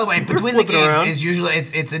 Which, We were- by the way, we were between the flipping games around. is usually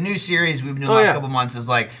it's a new series we've been doing Oh, the last yeah. couple months. Is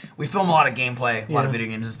like we film a lot of gameplay, a lot of Yeah. video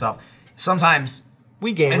games and stuff. Sometimes.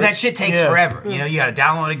 we gamers. And that shit takes Yeah. forever. You know, you got to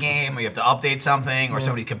download a game, or you have to update something, or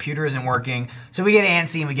somebody's computer isn't working. So we get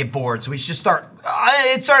antsy and we get bored. So we just start.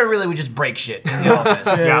 It started really. We just break shit in the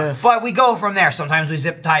office. Yeah. But we go from there. Sometimes we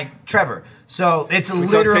zip tie Trevor. So it's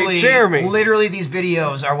literally, Jeremy. literally these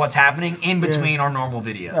videos are what's happening in between our normal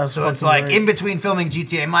videos. That's so it's fucking like great. in between filming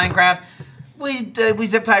GTA and Minecraft. We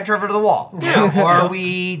zip tie Trevor to the wall, you know? Or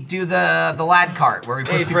we do the lad cart where we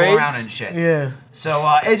push people raids. around and shit. Yeah. So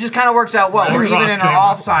it just kind of works out well. Where even Cross in our game.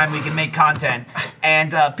 off time, we can make content,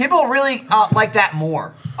 and people really like that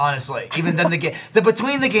more, honestly. Even than the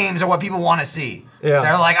between the games are what people want to see. Yeah.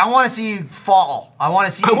 They're like, I want to see you fall. I want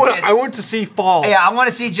to see. I You want. get- I want to see fall. Yeah, I want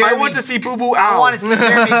to see Jeremy. I want to see Boo Boo I Ow. want to see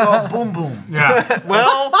Jeremy go boom boom. Yeah.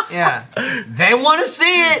 Well, Yeah, they want to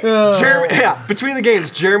see it. Jeremy. Yeah, between the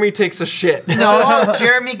games, Jeremy takes a shit. No,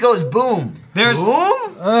 Jeremy goes boom. There's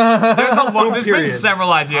Boom. there's been period.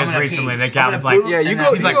 several I'm ideas gonna recently pee. that I'm Gavin's gonna like, poop, Yeah, you and go-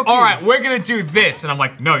 then- he's you like, go all pee. right, we're gonna do this, and I'm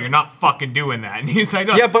like, no, you're not fucking doing that. And he's like,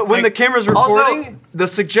 no. Yeah, but when like, the camera's Also- recording, the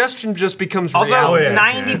suggestion just becomes Also, reality.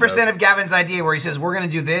 yeah. 90% of Gavin's idea where he says, we're going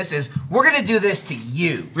to do this is, we're going to do this to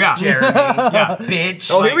you, Yeah. Jeremy, yeah.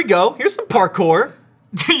 bitch. Oh, here we go. Here's some parkour.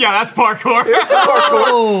 Yeah, that's parkour.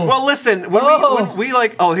 Parkour. Well, listen, when we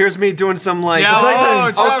like, oh, here's me doing some like,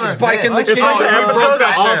 Yeah, Trevor. spiking the It's chair. It's like the episode of The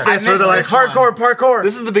that chair. Office I where they're like, missed this hardcore, parkour.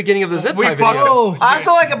 This is the beginning of the zip We tie fucked video. him. I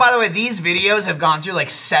also like it, by the way, these videos have gone through like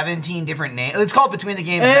 17 different names. It's called Between the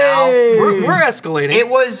Games Hey. We're escalating. Now.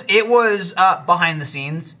 It was behind the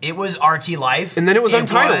scenes. It was RT Life. And then it was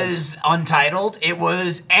Untitled. It was Untitled. It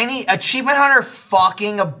was any Achievement Hunter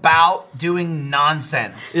fucking about doing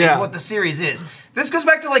nonsense. Yeah. Is what the series is. This goes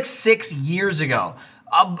back to like 6 years ago.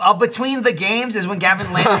 Between the Games is when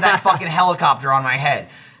Gavin landed that fucking helicopter on my head.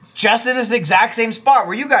 Just in this exact same spot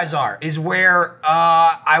where you guys are is where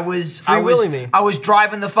I was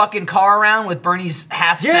driving the fucking car around with Bernie's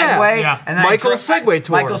half Yeah. Segway, Yeah. and then Michael's Segway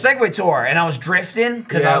tour. Michael's Segway tour, and I was drifting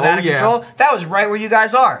because Yeah, I was out of control. That was right where you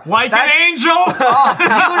guys are. Like That's- an angel. Oh,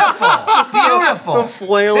 beautiful, beautiful. the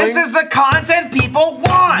flailing. This is the content people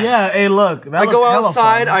want. Yeah, hey, look. That I looks go hella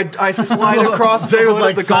outside, fun. I slide across the Jay was hood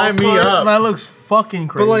like, of the golf "Sign me cart. up." That looks fucking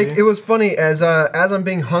crazy. But like, it was funny as I'm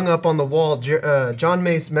being hung up on the wall. John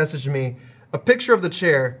Mace messaged me a picture of the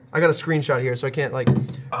chair. I got a screenshot here, so I can't like.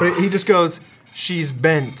 But he just goes, "She's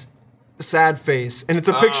bent." Sad face, and it's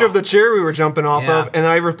a picture of the chair we were jumping off Yeah. of, and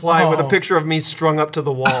I reply with a Oh. picture of me strung up to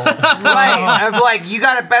the wall. Right. I'm like, you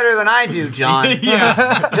got it better than I do, John.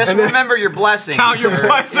 Yeah. Just remember your blessings. Count your sir.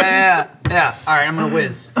 blessings. Yeah. All right, I'm gonna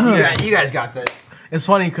whiz. You guys got this. It's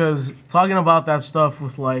funny because talking about that stuff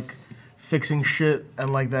with like fixing shit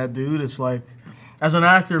and like that dude, it's like as an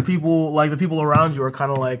actor, people like the people around you are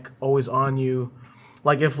kind of like always on you.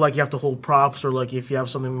 Like if like you have to hold props or like if you have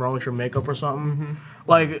something wrong with your makeup or something,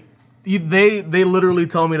 like they literally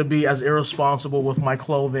tell me to be as irresponsible with my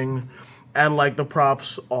clothing and like the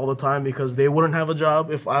props all the time because they wouldn't have a job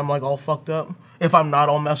if I'm like all fucked up, if I'm not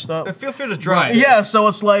all messed up. Feel free to drop. Right. Yeah, so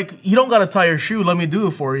it's like, you don't gotta tie your shoe, let me do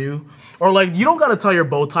it for you. Or like, you don't gotta tie your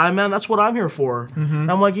bow tie, man, that's what I'm here for. And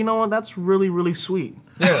I'm like, you know what, that's really, really sweet.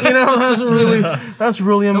 Yeah. You know, that's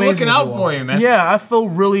really amazing. looking out all. for you, man. Yeah, I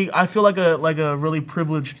feel like a really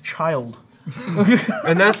privileged child.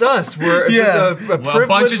 And that's us. We're Yeah. just a Well, a bunch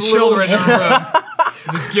of privileged little- children in a room.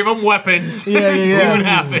 Just give them weapons. Yeah. See what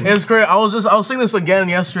happens. It's great. I was saying this again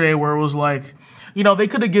yesterday where it was like, you know, they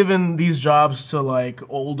could have given these jobs to like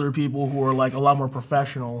older people who are like a lot more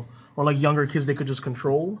professional or like younger kids they could just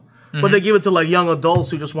control. But they give it to like young adults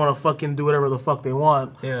who just want to fucking do whatever the fuck they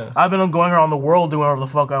want. Yeah. I've been going around the world doing whatever the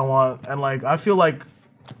fuck I want, and like I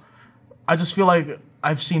just feel like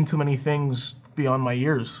I've seen too many things beyond my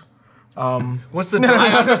years. What's the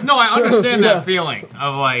I understand that feeling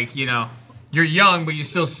of like, you know, you're young, but you've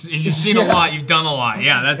seen a lot, you've done a lot.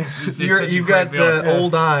 Yeah, that's it's such a You've great got feeling.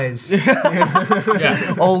 old eyes.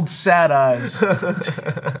 Yeah. Old sad eyes.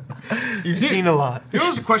 You've seen a lot. Here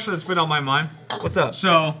was a question that's been on my mind. What's up?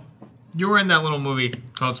 So, you were in that little movie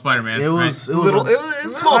called Spider-Man. It was right? It was a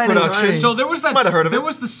small tiny, production. tiny. So there was Might have heard of there it.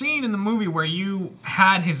 was the scene in the movie where you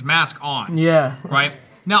had his mask on, Yeah. right?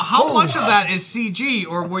 Now, how much of that is CG,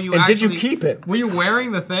 or were you And actually? did you keep it? Were you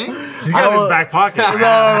wearing the thing? He's got it in his back pocket.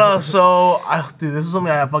 No. So, dude, this is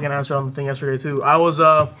something I fucking answered on the thing yesterday too. I was,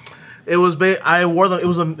 it was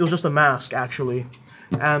just a mask actually,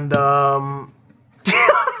 and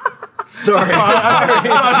Sorry.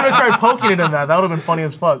 I should have tried poking it in that. That would have been funny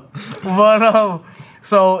as fuck. But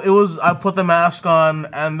so it was. I put the mask on,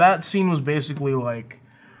 and that scene was basically like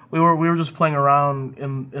we were just playing around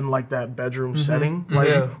in like that bedroom setting. Like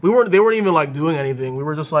Yeah. they weren't even like doing anything. We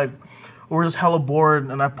were just hella bored,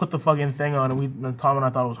 and I put the fucking thing on, and Tom and I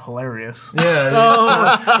thought it was hilarious.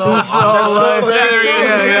 Yeah.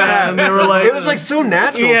 Yeah. And they were like, It was like so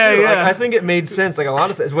natural Yeah, too. Like, yeah. I think it made sense. Like a lot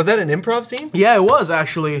of sense. Was that an improv scene? yeah, it was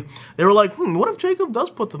actually. They were like, what if Jacob does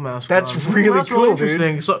put the mask That's on? really cool, dude.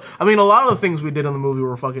 interesting. So, I mean, a lot of the things we did in the movie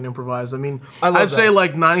were fucking improvised. I mean, love I'd say that.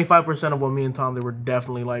 like 95% of what me and Tom did were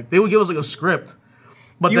definitely like, they would give us like a script.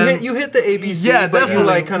 But You then, hit the ABC. yeah, but definitely. you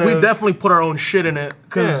like kind of. We definitely put our own shit in it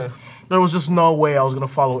because Yeah. there was just no way I was gonna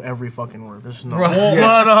follow every fucking word. There's no. Right. way.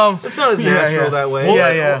 Yeah. But It's not as yeah, natural yeah. that way.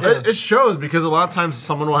 Well, yeah. It shows because a lot of times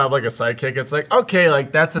someone will have like a sidekick. It's like, okay,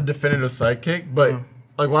 like that's a definitive sidekick. But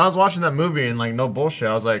like when I was watching that movie and like no bullshit,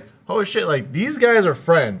 I was like, holy shit, like these guys are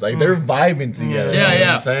friends. Like they're vibing together. Yeah, you know yeah.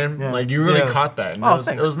 what I'm saying? Yeah. Like you really Yeah. caught that. And Oh, it was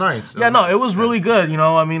thanks. nice. Yeah, no, it was really good. You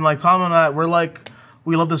know, I mean, like Tom and I, we're like,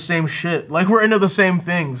 we love the same shit. Like we're into the same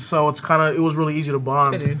things, so it was really easy to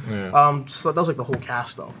bond. Hey, dude. Yeah. So that was like the whole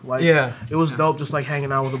cast though. Like, Yeah. it was dope just like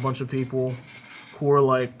hanging out with a bunch of people who were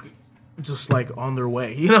like, just like on their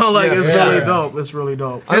way. You know, like Yeah, it's for really sure. dope. It's really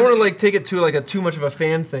dope. I don't want to like take it to like a too much of a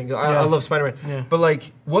fan thing. I Yeah. love Spider-Man, Yeah. but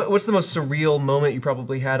like, what's the most surreal moment you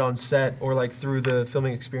probably had on set or like through the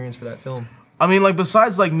filming experience for that film? I mean, like,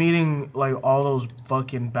 besides, like, meeting, like, all those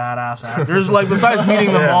fucking badass actors, like, besides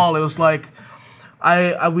meeting them all, it was, like,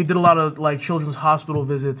 we did a lot of, like, children's hospital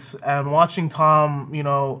visits, and watching Tom, you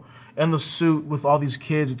know, in the suit with all these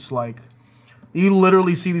kids, it's, like, you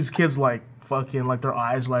literally see these kids, like, fucking, like, their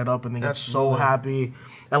eyes light up, and they get so happy,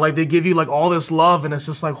 and, like, they give you, like, all this love, and it's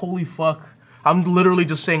just, like, holy fuck. I'm literally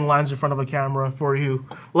just saying lines in front of a camera for you.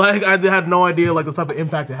 Like, I had no idea, like, the type of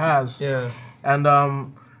impact it has. Yeah. And,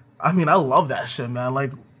 I mean, I love that shit, man.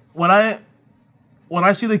 Like, when I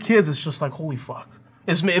see the kids, it's just like, holy fuck.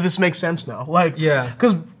 This makes sense now. Like, Yeah.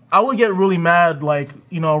 Because I would get really mad, like,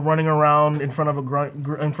 you know, running around in front of a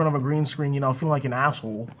green screen, you know, feeling like an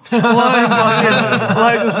asshole.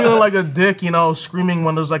 like just feeling like a dick, you know, screaming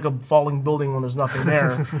when there's, like, a falling building when there's nothing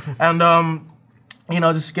there. And, you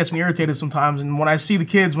know, it just gets me irritated sometimes. And when I see the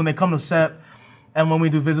kids, when they come to set, and when we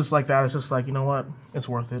do visits like that, it's just like, you know what? It's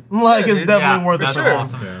worth it. Like, it's definitely worth it. That's for them.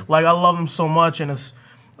 awesome. Yeah. Like, I love them so much, and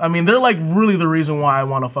I mean, they're, like, really the reason why I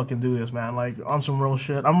want to fucking do this, man. Like, on some real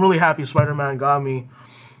shit. I'm really happy Spider-Man got me,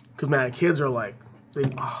 because, man, kids are, like,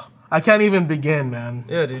 I can't even begin, man.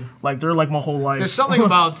 Yeah, dude. Like, they're, like, my whole life. There's something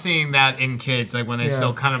about seeing that in kids, like when they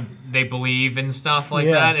still kind of they believe in stuff like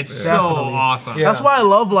that. It's so definitely. awesome. Yeah. That's why I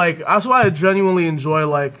love, like, that's why I genuinely enjoy,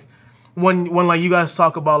 like, when like you guys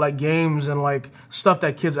talk about, like, games and, like, stuff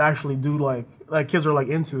that kids actually do, like kids are, like,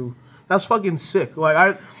 into. That's fucking sick.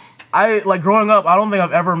 Like, I like, growing up, I don't think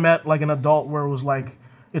I've ever met, like, an adult where it was like,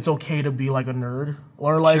 it's okay to be, like, a nerd,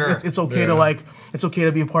 or, like, Sure. it's okay to, like, it's okay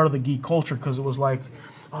to be a part of the geek culture, because it was like,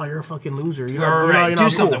 oh, you're a fucking loser. You're Right, do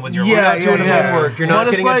something with your life. You're not doing homework. You're not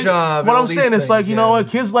But it's getting a like, job. What and all I'm these saying, it's like, things, you know what,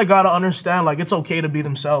 kids, like, gotta understand, like, it's okay to be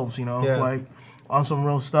themselves, you know, Yeah. like, on some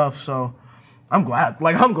real stuff. So I'm glad to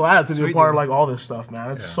be a part of, like, all this stuff,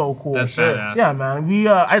 man. It's so cool. That's badass. Yeah, man.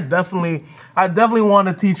 I definitely want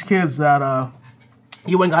to teach kids that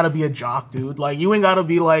you ain't gotta be a jock, dude. Like, you ain't gotta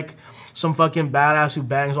be like some fucking badass who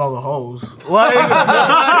bangs all the hoes. Like, you know what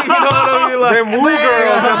I mean? Like, Them woo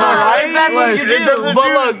girls, am I right? If that's what you do. But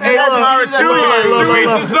look, hey, look, To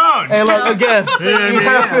each his own. hey, look, again.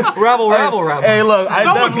 Rabble. Hey, look. I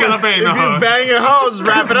Someone's definitely- gonna bang the host. Banging hoes,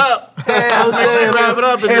 wrap it up. I'm saying, Wrap it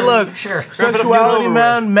up. hey, look. Sure. Sexuality,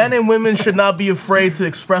 man. Men and women should not be afraid to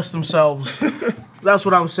express themselves. That's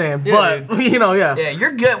what I'm saying. Yeah, But you know, Yeah,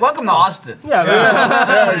 you're good. Welcome to Austin.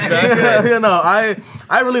 Yeah, you know, I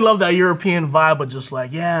really love that European vibe, but just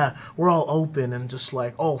like, yeah, we're all open and just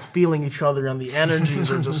like, oh, feeling each other, and the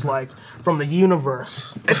energies are just like from the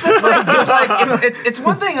universe. It's just like it's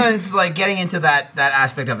one thing when it's like getting into that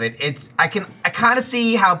aspect of it. I kind of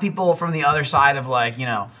see how people from the other side of, like, you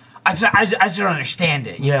know, I just don't understand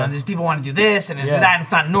it. You know, and these people want to do this and do that, and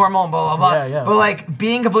it's not normal, and blah, blah, blah. Yeah. But, like,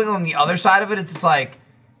 being completely on the other side of it, it's just like,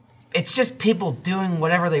 it's just people doing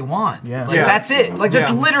whatever they want. Yeah. Like, Yeah. that's it. Like,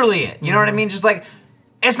 that's literally it. You know what I mean? Just like,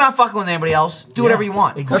 it's not fucking with anybody else. Do whatever you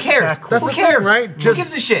want. Exactly. Who cares? That's Who the thing, cares? right? Who Just-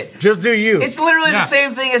 gives a shit? Just do you. It's literally Yeah. the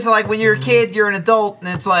same thing as, like, when you're a kid, you're an adult, and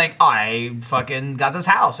it's like, oh, I fucking got this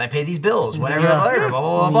house, I pay these bills, whatever, Yeah. blah, blah,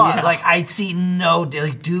 blah, blah. Yeah. Like, I see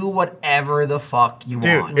like, do whatever the fuck you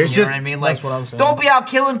Dude, want. it's you know just- what I mean? Like, that's what I'm saying. don't be out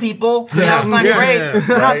killing people. You know, it's not Yeah. great. Yeah.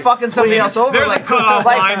 You're not fucking somebody else over. There's a like, cutoff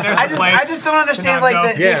like, line, there's I a just, place I just don't understand, to like,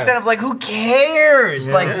 not the go. extent of, like, who cares?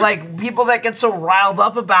 Like people that get so riled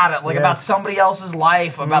up about it, like, about somebody else's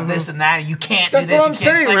life, about this and that, and you can't That's do this. what I'm you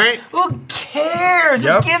can't. It's saying, like, right? Who cares?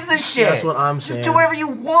 Yep. Who gives a shit? That's what I'm Just saying. do whatever you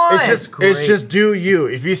want. It's just do you.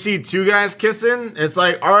 If you see two guys kissing, it's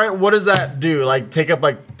like, all right, what does that do? Like, take up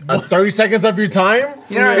like 30 seconds of your time?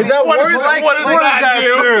 You know what I is mean? that What worth is- it? like- What does like- that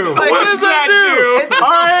do? Like, What does that do? It's just-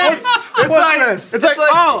 All right, it's- it's like this? it's like, like-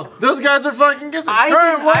 oh, those guys are fucking kissing. I All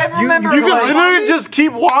right, can- what? I remember, you can like- literally just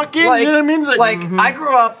keep walking. Like, you know what I mean? It's like I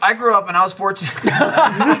grew up, and I was fortunate.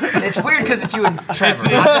 It's weird because it's you and Trevor.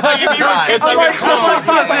 Like if you were kids, like a clone.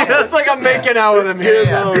 That's like I'm making out with him here.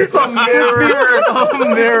 Yeah. This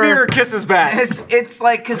mirror kisses back. It's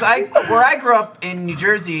like, because where I grew up in New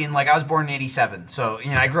Jersey, and, like, I was born in '87, so,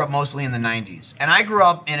 you know, I grew up mostly in the '90s, and I grew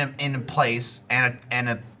up in a place and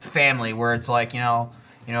a family where it's like, you know,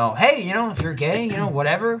 hey, you know, if you're gay, you know,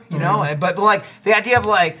 whatever, you know, but like the idea of,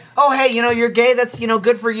 like, oh, hey, you know, you're gay, that's, you know,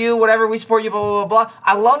 good for you, whatever, we support you, blah, blah, blah, blah.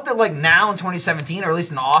 I love that, like, now in 2017, or at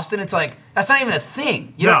least in Austin, it's like, that's not even a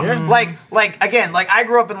thing, you know? No. Yeah. Like, again, like, I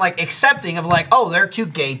grew up in, like, accepting of, like, oh, they're two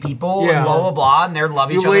gay people, Yeah. and blah, blah, blah, and they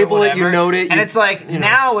love each You other, label it, whatever. you note it, and you- it's like, you know.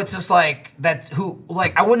 now it's just like, that who,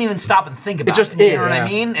 like, I wouldn't even stop and think about it. just You know what is. I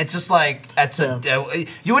mean? It's just like,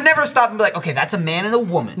 you would never stop and be like, okay, that's a man and a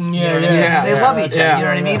woman. You know what I mean? yeah, They yeah, love each other. yeah. You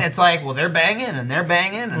know what I mean? It's like, well, they're banging, and they're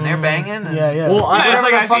banging, and they're banging. And Yeah. well, whatever It's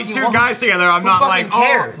like the I fuck see you two want. guys together. I'm Who not fucking like,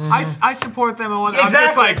 cares? oh, I support them and what. I'm just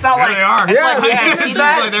Exactly. like, It's not there like- they are. it's like, yeah, It's see just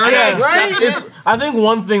that? like, there it Yeah, is. see I think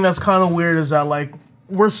one thing that's kind of weird is that like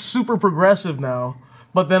we're super progressive now.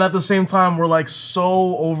 But then at the same time, we're like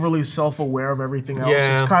so overly self-aware of everything else.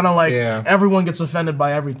 Yeah. It's kind of like everyone gets offended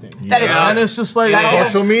by everything. That is And it's just like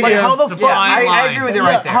Social media. Like how the fuck? I agree with you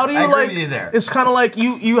right there. How do you I agree like? with you there. It's kind of like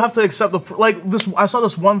you have to accept like this. I saw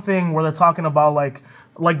this one thing where they're talking about like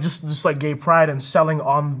just like gay pride and selling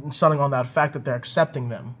on that fact that they're accepting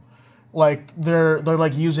them. Like they're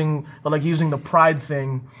using the pride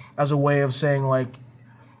thing as a way of saying like,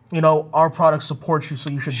 you know, our product supports you, so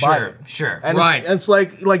you should buy it. Sure. And Right. it's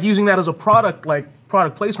like using that as a product placement.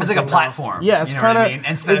 It's like a thing now. platform. Yeah, it's you know what kind of I mean?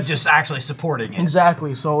 Instead of just actually supporting it.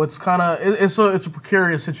 exactly. So it's kind of it's a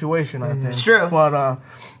precarious situation. I think It's true. but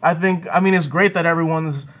I mean it's great that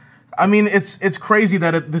everyone's. I mean, it's crazy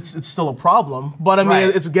that it's still a problem, but I mean,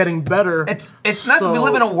 Right. it's getting better. It's nuts. We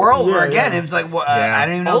live in a world where, again, it's like, I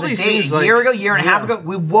don't even know All the these date. things, A like- year and a half ago,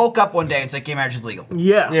 we woke up one day and it's like, gay marriage is legal.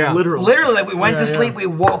 yeah, literally. Literally, like, we went to Yeah. sleep, we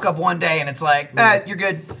woke up one day and it's like, you're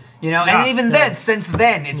good. You know, and even then, since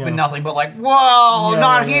then, it's been nothing but like, whoa,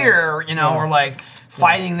 not here. You know, or like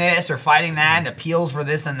fighting this or fighting that, and appeals for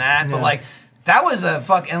this and that. But like, that was a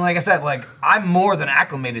and like I said, like I'm more than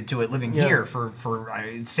acclimated to it living here for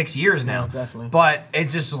 6 years now. definitely. But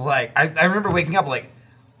it's just like I remember waking up like,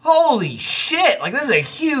 holy shit! Like this is a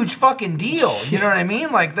huge fucking deal. You know what I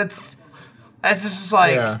mean? Like that's just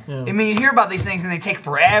like I mean you hear about these things and they take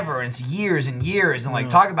forever and it's years and years and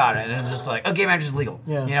like talk about it and it's just like gay marriage is legal.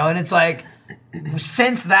 Yeah. You know, and it's like.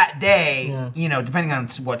 Since that day, you know, depending on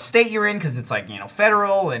what state you're in, because it's like, you know,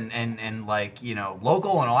 federal and like, you know,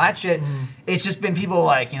 local and all that shit, it's just been people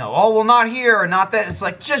like, you know, oh, well, not here or not that. It's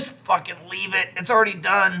like, just fucking leave it. It's already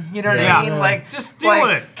done. You know what I mean? Like, Just deal like,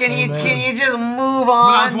 with it. Can you just move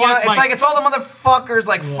I was on? You know, watching, it's like, it's all the motherfuckers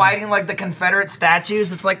like fighting like the Confederate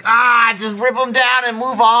statues. It's like, just rip them down and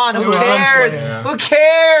move on. Who what I'm cares? saying. Who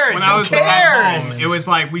cares? When I was Who at cares? home, it was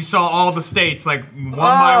like we saw all the states like one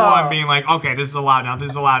by one being like, okay, this is allowed now, this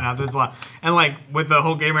is allowed now, this is allowed. And like with the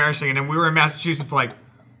whole gay marriage thing, and then we were in Massachusetts like,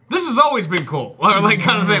 this has always been cool. Or like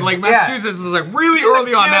kind of thing. Like Massachusetts is like really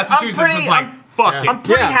early on, Dude, Massachusetts was like, fuck it. I'm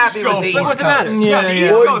pretty happy with the East What's Coast. the matter? Yeah, the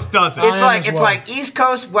East Coast does it. It's am like as it's well. like East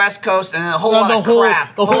Coast, West Coast, and a whole lot of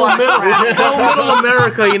crap. The A whole whole lot of middle, crap. the whole middle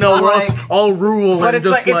America, you know, where it's Like- all rural But and it's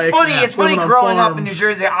just like it's funny. It's funny living on growing up in farms. New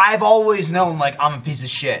Jersey. I've always known like I'm a piece of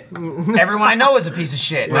shit. Everyone I know is a piece of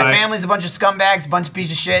shit. My Right. family's a bunch of scumbags, a bunch of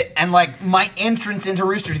pieces of shit. And like my entrance into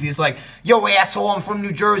Rooster Teeth is like, yo asshole, I'm from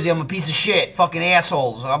New Jersey. I'm a piece of shit. Fucking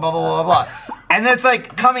assholes. Blah blah blah blah blah. And then it's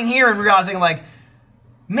like coming here and realizing like.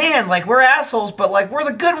 Man, like we're assholes, but like we're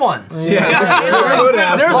the good ones. Yeah.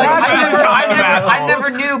 Like, There's I never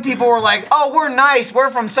knew people were like, oh, we're nice, we're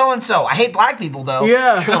from so and so. I hate black people though.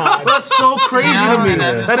 Yeah, that's so crazy Yeah, to me. and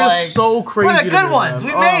I'm just That like, is so crazy. We're the to good me, ones.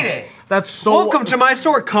 man. We made it. That's so. Welcome to my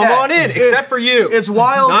store. Come Yeah. on in, except for you. It's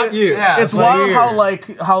wild. Not you. Yeah. It's It's wild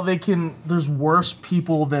weird. how they can. There's worse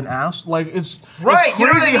people than ass. Like it's Right, It's you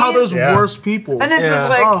know what crazy I how mean? there's Yeah. worse people. And it's just Yeah.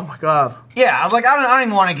 like, oh my god. yeah, I'm like I don't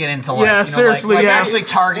even want to get into like, Yeah, you know, seriously, like yeah. actually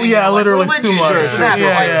targeting, Yeah, you know, like, literally religious too much. this and that, Sure,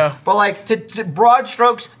 but, like, yeah. but like to broad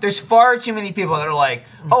strokes, there's far too many people that are like,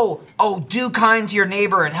 oh, do kind to your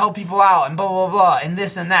neighbor and help people out and blah blah blah and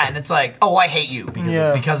this and that, and it's like, oh, I hate you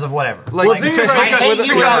because of whatever. Like, things to like hate that- with, hate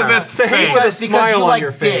you with, because of a- this to hate thing. with a Because smile you on like your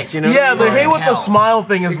dick. face, you know? Yeah, the Like hate with the hell. smile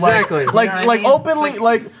thing is Exactly. like You know what I like mean? openly It's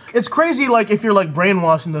like it's crazy like if you're like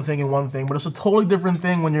brainwashing the thing in one thing, but it's a totally different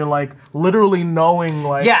thing when you're like literally knowing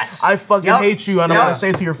like Yes. I fucking Yep. hate you and I'm Yep. gonna say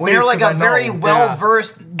it to your face. When you're like 'cause a I very know.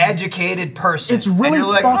 well-versed, educated person. It's really and you're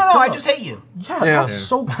like, fucked no, I up. just hate you. Yeah, that's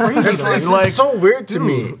so crazy. It's, to me. it's Like so weird to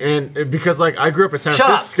me, and because like I grew up in San Shut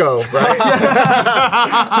up. Francisco, right?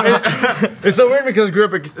 It's so weird because I grew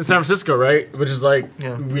up in San Francisco, right? Which is like, you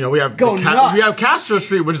know, we have we have Castro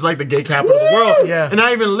Street, which is like the gay capital of the world. Yeah. And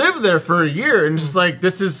I even lived there for a year, and just like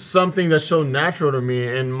this is something that's so natural to me.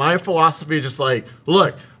 And my philosophy is just like,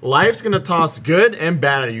 look, life's gonna toss good and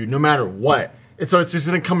bad at you, no matter what. And so it's just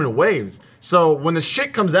gonna come in waves. So when the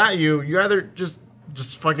shit comes at you, you either just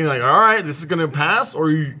fucking like, all right, this is gonna pass, or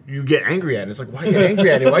you get angry at it. It's like, why get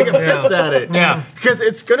angry at it? Why get pissed at it? Yeah. Because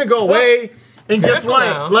it's gonna go away, and guess Careful what?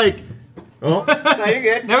 now. Like, No, you're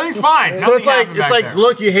good. Everything's fine. so it's Nothing like happened back there.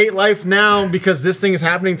 look, you hate life now because this thing is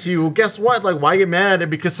happening to you. Well, guess what? Like, why get mad?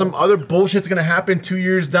 Because some other bullshit's gonna happen 2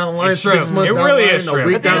 years down the line, It's 6 true. months It down really the line, is a true.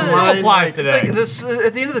 week But down this the line. applies It's today. like this.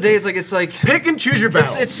 At the end of the day, it's like Pick and choose your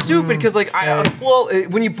battles. it's stupid because like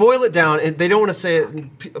when you boil it down, they don't want to say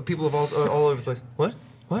it. People of all over the place. What?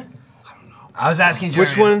 I was asking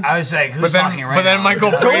Which Jeremy, one? I was like, who's But then, talking right but then now?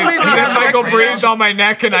 Michael breathed, make me have an Michael existential- breathed on my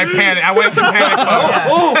neck and I panicked. I went to panic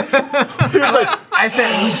mode. I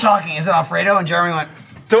said, who's talking? Is it Alfredo? And Jeremy went,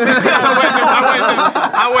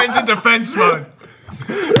 I went into defense mode.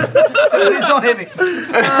 Please don't hit me.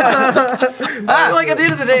 Like at the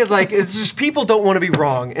end of the day, it's just people don't want to be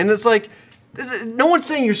wrong, and it's like no one's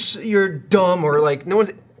saying you're dumb or like no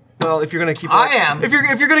one's. Well, if you're gonna keep, I am. If you're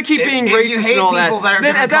gonna keep being if you racist hate and all people that are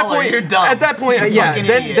then different at that color, point you're dumb. At that point, You're yeah, fucking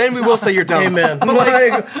then idiot. we will say you're dumb. Amen. But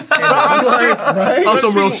like, I'm sorry, That's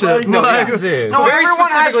some real shit. No, Like, yeah. No, Very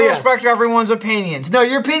everyone has to specifically, yes. respect everyone's opinions. No,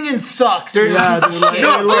 your opinion sucks. There's Yeah, dude, like, shit.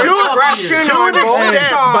 no, Fuck to you. aggression To on an both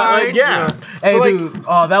extent, but like, sides. yeah. Hey, But, like- dude,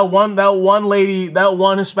 that one lady, that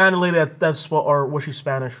one Hispanic lady or was she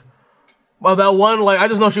Spanish? Well, that one, like, I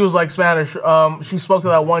just know she was like Spanish. She spoke to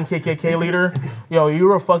that one KKK leader. Yo, you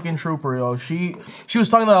were a fucking trooper, yo. She was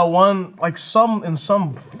talking to that one, like, in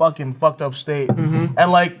some fucking fucked up state,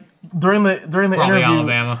 and like during the Probably interview,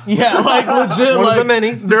 Alabama. yeah, like legit, One of like the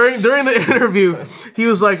many. during the interview, he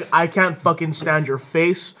was like, I can't fucking stand your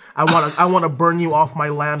face. I wanna burn you off my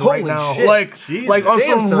land right Holy now. shit. Like on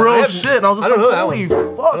Damn, some son, I real haven't- shit. And I was just I don't know like, that holy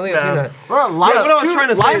one. fuck, I don't think I've seen man. that. Bro, life's what I was too, trying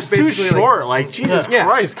to say life's is too basically, like- short. Like, Jesus Yeah.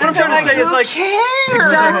 Christ. What I'm trying to say is like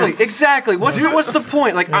cares? exactly. What's the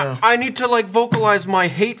point? Like I need to like vocalize my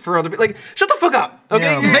hate for other people. Like shut the fuck up. Okay,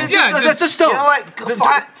 Yeah, You're- man. Yeah, that's just- just You dumb. know what? Go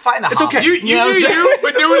find the It's hobby. okay. You do you,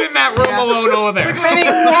 but do it in that room alone over there.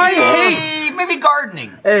 Maybe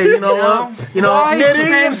gardening. Hey, you know what? You know, Why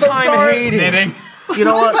spend time hating? Knitting. you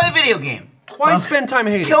know what? Play a video game. Why spend time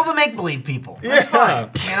hating? Kill the make-believe people. That's fine.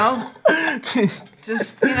 You know?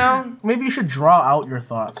 Just, Maybe you should draw out your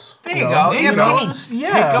thoughts. there you go. There Yeah, you go. games.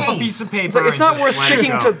 Yeah. Pick up a Games. piece of paper. It's like it's and not just worth let it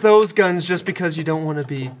sticking go. to those guns just because you don't want to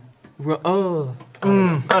be.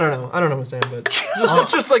 I don't know what I'm saying, but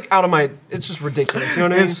it's just like out of my. It's just ridiculous. You know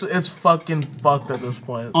what I mean? It's fucking fucked at this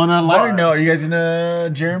point. On a lighter note, are you guys gonna,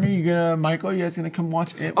 Jeremy, Michael, you guys gonna come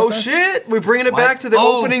watch it? Oh with us? shit! We're bringing it back to the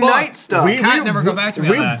Oh, opening fuck. night stuff. Cat never got back to me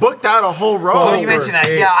on We that. booked out a whole row. Oh, you mentioned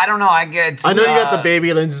that. Yeah, I don't know. I I know you got the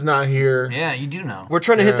baby. Lindsay's not here. Yeah, you do know. We're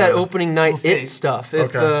trying to hit that opening night see. it stuff.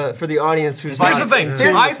 If Okay. for the audience who's Here's not the thing. in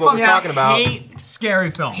tune I with what we're fucking talking about. hate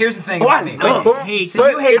scary films. Here's the thing. I Wait, hate. so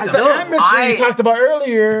you hate It's them. the atmosphere you talked about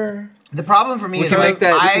earlier. The problem for me is can like make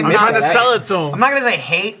that- we can I'm make not Trying to that. sell it to I'm him. not gonna say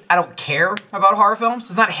hate. I don't care about horror films.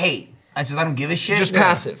 It's not hate. It's just I don't give a shit. Just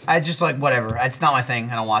passive. I just like whatever. It's not my thing.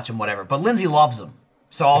 I don't watch them. Whatever. But Lindsay loves them,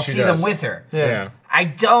 so I'll She see does. them with her. Yeah. I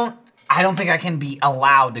don't think I can be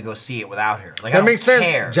allowed to go see it without her. Like I That don't makes sense.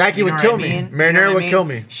 care. Jackie You know would what kill I me. mean? Marinara You know what I would mean? kill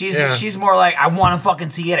me. She's Yeah. she's more like I want to fucking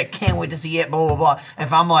see it. I can't wait to see it. Blah blah blah.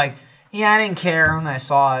 If I'm like, yeah, I didn't care when I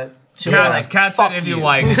saw it. She'll be like, Cat said "Fuck if you you."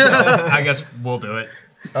 like, so I guess we'll do it.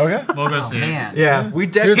 Okay. We'll go see it. Man. Yeah, we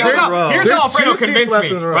dead Here's Here's cats how, row. here's There's how Alfredo 2 seats convinced left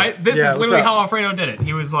me, in the row. right? This Yeah, is what's literally up? how Alfredo did it.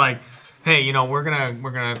 He was like, "Hey, we're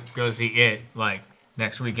gonna go see it like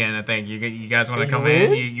next weekend. I think you guys want to come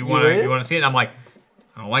in. You want to see it." And I'm like,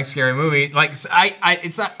 I don't like scary movie. Like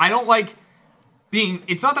it's not. I don't like being.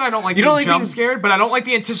 It's not that I don't like You being don't like jump being scared, but I don't like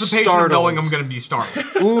the anticipation of startled. knowing I'm gonna be startled.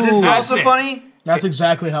 This is That's also it. funny. That's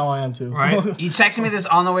exactly how I am too. Right? He texted me this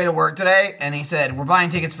on the way to work today, and he said, "We're buying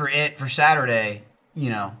tickets for it for Saturday.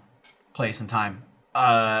 Place and time.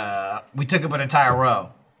 We took up an entire row.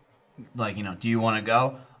 Like, do you want to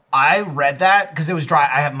go?" I read that because it was dry.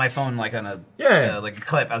 I have my phone like on a like a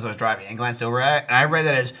clip as I was driving and glanced over at it, and I read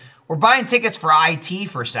that as we're buying tickets for IT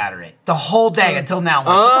for Saturday. The whole day until now. I'm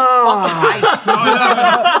like, what the fuck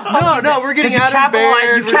is IT? No, we're getting Because out of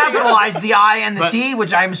bed. you capitalize the I and the T,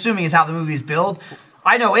 which I'm assuming is how the movie is billed.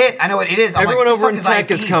 I know what it is. I'm Everyone like, over the in fuck tech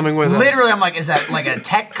is IT? coming with us. Literally, I'm like, is that like a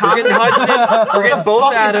tech We're conference? getting Hudson. We're getting both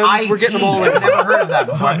Fuck is Adams. We're IT? getting them all in. I've never heard of that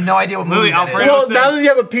before. I have no idea what movie Literally, that is. Alfredo Well, says- now that you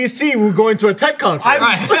have a PC, we're going to a tech conference.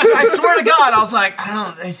 I swear to God, I was like,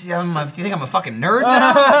 do you think I'm a fucking nerd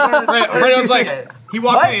now? Right, Alfredo's like, Shit. he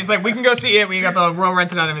walks What? in, he's like, we can go see it. We got the room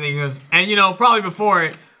rented out and everything. He goes, and probably before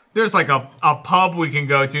it, there's like a pub we can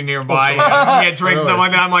go to nearby. We get drinks and stuff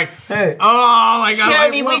like that. I'm like, oh, like,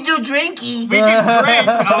 Jeremy, well, we do drinky. we can drink.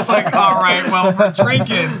 I was like, all right, well, for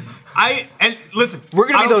drinking. Listen, We're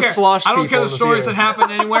gonna I be don't those care. slosh I don't people care in the the stories theater. that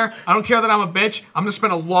happen anywhere. I don't care that I'm a bitch. I'm gonna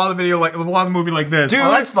spend a lot of the movie like this. Dude,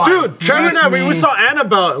 Oh, that's fine. Dude, Trevor and I, we saw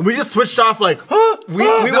Annabelle, and we just switched off like, huh? We No,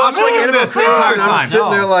 watched I'm like doing Annabelle this the Creature, entire and I was time. sitting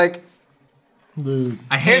No. there like, Dude.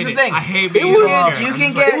 I hate Here's the it. thing. I hate It being was- scared. You can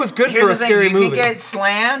like, get. it was good here's for the a thing, scary you movie. can get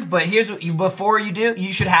slammed, but here's what before you do,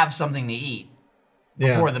 you should have something to eat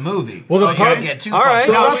before the movie. Well, the so you part- don't get too All right.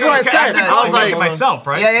 fucked up. That's what I said. I was like Yeah, myself,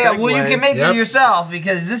 right? yeah. Well, you Segue. can make Yep. it yourself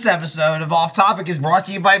because this episode of Off Topic is brought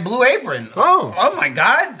to you by Blue Apron. Oh. Oh my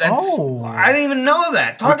God! I didn't even know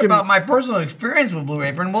that. Talk about my personal experience with Blue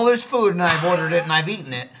Apron. Well, there's food, and I've ordered it, and I've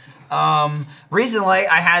eaten it. Recently,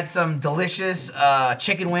 I had some delicious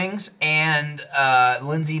chicken wings, and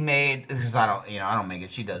Lindsay made, because I don't make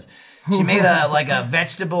it. She does. She made a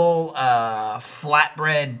vegetable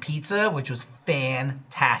flatbread pizza, which was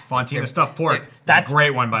fantastic. Fontina stuffed pork. That's a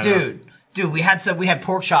great one by the way. Dude, we had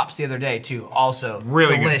pork chops the other day too. Also,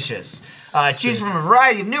 really delicious. Choose from a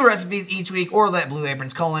variety of new recipes each week, or let Blue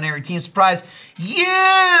Apron's culinary team surprise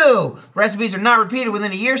you. Recipes are not repeated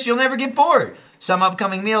within a year, so you'll never get bored. Some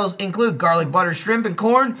upcoming meals include garlic butter shrimp and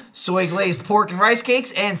corn, soy glazed pork and rice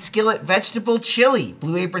cakes, and skillet vegetable chili.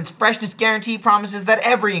 Blue Apron's freshness guarantee promises that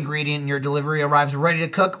every ingredient in your delivery arrives ready to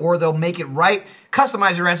cook, or they'll make it right.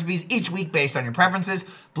 Customize your recipes each week based on your preferences.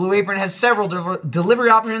 Blue Apron has several delivery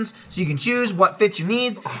options, so you can choose what fits your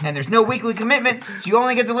needs, and there's no weekly commitment, so you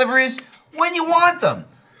only get deliveries when you want them.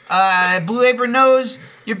 Blue Apron knows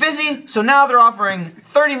you're busy, so now they're offering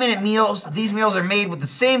 30-minute meals. These meals are made with the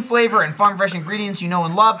same flavor and farm fresh ingredients you know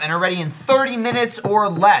and love, and are ready in 30 minutes or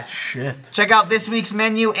less. Shit. Check out this week's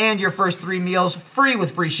menu and your first 3 meals free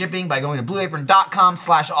with free shipping by going to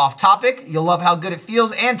blueapron.com/offtopic. You'll love how good it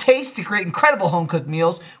feels and tastes to create incredible home-cooked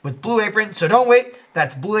meals with Blue Apron, so don't wait.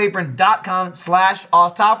 That's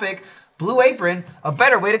blueapron.com/offtopic. Blue Apron, a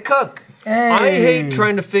better way to cook. Hey. I hate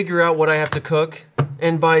trying to figure out what I have to cook,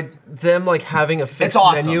 and by them like having a fixed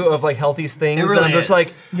awesome. menu of like healthy things, It really I'm just is.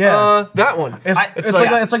 like, that one.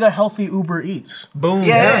 It's like a healthy Uber Eats. Boom.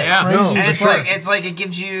 Yeah, it is. Yeah. No, And for it's like it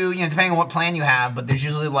gives you, depending on what plan you have, but there's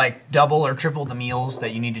usually like double or triple the meals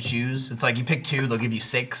that you need to choose. It's like you pick 2, they'll give you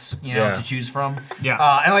 6, to choose from. Yeah.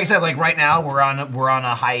 And like I said, like right now we're on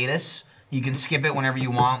a hiatus. You can skip it whenever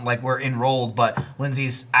you want. Like we're enrolled, but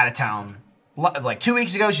Lindsay's out of town. Like 2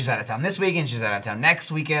 weeks ago, she's out of town this weekend, she's out of town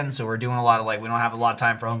next weekend, so we're doing a lot of we don't have a lot of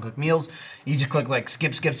time for home cooked meals. You just click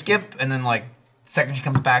skip, and then the second she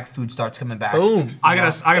comes back, food starts coming back. Boom. I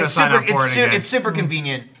gotta sign up for it again. It's super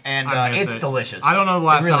convenient, and I miss it's it. delicious. I don't know the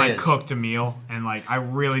last It really time I is. cooked a meal, and I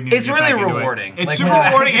really need. It's to get really back into rewarding. It's Like, super when you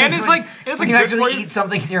rewarding, actually- and it's when good you for actually you. eat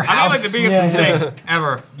something in your I house. made the biggest Yeah. mistake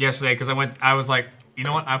ever yesterday because I was like, you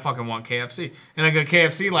know what? I fucking want KFC, and I got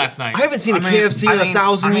KFC last night. I haven't seen a KFC in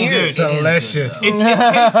 1,000 years. dude, Delicious. it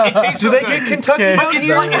tastes Do so they good. get Kentucky Okay. But Road it's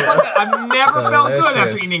here? like that. I've never felt good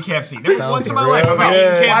after Delicious. eating KFC. Never Sounds once in my life. I've real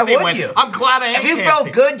eaten good. KFC. Why and would went, you? I'm glad I ate If you KFC.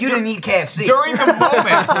 felt good, you didn't eat KFC. During the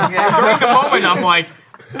moment, I'm like,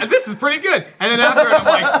 this is pretty good. And then after it, I'm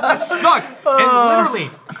like, this sucks. And literally,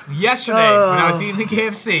 yesterday, when I was eating the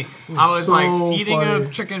KFC, I was eating funny. a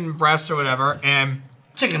chicken breast or whatever, and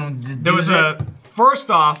Chicken. there was first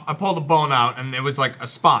off, I pulled a bone out, and it was like a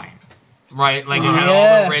spine. Right? Like, it had all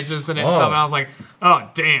Yes. the ridges in it and stuff, and I was like, oh,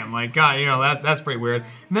 damn. God, that's pretty weird.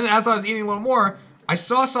 And then as I was eating a little more, I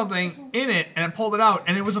saw something in it, and I pulled it out,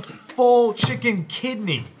 and it was a full chicken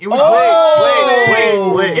kidney. It was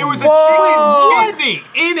Wait. It was a chicken kidney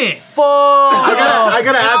in it. Fuck. I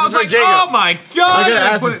gotta And I ask was this for like, Jacob. oh my god! I gotta And I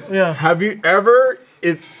ask put this. it- Yeah. Have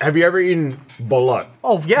you ever eaten balut?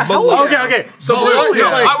 Oh yeah. Hell yeah. Okay. So Hell balut yeah.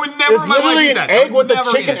 is like I would never it's in my life literally eat an that. I egg would with a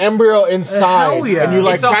never chicken eat it. embryo inside, Hell yeah. and you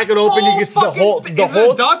like It's a crack it open. You full get the whole fucking- the is it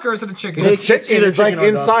whole a duck or is it a chicken? the chicken. either It's like chicken or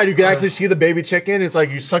duck. inside. You can actually see the baby chicken. It's like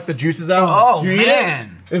you suck the juices out. Oh, you eat man.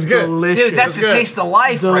 it. It's good. Delicious. Dude, that's the good. taste of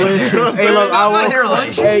life right there. Delicious. Hey, look, I will.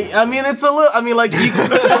 Literally. Hey, I mean, it's a little. I mean, like you,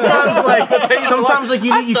 sometimes you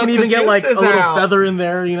can even get like a juices little out. feather in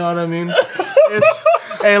there. You know what I mean?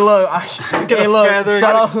 Hey, look. feather.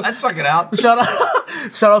 I'd suck it out. Shout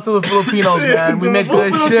out to the Filipinos, man. We make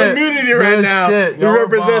good Little shit. community right Good now. shit. You Y'all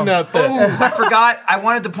represent bomb. that thing. I forgot. I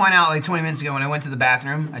wanted to point out 20 minutes ago when I went to the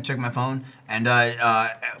bathroom, I checked my phone, and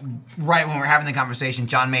right when we were having the conversation,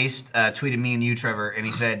 John Mace tweeted me and you, Trevor, and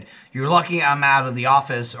he said, "You're lucky I'm out of the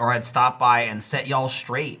office, or I'd stop by and set y'all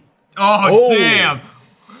straight." Oh, damn!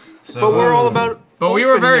 So, But we're all about. But we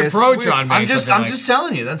were very openness. pro We- John Mace. I'm just I feel like.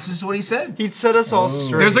 telling you. That's just what he said. He'd set us all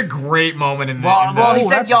straight. There's a great moment in the, Well, he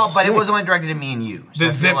said that's y'all, but it sick. was only directed at me and you. So the I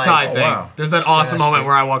feel zip like- tie thing. wow. There's that awesome That's moment true.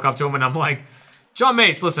 where I walk up to him and I'm like, John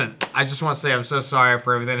Mace, listen, I just want to say I'm so sorry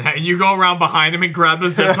for everything. And you go around behind him and grab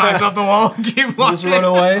the zip ties off the wall and keep walking. Just run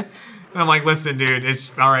away. And I'm like, listen, dude,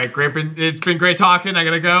 it's all right. It's been great talking. I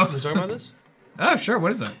gotta go. Are we talking about this? Oh, sure.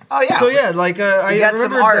 What is that? Oh yeah. So yeah, like I got some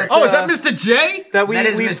remember art. that. Oh, is that Mr. J? That we That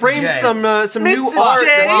is Mr. framed J. some new Mr. art J.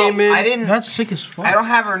 that came in. I didn't. That's sick as fuck. I don't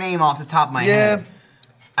have her name off the top of my Yeah. head.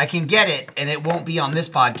 I can get it, and it won't be on this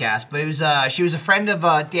podcast. But it was she was a friend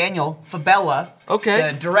of Daniel Fabella,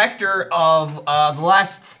 Okay. the director of the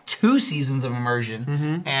last 2 seasons of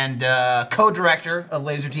Immersion, and co-director of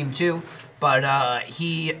Laser Team 2. But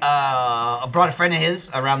he brought a friend of his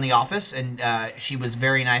around the office, and she was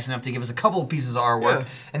very nice enough to give us a couple of pieces of artwork, Yeah.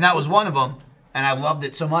 and that was one of them. And I loved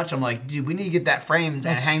it so much. I'm like, dude, we need to get that framed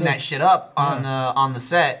and hang sick. that shit up on the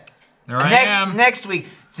set. There I am. Next week,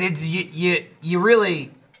 you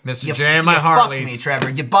really. Mr. You, J and my you fucked Harleys. me, Trevor.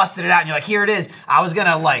 You busted it out, and you're like, "Here it is." I was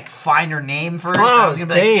gonna like find her name first. Oh, I was gonna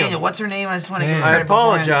be like, damn. "Daniel, what's her name?" I just want to give her I credit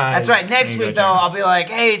beforehand. apologize. That's right. Next There you week, go, though, Jen. I'll be like,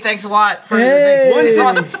 "Hey, thanks a lot for Hey, the big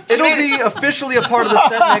sauce." it'll be officially a part of the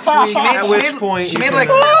set next week. At which point, she you made can- like.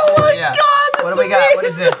 Oh my god! What do we got? What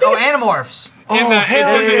is this? Oh, Animorphs. In the,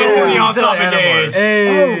 hell it's yeah. in the off-topic Animorphs. age.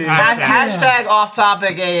 Hey. Hashtag off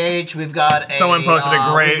topic AH. We've got a. Someone posted a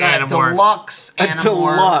great we've got Animorphs. deluxe A Animorph.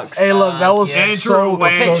 deluxe. Hey, look, that was yeah. so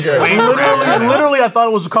Wayne- so good. Wayne Literally, Cracker. literally, I thought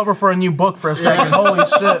it was a cover for a new book for a second. Holy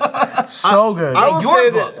shit, so good. I will Your say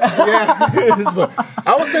book. that. Yeah, this book.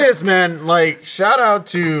 I will say this, man. Like, shout out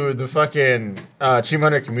to the fucking Team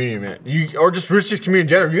Hunter community, man. You or just Rooster's community in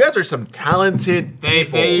general. You guys are some talented They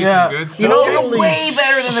people. use Yeah. some good stuff. You know, You're Holy way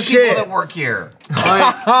better than the shit. people that work here. Like,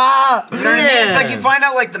 You know what I mean? It's like you man. find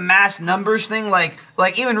out like the mass numbers thing, like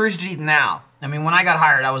even Rooster Teeth now. I mean, when I got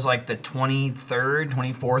hired, I was like the 23rd,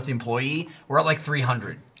 24th employee. We're at like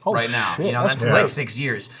 300 right now. shit, You know, that's that's good. like 6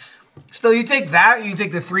 years. Still, you take that, you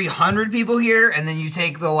take the 300 people here, and then you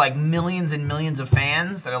take the like millions and millions of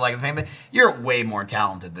fans that are like the famous. You're way more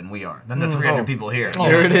talented than we are, than the 300 people here.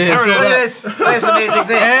 There it is. Look at this. Look at this amazing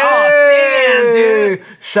thing. Hey, Oh, damn, dude.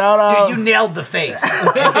 Shout out. Dude, you nailed the face.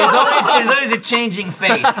 There's always a changing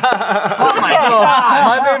face. Oh my god.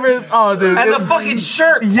 My favorite. Oh, dude. And it- the fucking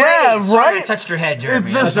shirt. Yeah, Sorry, I right? touched your head, Jeremy.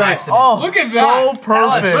 It's That just was an accident. oh, Look at so that.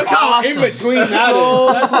 perfect. Look how Awesome. in between that so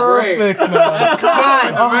is. That's great. perfect, man.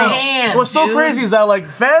 God damn, What's so dude. crazy is that like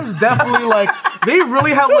fans definitely like they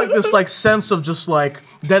really have like this like sense of just like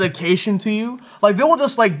dedication to you. Like they will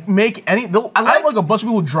just like make any. I have like a bunch of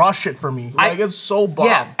people who draw shit for me. Like it's so bomb.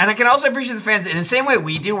 Yeah, and I can also appreciate the fans in the same way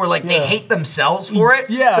we do, where like they Yeah. hate themselves for it.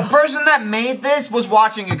 Yeah. The person that made this was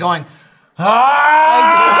watching it going,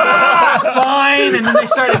 fine, and then they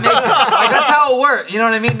started making it. Like that's how it worked. You know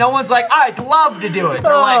what I mean? No one's like, I'd love to do it.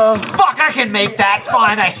 They're like, fuck, I can make that.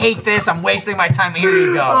 Fine, I hate this. I'm wasting my time. Here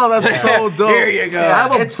you go. Oh, that's so dope. Here you go. Yeah, I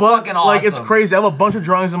have a It's fucking awesome. Like it's crazy. I have a bunch of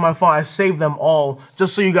drawings in my phone. I saved them all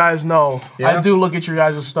just so you guys know. Yeah. I do look at your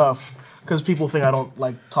guys' stuff because people think I don't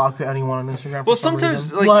like talk to anyone on Instagram. For Well, some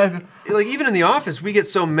sometimes, reason. like even in the office, we get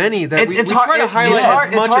so many that we It's try hard to highlight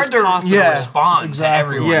as much as to possible. Yeah, respond exactly. to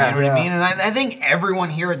everyone. Yeah. You know what Yeah. I mean? And I think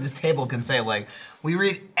everyone here at this table can say, like, we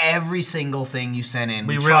read every single thing you sent in.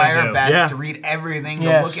 We We try really our do. best Yeah. to read everything, to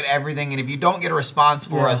Yes. look at everything. And if you don't get a response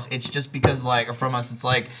for Yeah. us, it's just because, like, or from us, it's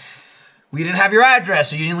like, we didn't have your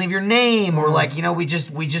address, or you didn't leave your name, or like, you know, we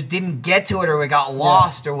just didn't get to it, or we got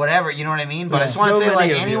lost, or whatever. You know what I mean? But I There's just want to so say, many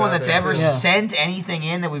like, of you anyone out that's there, ever too. Yeah. sent anything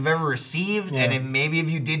in that we've ever received, Yeah. and if maybe if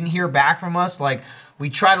you didn't hear back from us, like, we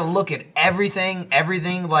try to look at everything,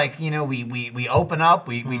 like, you know, we open up,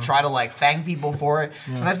 we try to like thank people for it.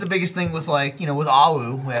 And that's the biggest thing with like, you know, with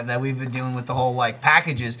AWU that we've been doing with the whole like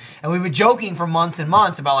packages. And we've been joking for months and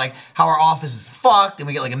months about like how our office is fucked and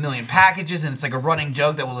we get like a million packages and it's like a running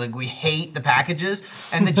joke that we hate the packages.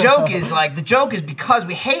 And the joke is because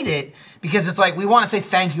we hate it, because it's like we want to say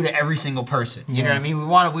thank you to every single person. You know what I mean? We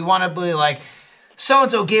want to be like,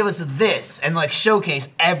 so-and-so gave us this, and like showcase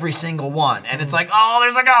every single one. And it's like, oh,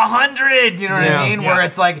 there's like 100, you know what I mean? Yeah. Where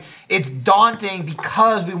it's like, it's daunting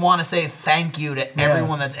because we want to say thank you to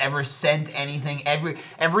everyone that's ever sent anything,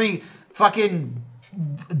 every fucking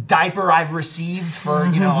diaper I've received for,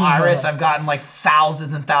 you know, Iris. I've gotten like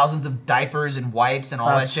thousands and thousands of diapers and wipes and all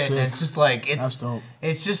That's that shit. And sick. it's just like, That's dope.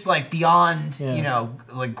 it's just like beyond, Yeah. you know,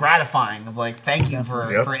 like gratifying of like, thank you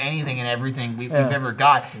for anything and everything we've ever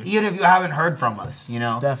got. Even if you haven't heard from us, you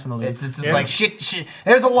know. Definitely. It's just like shit,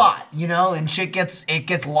 there's a lot, you know, and shit gets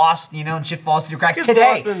lost, you know, and shit falls through the cracks. Gets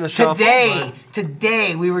lost in the shuffle,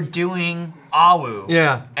 Today we were doing AWU.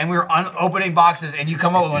 Yeah. And we were opening boxes and you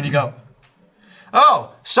come up with one and you go,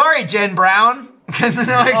 oh, sorry, Jen Brown. Because like,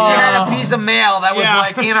 she had a piece of mail that was Yeah.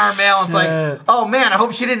 like in our mail. And it's Yeah. like, oh man, I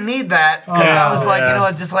hope she didn't need that. Because Yeah. I was like, Yeah. you know,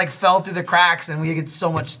 it just like fell through the cracks and we get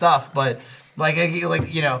so much stuff. But like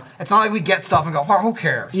you know, it's not like we get stuff and go, oh, who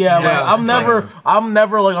cares? Yeah, You know, like, it's I'm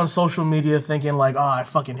never like on social media thinking like, oh, I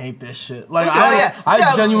fucking hate this shit. Like, I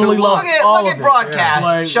Yeah, genuinely love all look of at it. broadcast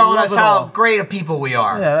Like, showing love us it how all. great of people we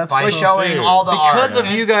are Yeah, that's by so showing big. all the Because art.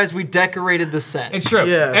 of you guys, we decorated the set. It's true.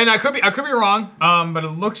 Yeah. And I could be wrong, but it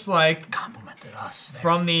looks like Complimented us there.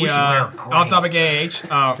 from the We should wear gray. off-topic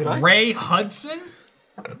AH, Ray Hudson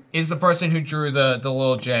is the person who drew the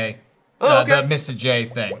little J. Oh, okay. The Mr. J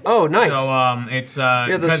thing. Oh, nice. So it's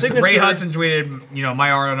the because signature- Ray Hudson tweeted, you know,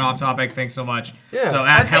 my art on off topic. Thanks so much. Yeah. So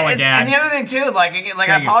at And the Helligad. other thing too, like I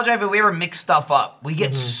Thank you. apologize if we ever mix stuff up. We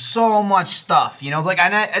get so much stuff, you know. Like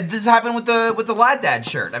this happened with the Lad Dad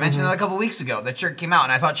shirt. I mentioned that a couple weeks ago. That shirt came out,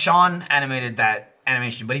 and I thought Sean animated that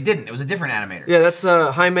animation, but he didn't. It was a different animator. Yeah, that's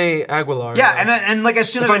Jaime Aguilar. Yeah, and like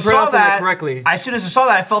as soon as If I I'm saw pronouncing that that, correctly. as soon as I saw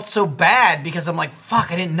that, I felt so bad because I'm like,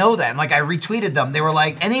 fuck, I didn't know that. And like I retweeted them. They were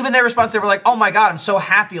like, and even their response, they were like, oh my god, I'm so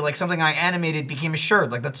happy. Like something I animated became a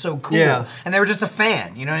shirt. Like that's so cool. Yeah. And they were just a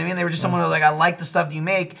fan. You know what I mean? They were just someone who was like, I like the stuff that you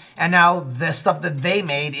make, and now the stuff that they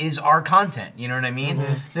made is our content. You know what I mean?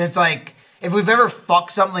 Mm-hmm. And it's like, if we've ever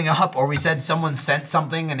fucked something up or we said someone sent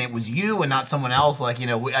something and it was you and not someone else, like, you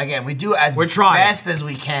know, we do as We're trying. best as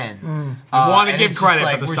we can. We want to And give it's just credit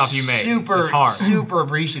like, for the we're stuff you made. Super, It's just hard. super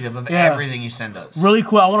appreciative of Yeah. everything you send us. Really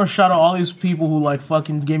cool. I want to shout out all these people who like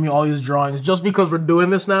fucking gave me all these drawings just because we're doing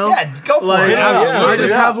this now. Yeah, go for Like, it. I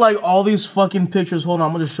just yeah. have like all these fucking pictures. Hold on,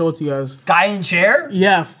 I'm gonna just show it to you guys. Guy in chair?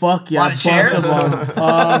 Yeah, fuck yeah. Lot of chairs?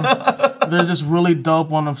 There's this really dope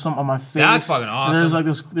one of some on my face. That's fucking awesome. There's like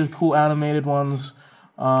there's cool animated ones.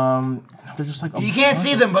 They're just like You can't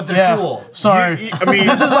see them, but they're cool. Sorry. I mean,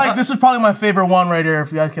 this is probably my favorite one right here.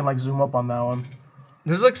 If you guys can like zoom up on that one.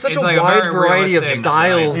 There's like such It's a like a wide very variety of realistic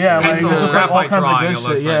styles. Yeah, like Pencil, there's just like all graphite kinds drawing, of it good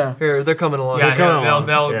looks shit. Yeah. Here, they're coming along. Yeah, coming they'll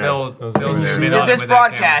along. they'll zoom in on it This with that camera.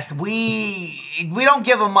 broadcast, we don't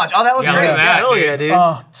give them much. Oh, that looks Yeah, look great. at that. Hell yeah, dude.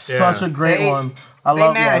 Oh, such a great They- one. I They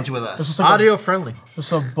love manage yeah. with us. It's just like audio friendly.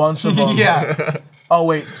 just a bunch of them. Yeah. Oh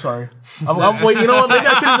wait, sorry. Wait, you know what? Maybe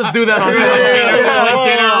I shouldn't just do that. On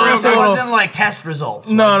It wasn't like test results.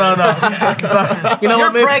 No. You know You're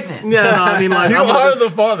what? Maybe- pregnant. Yeah, no. I mean, like, You I'm are gonna- the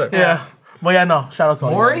father. yeah. But yeah, no. Shout out to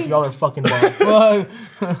all you Maury? guys. Y'all are fucking bad.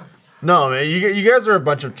 No, man, you guys are a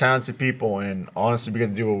bunch of talented people, and honestly, we get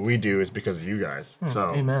to do what we do is because of you guys.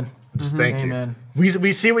 So, Amen. just thank Amen. you.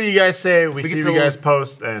 We see what you guys say, we see get what you to guys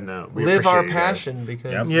post, and we Live our appreciate you guys. passion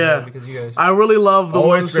because Yep. Yeah. because you guys. I really love the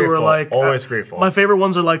Always ones who are grateful. like Always grateful. My favorite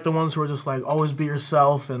ones are like the ones who are just like always be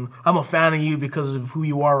yourself, and I'm a fan of you because of who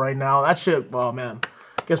you are right now. That shit, oh man,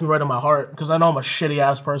 gets me right in my heart because I know I'm a shitty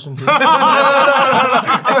ass person too. That's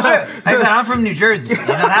true. I said, I'm from New Jersey. And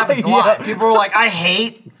that happens a lot. People are like, I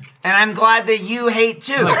hate, and I'm glad that you hate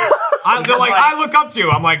too. They're like, I look up to you.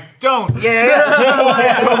 I'm like, don't.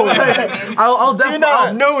 I'll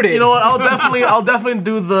definitely noted. You know what? I'll definitely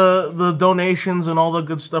do the donations and all the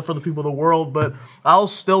good stuff for the people of the world, but I'll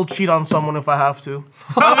still cheat on someone if I have to.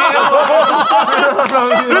 From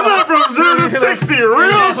 0 to 60,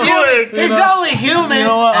 real quick. It's only human. You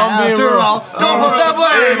know what? I'm being After real. all, don't put the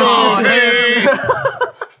blame on him.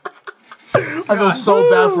 I feel so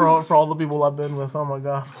bad for all the people I've been with. Oh my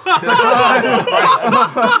god.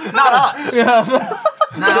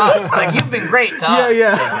 Not us. Like, you've been great to us.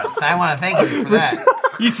 Yeah. Jacob. I want to thank you for that.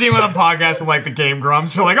 You see him on a podcast with like the Game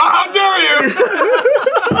Grumps. You're like, oh, how dare you?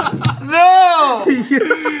 No!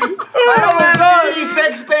 I don't have any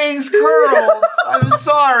sex bangs curls. I'm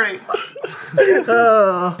sorry.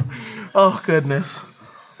 Oh goodness.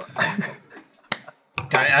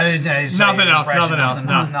 Nothing else.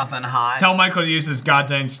 Nothing hot. Tell Michael to use his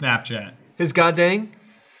goddamn Snapchat. His god dang.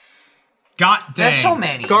 God dang. There's so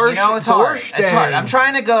many. Gosh, You know, it's hard. gosh It's hard. dang. I'm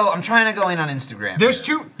trying to go in on Instagram. There's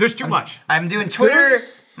too much. I'm doing Twitter.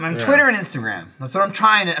 There's- I'm Twitter and Instagram. That's what I'm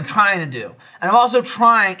trying to do. And I'm also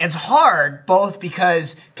trying. It's hard both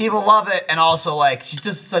because people love it and also like she's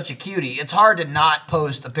just such a cutie. It's hard to not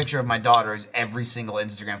post a picture of my daughters every single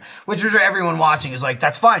Instagram, which is everyone watching is like,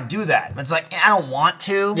 that's fine, do that. But it's like I don't want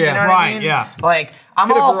to. You Yeah. know what Right, I mean? yeah. Like I'm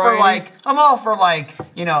Get a all for variety. like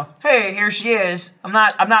you know, hey, here she is. I'm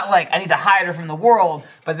not like I need to hide her from the world,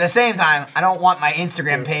 but at the same time, I don't want my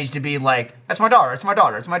Instagram page to be like, that's my daughter, it's my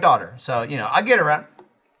daughter, it's my daughter. So, you know, I get around.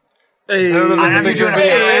 Hey, I don't know if I that's a know you're picture doing of a me.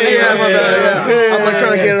 panoramic. I'm like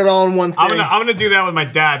trying to get it all in one thing. I'm gonna do that with my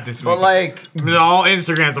dad this week. But like, all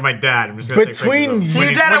Instagrams with my dad. I'm just gonna take Between pictures of see, him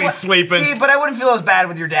your dad, when he's sleeping. See, but I wouldn't feel as bad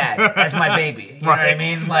with your dad as my baby. You know what I Right.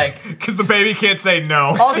 mean? Like, Because the baby can't say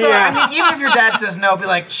no. also, I mean, even if your dad says no, be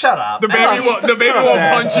like, shut up. The baby won't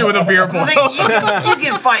punch you with a beer bottle. You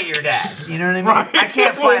can fight your dad. You know what I mean? Right. I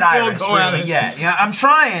can't We'll fight Iris go at really it. yet. You know, I'm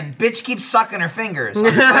trying. Bitch keeps sucking her fingers. I'm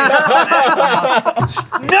fighting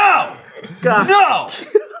that, you know? No!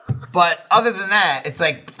 But other than that, it's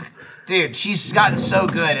like, dude, she's gotten so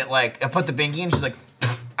good at like, I put the binky and she's like,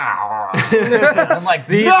 I'm like,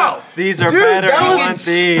 no! These are better. that I was- want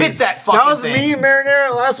Spit these. that fucking That was thing. me and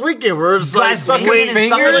Marinara last weekend. We're just like Guys, sucking banging and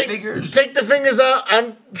sucking fingers. fingers. Take the fingers out.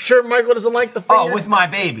 I'm sure Michael doesn't like the fingers. Oh, with my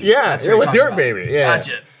baby. Yeah, That's yeah, what with you're your talking about. baby. Yeah.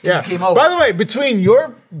 Gotcha. Yeah. She came over. By the way, between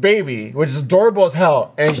your baby, which is adorable as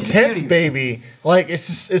hell, and She's a Ted's cutie. baby, like it's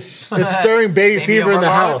stirring baby fever in the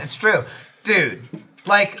overload. house. It's true. Dude,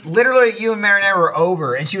 Like, literally, you and Marinette were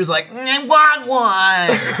over, and she was like, I want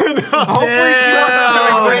one. Hopefully she wasn't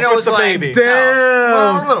doing With Reno was the like, baby. No,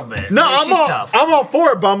 well, a little bit. No, Yeah, she's tough. I'm all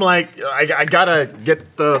for it, but I'm like, I gotta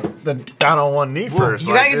get the down on one knee first.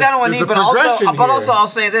 You gotta get down on one knee, but also I'll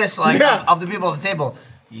say this, like, Yeah. of the people at the table,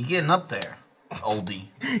 you getting up there, oldie.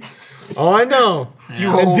 Oh, I know.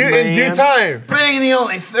 old In due man. time. Being the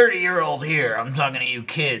only 30-year-old here, I'm talking to you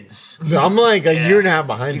kids. I'm like a year and a half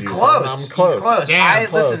behind you. so Close. I'm close. Close.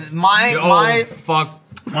 Damn, Listen, You my old fuck.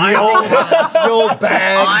 old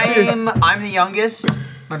bag. I'm the youngest.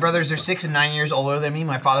 My brothers are 6 and 9 years older than me.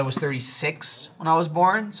 My father was 36 when I was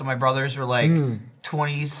born, so my brothers were like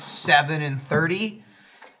 27 and 30.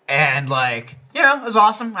 And like, you know, it was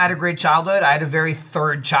awesome. I had a great childhood. I had a very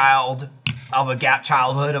third child of a gap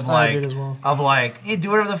childhood of I like, did as well. hey, do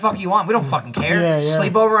whatever the fuck you want. We don't fucking care. Yeah, yeah.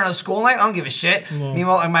 Sleep over on a school night. I don't give a shit.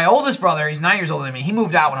 Meanwhile, like, my oldest brother, he's 9 years older than me. He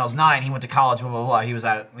moved out when I was 9. He went to college. Blah blah blah. He was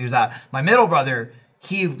out. My middle brother,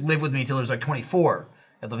 he lived with me till he was like 24.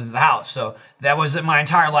 I lived in the house. So that was my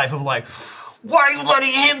entire life of like, why are you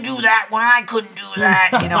letting him do that when I couldn't do that?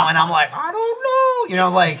 You know, and I'm like, I don't know. You know,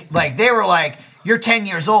 like they were like, you're 10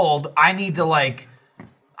 years old. I need to like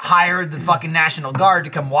hire the fucking National Guard to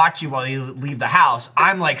come watch you while you leave the house.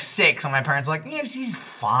 I'm like 6, and my parents are like, yeah, he's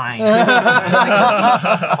fine.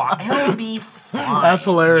 He'll be fine. That's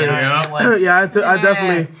hilarious. You know what I mean? Like, Yeah, I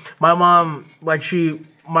definitely. My mom, like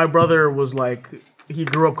my brother was like, he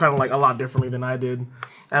grew up kind of like a lot differently than I did,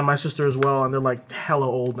 and my sister as well, and they're like hella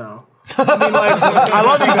old now. I mean, like, I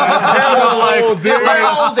love you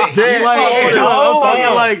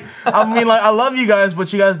guys. I love you guys,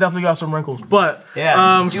 but you guys definitely got some wrinkles. But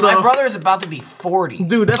yeah. Dude, my brother is about to be 40.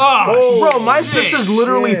 dude, that's bro. My sister's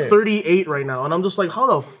literally 38 right now, and I'm just like, how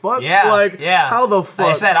the fuck? Yeah. Like, yeah. how the fuck?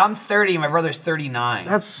 Like I said, I'm 30. My brother's 39.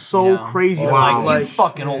 That's so crazy. Wow. Like, you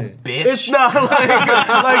fucking old bitch. it's not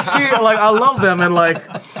like I love them, and like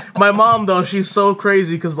my mom though, she's so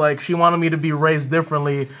crazy because like she wanted me to be raised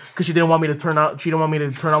differently because she didn't want me to turn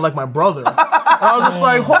out like my brother. And I was just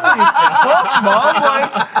like, holy fuck, mom!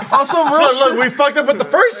 Like on some real So look, we fucked up with the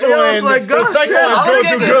first one. I was like, the God second damn. one I goes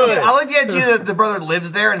like too the good. idea- I like the idea that the brother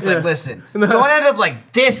lives there, and it's like, listen, don't end up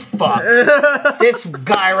like this fuck, this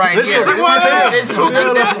guy right here, this one.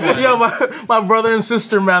 Yeah, my brother and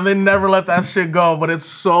sister, man, they never let that shit go. But it's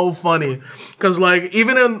so funny because like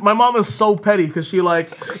my mom is so petty because she like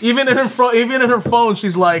even in her phone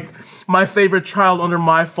she's like, my favorite child under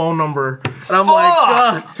my phone number, and I'm like,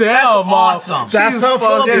 God damn, That's mom. awesome. That's how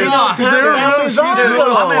Filipino God. families are. I'm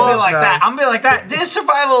gonna be like man. that. I'm gonna be like that. This is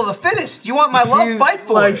survival of the fittest. You want my love? Fight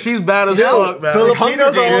for Like it. she's bad as fuck, man.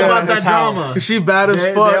 Filipinos are all Games about in that this drama. house. She bad as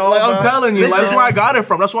They fuck. all Like, I'm about- telling you, Listen. that's where I got it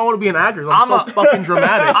from. That's why I want to be an actor. I'm so fucking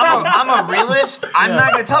dramatic. I'm a realist. I'm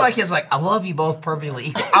not gonna tell my kids like I love you both perfectly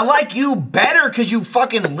equal. I like you better because you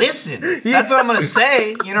fucking listen. That's what I'm gonna say.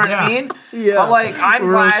 You know what I mean? Yeah. But like I'm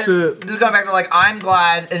Real glad. shit. Just going back to like I'm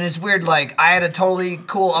glad, and it's weird. Like I had a totally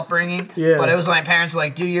cool upbringing. Yeah. But it was my parents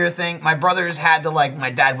like do your thing. My brothers had to like. My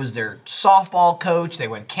dad was their softball coach. They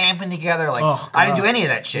went camping together. Like Oh, I didn't do God. any of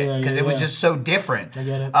that shit Yeah, because yeah, it was yeah. just so different. I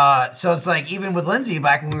get it. So it's like even with Lindsay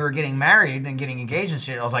back when we were getting married and getting engaged and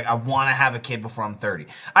shit, I was like, I want to have a kid before I'm 30.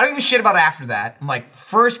 I don't give a shit about after that. I'm like,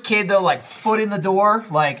 first kid though, like foot in the door,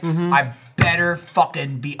 like I better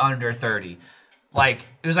fucking be under 30. Like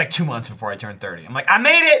it was like 2 months before I turned 30. I'm like, I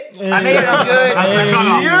made it. I'm good.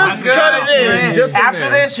 Just cut it in. Just in After there.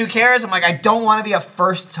 this, who cares? I'm like, I don't want to be a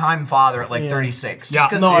first-time father at like 36. Just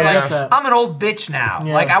because No, I it's like like, that. I'm an old bitch now.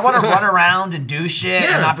 Yeah. Like, I want to run around and do shit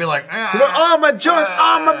and not be like, Oh, my joint,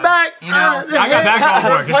 on my back. You know, I got that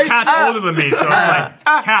going for it because Kat's older than me, so it's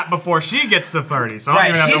like Kat before she gets to 30, so I don't right,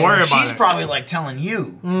 even have to worry about she's it. probably like telling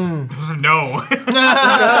you No.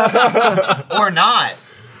 or not.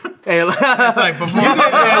 Hey, It's like before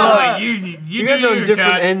like, you guys do are on you,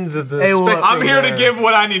 different Kat. ends of the Hey, well, spectrum. I'm here to there. give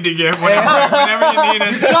what I need to give whenever you need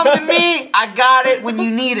it. Come to me. I got it when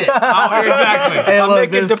you need it. Oh, exactly. hey, I'm look,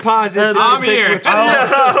 making there's- deposits. I'm and take here.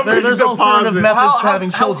 withdrawals. there's alternative methods to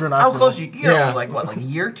having children. I How feel. close are you? You're Yeah. like what, like a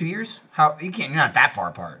year, 2 years? How you can't? You're not that far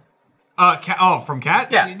apart. From Kat?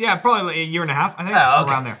 Yeah. Probably like a year and a half, I think. Oh,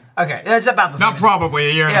 okay. Around there. Okay, that's about the same. Not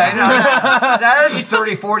probably a year and a Yeah, half. you know, I know she's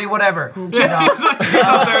 30, 40, whatever. You know. It's up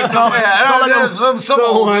there, it's up there. Yeah, I like know, I'm it's It's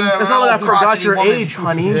not like I forgot crotchety your woman. age,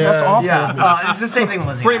 honey. That's awful. Yeah, it's the same thing with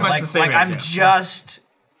Lindsay. Pretty now. much like, the same Like age,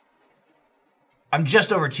 I'm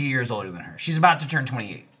just over 2 years older than her. She's about to turn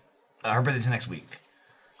 28. Her birthday's next week.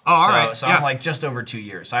 Oh, all right. So yeah. I'm like just over 2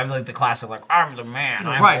 years. So I have like the classic like I'm the man.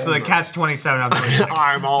 I'm Right, so the older. Kat's 27, I'm 26.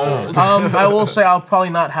 I'm old. I will say I'll probably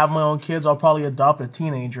not have my own kids. I'll probably adopt a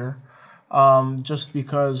teenager, just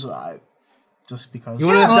because just because. You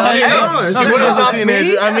want to adopt Hey, me? no, You want to adopt me?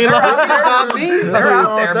 I mean, Adopt me? They're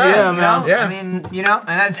out there, man. Yeah, you man. know? Yeah. I mean, you know,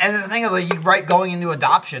 and the thing of like, going into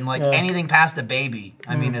adoption, like anything past a baby,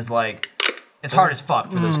 I mean, is like. It's hard as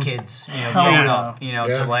fuck for those kids, you know, growing yeah. up, you know,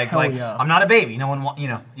 to like, yeah. I'm not a baby. No one, you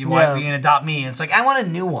know, you can adopt me. And it's like, I want a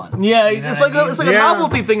new one. Yeah, You know it's what like I mean? it's like a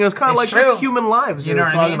novelty thing. It's kind of It's like true. that's human lives. You know you're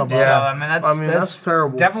what I mean? talking about. So, I mean, that's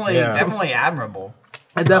terrible. Definitely admirable.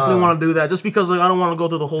 I definitely want to do that just because like I don't want to go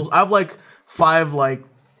through the whole. I have like 5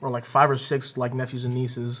 or 6 like nephews and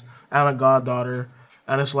nieces and a goddaughter,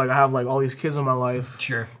 and it's like I have like all these kids in my life.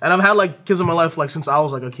 Sure. And I've had like kids in my life like since I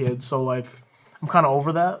was like a kid, so like I'm kind of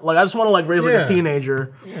over that. Like I just want to like raise like a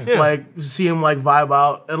teenager, like see him like vibe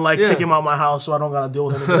out and like kick him out my house so I don't gotta deal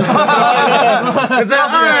with anything. It's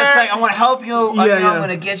like I want to help you. I'm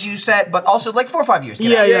gonna get you set, but also like 4 or 5 years.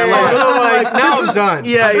 Get out. Like, So like now I'm done.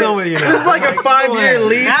 Yeah, I'm yeah. done with you now. This is like a 5-year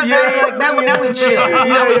lease. Now we chill.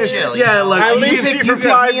 Now we chill. you know? like I you leased can- you you for can-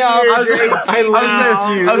 5 years. I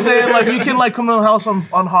leased you. I was saying like you can like come to the house on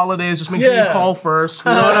holidays. Just make sure you call first.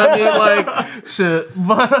 You know what I mean? Like shit.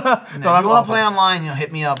 But If you want to play online,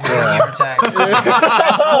 hit me up. We'll gamer tag.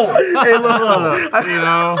 hey, look, You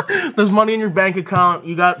know? there's money in your bank account.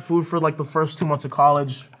 You got food for like the first 2 months of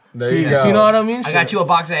college. There you Peace. go. You know what I mean? I got you a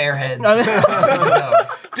box of Airheads. Good to go.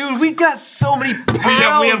 Dude, we got so many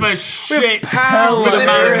pounds. We have a shit pounds ton of of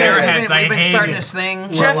Airheads. Airheads. I We've been hate starting it. this thing. where,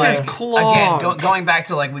 Jeff is like, clogged. Again, going back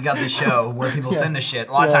to like we got the show where people send us shit.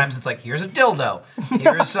 A lot of times it's like, here's a dildo,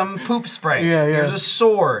 here's some poop spray, here's a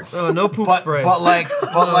sword. Oh, no poop spray. But like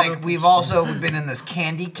we've also been in this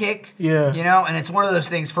candy kick. Yeah. You know, and it's one of those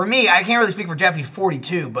things for me. I can't really speak for Jeff. He's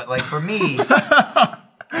 42, but like for me,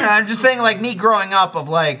 I'm just saying like me growing up of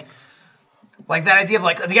like that idea of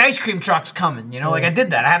like the ice cream truck's coming, you know, like I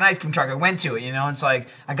did that. I had an ice cream truck. I went to it, you know. It's like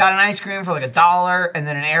I got an ice cream for like $1, and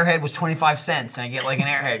then an Airhead was 25 cents, and I get like an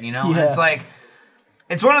Airhead, you know. And it's like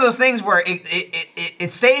it's one of those things where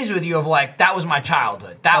it stays with you of like that was my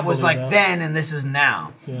childhood. That was like then, and this is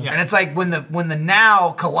now. And it's like when the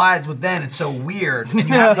now collides with then, it's so weird, and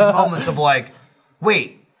you have these moments of like,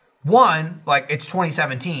 wait, one, like it's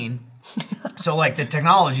 2017. So like the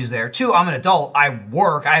technology's there. 2, I'm an adult. I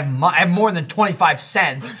work. I have more than 25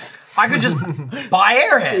 cents. I could just buy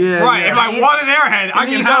Airheads. Right, if I want an Airhead, I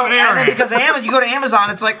can have an And then Airhead. because of Amazon, you go to Amazon,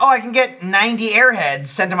 it's like, oh, I can get 90 Airheads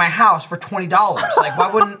sent to my house for $20. Like,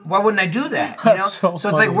 why wouldn't I do that? You know? That's so So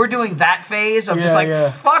it's like funny. we're doing that phase of just Yeah, like, yeah.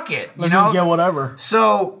 fuck it. You Let's know? just get whatever.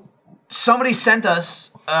 So somebody sent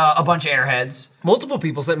us a bunch of Airheads. Multiple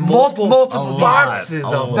people sent Multiple multiple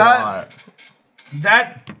boxes A of them. lot.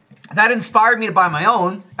 That inspired me to buy my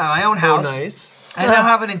own house. Oh, nice. I now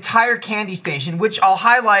have an entire candy station, which I'll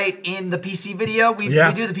highlight in the PC video. We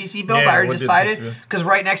do the PC build. Yeah, I already we'll do the decided PC. because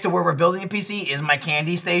right next to where we're building a PC is my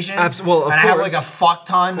candy station. Well, of and I have course. like a fuck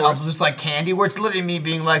ton of just like candy, where it's literally me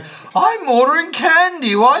being like, "I'm ordering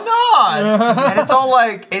candy. Why not?" And it's all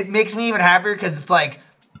like it makes me even happier because it's like.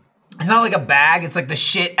 It's not like a bag, it's like the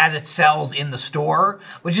shit as it sells in the store,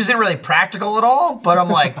 which isn't really practical at all, but I'm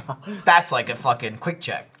like, that's like a fucking quick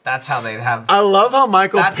check. That's how they have. I love how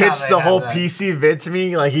Michael That's how pitched they the have whole that. PC vid to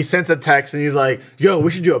me. Like he sends a text and he's like, "Yo, we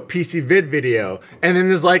should do a PC vid video." And then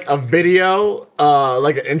there's like a video,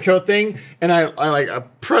 like an intro thing, and I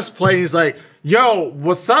press play. And he's like, "Yo,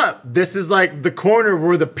 what's up? This is like the corner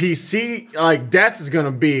where the PC like desk is gonna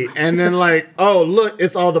be." And then like, "Oh look,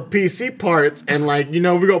 it's all the PC parts," and like we're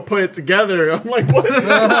gonna put it together. I'm like, "What?"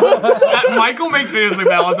 Michael makes videos like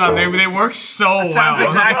that all the time. They work so well. Sounds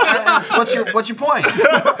exactly. What's your point?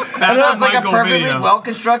 That Sounds like a Michael perfectly video. well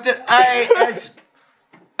constructed. Okay,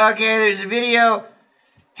 there's a video.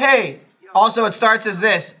 Hey, also it starts as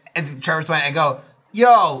this. And Trevor's playing. I go,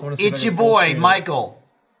 "Yo, see if it's I your can full boy screen it. Michael.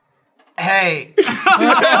 Hey,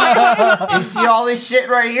 you see all this shit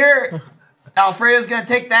right here? Alfredo's gonna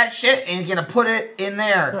take that shit and he's gonna put it in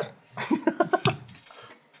there.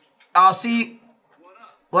 I'll see.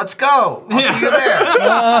 Let's go. I'll see you there."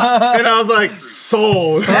 And I was like,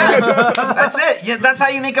 "Sold." That's it. Yeah, that's how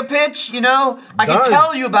you make a pitch, you know? I can Done.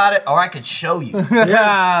 tell you about it, or I could show you.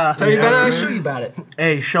 Yeah. Tell you better, I'll show you about it.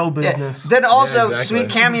 Hey, show Yeah. business. Then also, exactly. sweet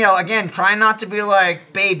cameo, again, trying not to be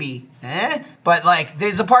like, baby, But like,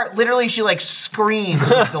 there's a part, literally, she like screams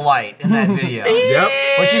with delight in that video. Yep.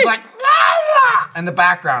 Where she's like, "La, la," in the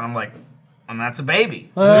background. I'm like, and that's a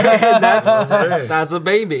baby. That's a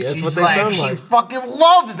baby. That's She's what they like, sound she like. fucking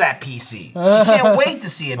loves that PC. She can't wait to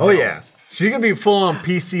see it. Oh build. yeah. She could be full on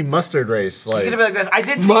PC mustard race. Like, It's gonna be like this. I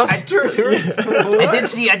did see. Mustard.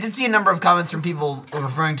 I did see a number of comments from people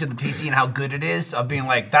referring to the PC and how good it is. Of being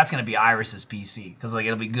like, that's gonna be Iris's PC because like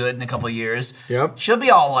it'll be good in a couple of years. Yep. She'll be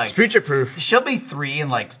all like it's future proof. She'll be 3 and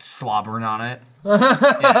like slobbering on it. There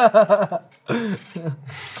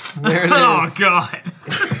it Oh is. God.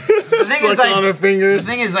 The thing is, Sucking on her the fingers.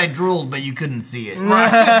 thing is, I drooled, but you couldn't see it. There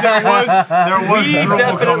was We drool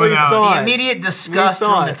definitely coming out. saw The it. immediate disgust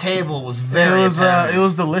saw from the it. table was It very was apparent. it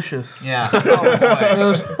was delicious. Yeah. Oh,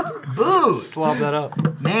 boy. Boo. Slob that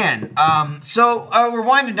up. Man, so we're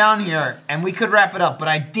winding down here, and we could wrap it up, but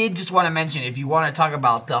I did just want to mention if you want to talk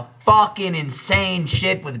about the fucking insane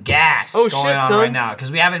shit with gas Oh, going shit, on son. right now, because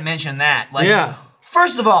we haven't mentioned that. Like, Yeah.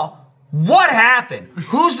 first of all, what happened?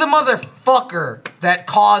 Who's the motherfucker that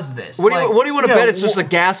caused this? What do you want to yeah, bet? It's just a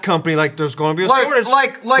gas company. Like, there's going to be a like, shortage.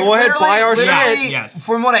 like, Go ahead, literally- buy our literally, shit. Yes.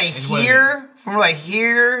 From what I what it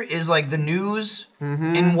hear, is like the news.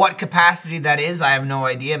 In what capacity that is, I have no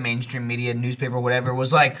idea. Mainstream media, newspaper, whatever,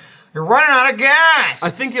 was like, "You're running out of gas."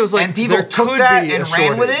 I think it was like and people there took could that be a and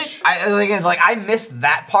ran with shortage. it. I missed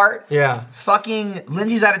that part. Yeah. Fucking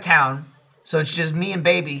Lindsay's out of town, so it's just me and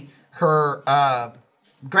baby. Her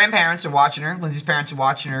grandparents are watching her. Lindsay's parents are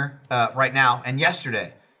watching her right now and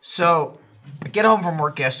yesterday. So I get home from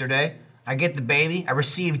work yesterday. I get the baby. I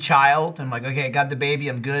receive child. I'm like, okay, I got the baby.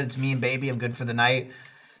 I'm good. It's me and baby. I'm good for the night.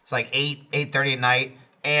 It's like 8:30 at night.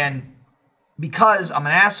 And because I'm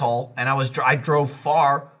an asshole and I drove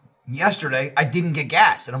far yesterday, I didn't get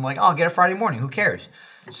gas. And I'm like, oh, I'll get it Friday morning. Who cares?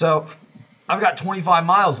 So I've got 25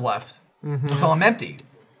 miles left until I'm empty.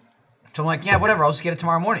 So I'm like, yeah, whatever. I'll just get it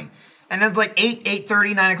tomorrow morning. And then like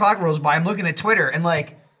 8:30, 9 o'clock rolls by. I'm looking at Twitter and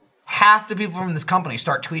like half the people from this company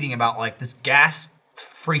start tweeting about like this gas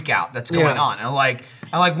freak out that's going on. And like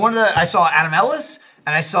I saw Adam Ellis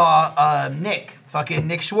and I saw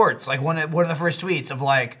Nick Schwartz, like one of the first tweets of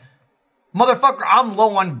like, motherfucker, I'm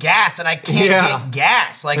low on gas and I can't get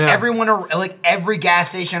gas. Like everyone, like every gas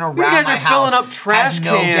station around These guys my are house filling up trash has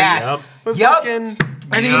no cans. gas. With Yep. fucking-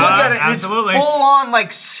 And you Yeah, look at it, absolutely. it's full on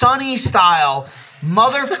like Sunny style.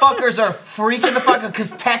 Motherfuckers are freaking the fuck out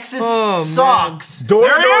because Texas sucks. Door to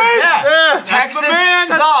door. Yeah, Texas man.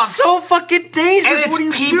 sucks. That's so fucking dangerous. And What are you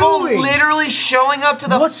it's people doing? literally showing up to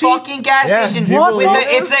the What's he- fucking gas Yeah, station people- with What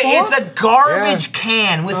it's a garbage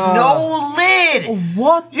can with no lid.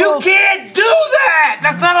 What You the can't do that!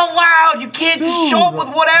 That's not allowed! You can't just show up with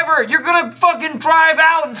whatever! You're gonna fucking drive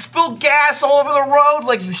out and spill gas all over the road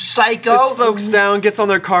like you psycho! It soaks down, gets on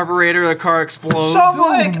their carburetor, the car explodes. So I'm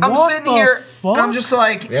like, I'm what sitting the here fuck? and I'm just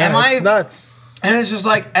like, Yeah, am I it's nuts. And it's just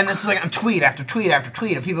like, and this is like, I'm tweet after tweet after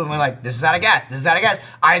tweet of people being like, this is out of gas, this is out of gas.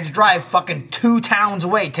 I had to drive fucking 2 towns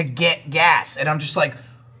away to get gas. And I'm just like,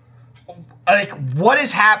 what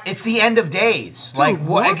is happening? It's the end of days. Like,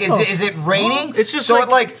 what, what like, the is it raining? It's just so like- at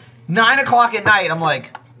like 9 o'clock at night, I'm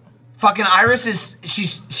like, fucking Iris is,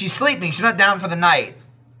 she's sleeping. She's not down for the night,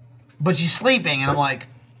 but she's sleeping. And I'm like,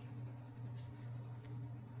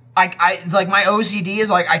 I like my OCD is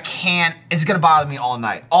like I can't. It's gonna bother me all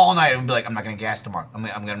night. All night I'm gonna be like I'm not gonna gas tomorrow. I'm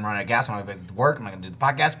gonna run out of gas. I'm gonna go to work. I'm not gonna do the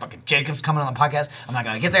podcast. Fucking Jacob's coming on the podcast. I'm not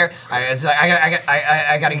gonna get there. I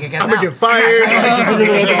gotta get gas. I'm now. gonna get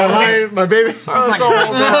fired. My baby's rolling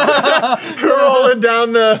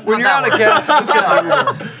down the. when you're out of gas, you're just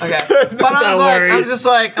Okay, but Don't worry.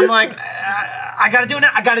 I'm like, I gotta do it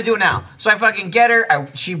now. I gotta do it now. So I fucking get her.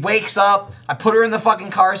 She wakes up. I put her in the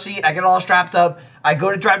fucking car seat. I get all strapped up. I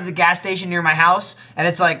go to drive to the gas station near my house, and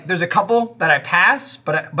it's like there's a couple that I pass,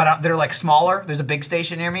 but they're like smaller. There's a big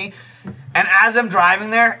station near me, and as I'm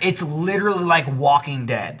driving there, it's literally like Walking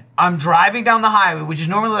Dead. I'm driving down the highway, which is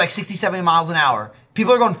normally like 60, 70 miles an hour.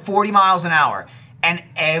 People are going 40 miles an hour. And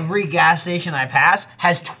every gas station I pass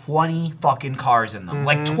has 20 fucking cars in them.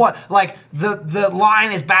 Like the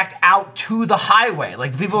line is backed out to the highway.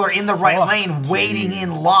 Like people are in the right lane waiting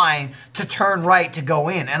in line to turn right to go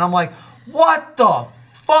in. And I'm like, what the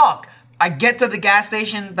fuck? I get to the gas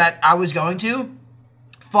station that I was going to.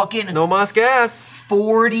 Fucking no mas gas.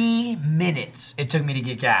 40 minutes it took me to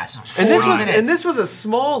get gas. And 40 minutes. this was a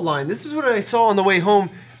small line. This is what I saw on the way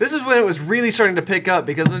home. This is when it was really starting to pick up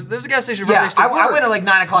because there's a gas station right Yeah, next to work. I went at like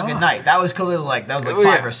 9 o'clock at night. That was clearly like 5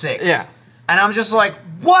 Yeah, or 6. yeah. And I'm just like,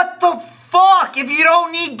 what the fuck? If you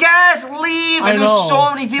don't need gas, leave. And I there's know. so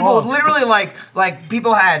many people. Fuck. Literally, like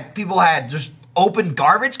people had just open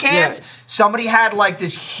garbage cans. Yeah. Somebody had like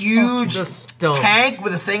this huge Just dumb. tank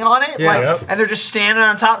with a thing on it, Yeah. like, Yep. and they're just standing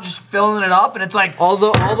on top, just filling it up, and it's like, All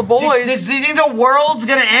the boys. do you think the world's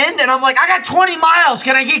gonna end? And I'm like, I got 20 miles.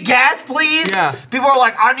 Can I get gas, please? Yeah. People are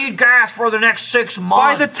like, I need gas for the next 6 By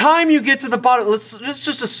months. the time you get to the bottom, let's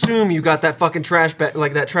just assume you got that fucking trash bag,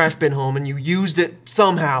 like that trash bin home, and you used it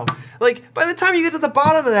somehow. Like by the time you get to the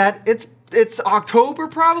bottom of that, it's October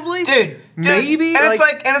probably, Dude, maybe. and it's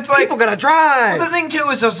like people gotta drive. Well, the thing too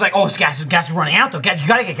is, it's like, oh, gas is running out though. You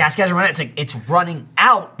gotta get gas is running out. It's like it's running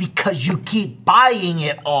out because you keep buying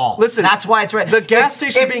it all. Listen, that's why it's the gas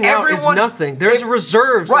station being out is nothing. There's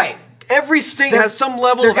reserves. Right. Every state has some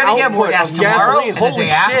level they're of gonna get more output gas of tomorrow, gasoline. and the Holy day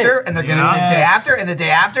after, shit. and they're gonna the day after, and the day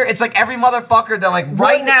after. It's like every motherfucker that like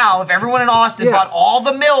right now, if everyone in Austin Yeah. bought all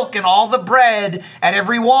the milk and all the bread at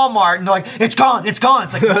every Walmart, and they're like, it's gone. It's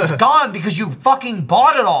like, well, it's gone because you fucking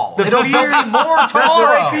bought it all. There'll be more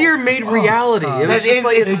tomorrow. The fear made reality. It was just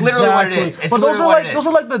like it's literally what it is. It's But literally what it is. those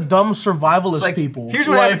are like the dumb survivalist like, people. here's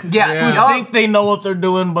what like, happened. Yeah. who think they know what they're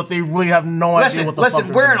doing, but they really have no idea what the fuck Listen,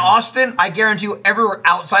 they're we're doing. in Austin. I guarantee you, everywhere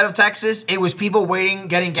outside of Texas, it was people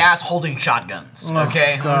getting gas, holding shotguns.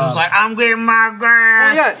 Okay, it was just like, I'm getting my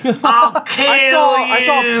gas. Well, yeah. I'll kill I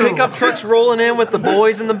saw you. pickup trucks rolling in with the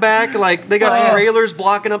boys in the back. Like they got trailers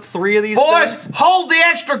blocking up 3 of these Boys, things. hold the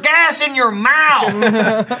extra gas in your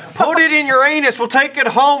mouth. Put it in your anus. We'll take it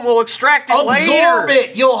home. We'll extract it Absorb later.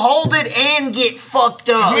 it. You'll hold it and get fucked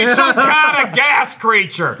up. He's some kind of gas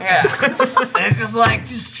creature. Yeah. And it's just like,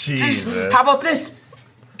 just how about this?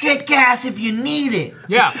 Get gas if you need it.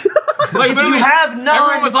 Yeah. Like, If you have none,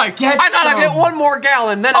 everyone was like, get I gotta some. get 1 more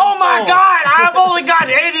gallon. Then Oh I'm my full. God! I've only got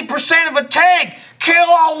 80% of a tank. Kill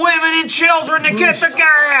all women and children to get the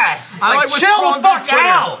gas. It's I like, was chill scrolling the fuck through Twitter.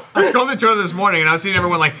 out. I was scrolling through Twitter this morning and I was seeing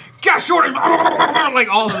everyone like, gas shortage, like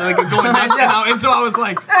all like going nuts. And so I was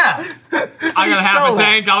like, Yeah. I gotta have a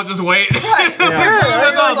tank. I'll just wait. There's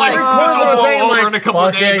I was like, like, this will blow over in a couple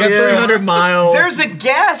of Fuck yeah, I days. got 300 miles. there's a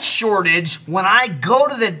gas shortage when I go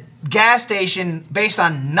to the gas station based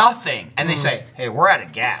on nothing and they say, hey, we're out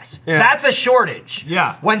of gas. That's a shortage.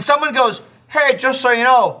 Yeah. When someone goes, hey, just so you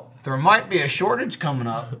know, there might be a shortage coming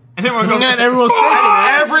up. And everyone goes, And everyone's taking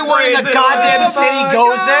it. Everyone in the Sprays it. goddamn Oh city my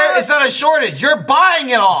goes God. there. It's not a shortage. You're buying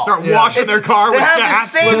it all. start washing their car They with have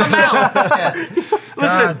gas. the same amount. Yeah.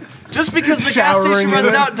 Listen, just because the gas Showering station in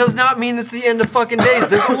runs it. out does not mean it's the end of fucking days.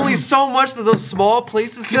 There's only so much that those small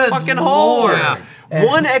places can Good fucking Lord. hold. Yeah.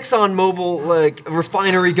 One ExxonMobil like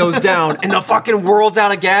refinery goes down and the fucking world's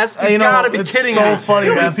out of gas. You, You know, gotta be it's kidding so me. funny,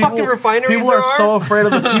 You know how man. many fucking refineries people there are so afraid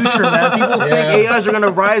of the future, man. People think AIs are gonna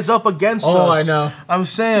rise up against us. Oh, I know. I'm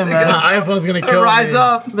saying, man. My iPhone's gonna kill Rise me.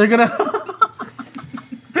 up. They're gonna.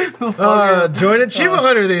 Join Achievement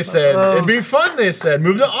Hunter, they said. It'd be fun, they said.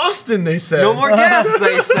 Move to Austin, they said. No more gas,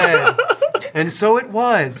 they said. And so it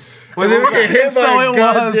was. When they would get hit So by it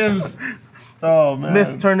goddamn... was. Oh man.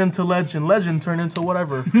 Myth turned into legend. Legend turned into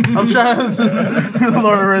whatever. I'm trying to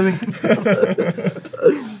Lord of everything.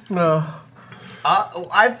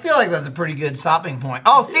 I feel like that's a pretty good stopping point.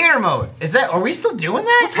 Oh, theater mode. Is that? Are we still doing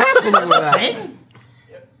that? What's happening with that thing?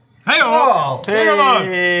 Hey, Oh,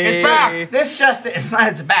 it's back. this just it's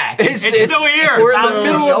not. It's back. It's still here. We're in It's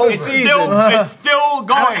the middle of the It's season. still, it's still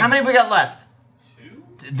going. How many we got left?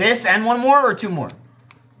 2. This and one more, or 2 more?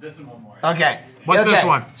 This and one more. Okay. What's this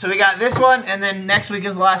one? So we got this one, and then next week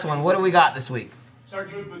is the last one. What do we got this week?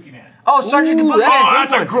 Sergeant Kabuki Man. Oh, Sergeant Ooh, Kabuki. that's Oh,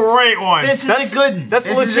 that's a great one. This is a good one. That's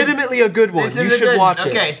This is legitimately a good one. This You is a should good watch one.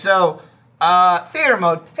 it. Okay, so theater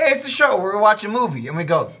mode. Hey, it's a show. We're gonna watch a movie, and we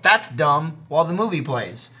go, "That's dumb," while the movie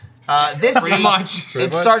plays. This Pretty week, much.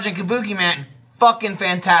 it's Sergeant Kabuki Man. Fucking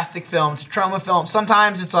fantastic film. It's a trauma film.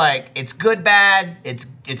 Sometimes it's like it's good bad. It's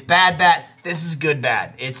bad bad. This is good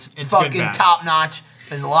bad. It's good fucking bad. top notch.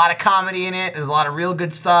 There's a lot of comedy in it. There's a lot of real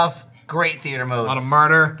good stuff. Great theater mode. A lot of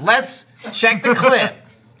murder. Let's check the clip.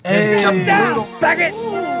 There's some brutal.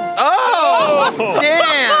 Oh,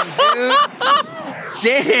 damn, dude.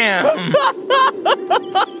 Damn.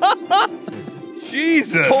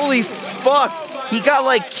 Jesus. Holy fuck. He got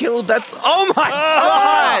like killed. That's oh my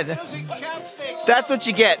god. That's what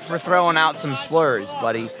you get for throwing out some slurs,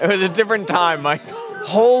 buddy. It was a different time, Mike.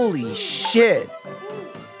 Holy shit.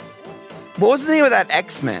 What was the name of that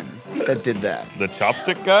X-Men that did that? The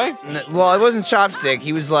chopstick guy? Well, it wasn't Chopstick.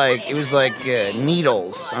 He was like, it was like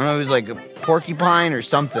Needles. I don't know, it was like a porcupine or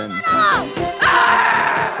something.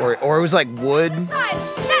 Or it was like wood.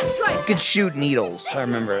 You could shoot needles. I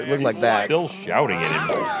remember it looked like that. Still shouting at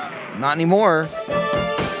him. Not anymore.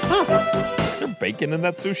 Is there bacon in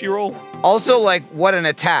that sushi roll? Also, like, what an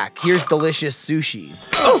attack. Here's delicious sushi.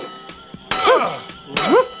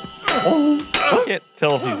 I can't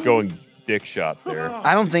tell if he's going dick shot there.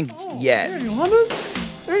 I don't think yet.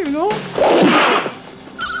 There you go.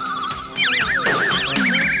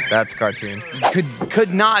 That's cartoon.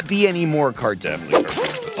 Could not be any more cartoon.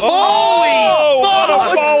 Oh!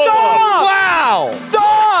 Stop! Wow!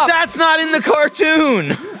 Stop! That's not in the cartoon.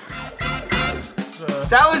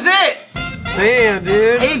 That was it. Damn,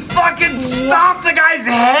 dude. He fucking stomped the guy's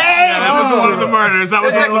head. That was one of the murders. That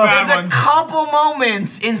was one of the bad There's ones. a couple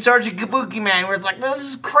moments in Sergeant Kabuki Man where it's like, this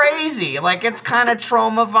is crazy. Like, it's kind of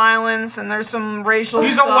trauma violence and there's some racial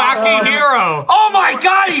He's a stuff. wacky hero. Oh my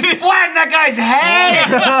god, he flattened that guy's head!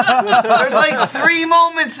 There's like 3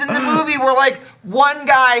 moments in the movie where like one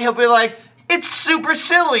guy, he'll be like, it's super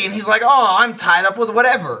silly, and he's like, oh, I'm tied up with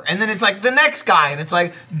whatever. And then it's like the next guy, and it's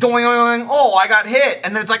like, doing, oh, I got hit.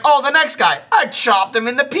 And then it's like, oh, the next guy, I chopped him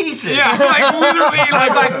into pieces. Yeah, like literally,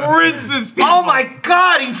 like rinses people. Oh my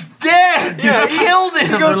god, he's dead! Yeah, You killed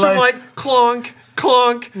him! He goes from like clunk,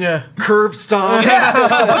 clunk, Yeah. curb stomp. Yeah,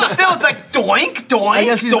 but still, it's like doink, doink, I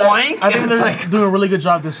guess doink. I think and it's they're like, doing a really good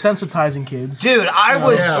job desensitizing kids. dude, I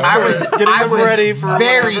was Getting them ready for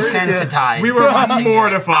very whatever. sensitized. We were watching it.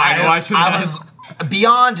 mortified watching I that. was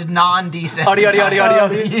beyond non-desensitized. Audio.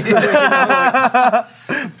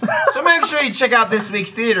 So make sure you check out this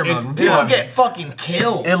week's theater mode. Where people get fucking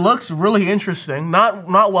killed. It looks really interesting. Not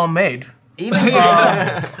well made. Even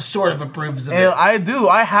Jacob sort of approves of it. And I do.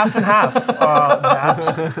 I half and half.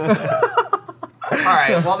 That. All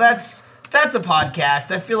right, well that's a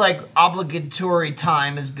podcast. I feel like obligatory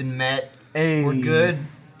time has been met. Hey. We're good.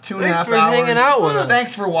 2.5 Thanks hours. for hanging out with us.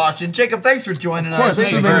 Thanks for watching. Jacob, thanks for joining us. This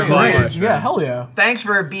has very been much, great. Yeah, hell yeah. Thanks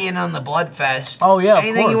for being on the Bloodfest. Oh, yeah, of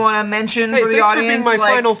Anything you course. want to mention Hey, for the thanks for audience? being my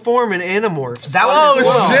Like, final form in Animorphs. That was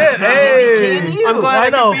cool. shit, hey. It became you. I'm glad I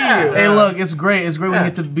know. could be you. Hey, look, it's great. It's great when you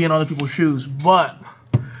get to be in other people's shoes. But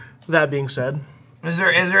that being said, Is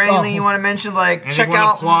there anything you want to mention? Like, Anything check you wanna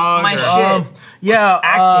out plug my or- shit. yeah.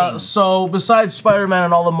 Acting. So besides Spider-Man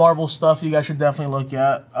and all the Marvel stuff, you guys should definitely look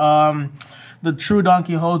at the True Don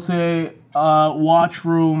Quixote watch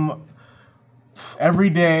room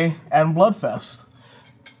every day and Bloodfest.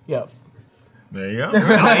 Yep. There you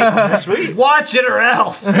go. Sweet. Watch it or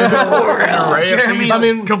else. Or else. Jeremy, I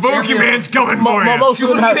mean, Kabuki Man's coming for you. most of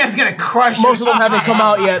them have. Man's gonna crush you. Most of them haven't come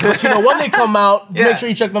out yet, but you know when they come out, make sure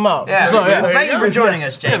you check them out. Yeah. So, yeah. Well, thank you for joining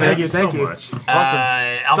us, Jacob. Thank you. so Thank you. much. Awesome.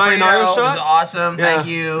 Alfredo Sayonara was shot? awesome. Yeah, Thank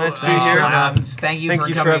you. nice to be here. Thank you Thank for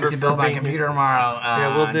you, coming Trevor, to build for my being computer tomorrow.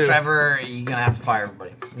 Yeah, we'll do. Trevor, you're gonna have to fire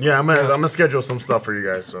everybody. Yeah, I'm gonna schedule some stuff for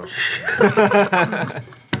you guys. So.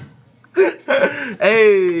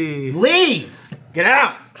 Hey. Leave. Get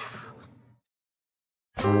out.